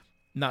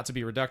 not to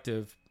be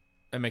reductive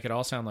and make it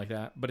all sound like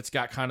that, but it's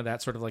got kind of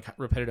that sort of like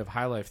repetitive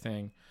high life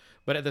thing.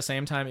 But at the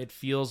same time, it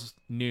feels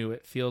new.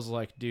 It feels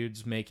like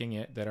dudes making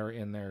it that are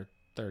in their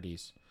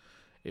 30s.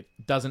 It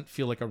doesn't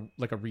feel like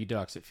a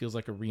redux. It feels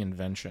like a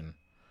reinvention.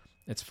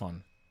 It's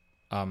fun.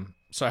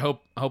 So I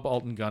hope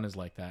Alton Gun is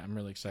like that. I'm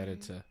really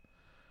excited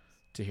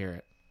to hear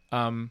it.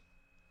 And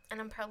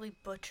I'm probably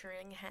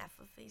butchering half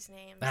of these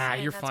names.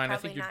 You're fine.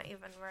 That's probably not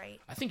even right.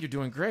 I think you're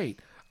doing great.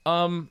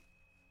 You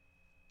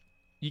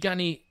got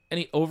any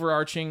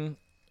overarching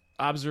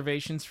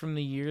observations from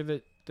the year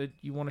that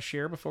you want to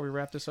share before we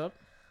wrap this up?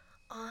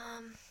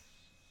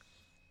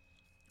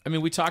 I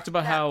mean, we talked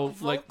about how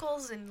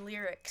vocals and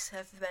lyrics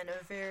have been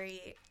a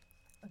very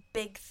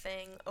big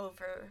thing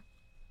over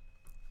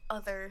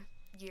other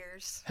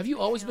years. Have you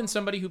always been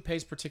somebody who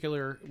pays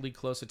particularly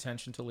close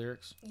attention to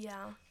lyrics?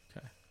 Yeah.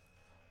 Okay.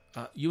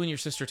 You and your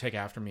sister take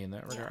after me in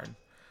that regard.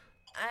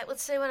 I would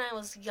say when I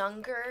was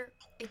younger,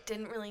 it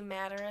didn't really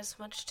matter as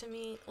much to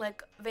me.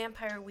 Like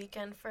Vampire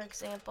Weekend, for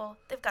example,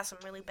 they've got some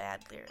really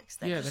bad lyrics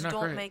that just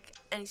don't make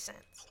any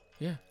sense.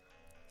 Yeah.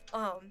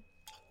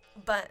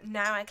 But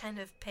now I kind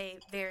of pay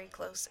very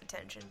close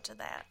attention to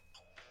that.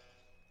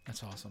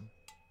 That's awesome.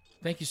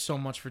 Thank you so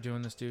much for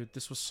doing this, dude.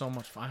 This was so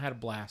much fun. I had a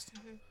blast.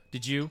 Mm-hmm.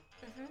 Did you?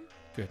 Mm-hmm.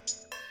 Good.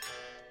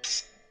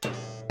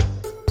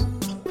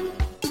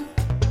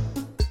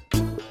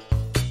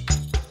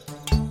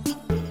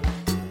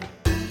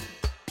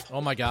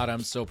 Oh my God,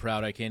 I'm so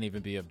proud. I can't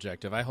even be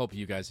objective. I hope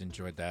you guys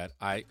enjoyed that.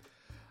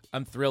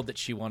 I'm thrilled that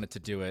she wanted to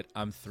do it.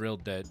 I'm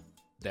thrilled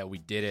that we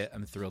did it.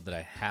 I'm thrilled that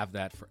I have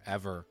that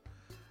forever.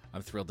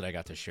 I'm thrilled that I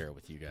got to share it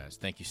with you guys.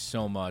 Thank you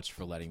so much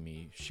for letting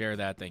me share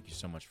that. Thank you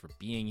so much for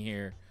being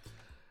here.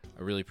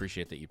 I really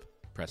appreciate that you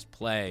press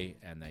play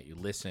and that you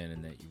listen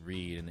and that you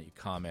read and that you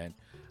comment.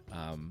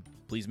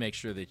 Please make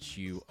sure that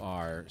you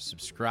are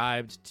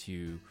subscribed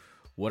to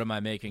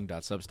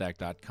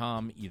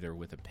whatamimaking.substack.com, either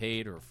with a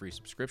paid or a free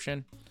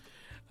subscription.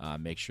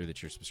 Make sure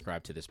that you're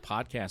subscribed to this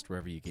podcast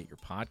wherever you get your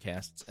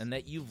podcasts and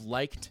that you've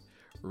liked,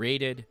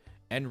 rated,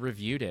 and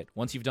reviewed it.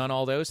 Once you've done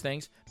all those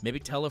things, maybe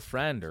tell a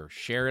friend or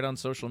share it on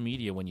social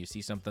media when you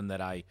see something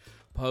that I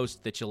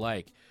post that you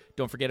like.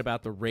 Don't forget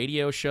about the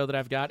radio show that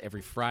I've got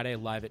every Friday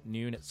live at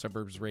noon at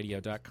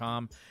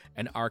suburbsradio.com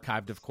and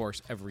archived, of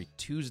course, every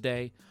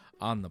Tuesday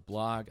on the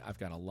blog. I've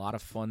got a lot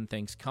of fun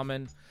things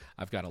coming.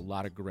 I've got a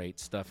lot of great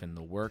stuff in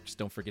the works.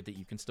 Don't forget that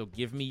you can still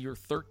give me your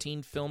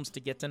 13 films to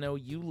get to know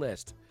you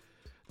list.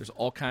 There's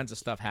all kinds of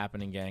stuff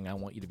happening, gang. I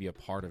want you to be a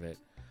part of it.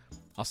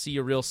 I'll see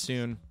you real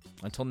soon.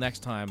 Until next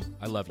time,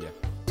 I love you.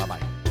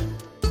 Bye-bye.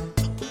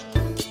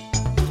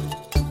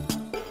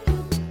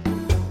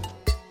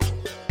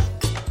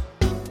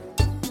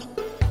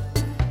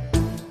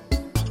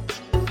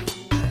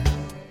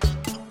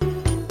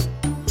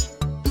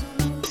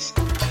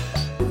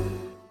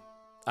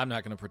 I'm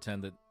not going to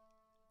pretend that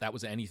that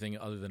was anything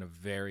other than a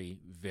very,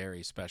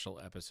 very special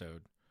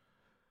episode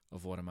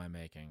of What Am I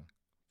Making,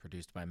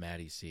 produced by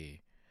Maddie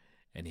C.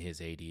 and his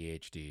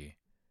ADHD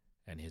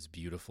and his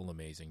beautiful,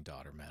 amazing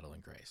daughter,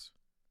 Madeline Grace.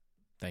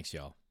 Thanks,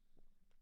 y'all.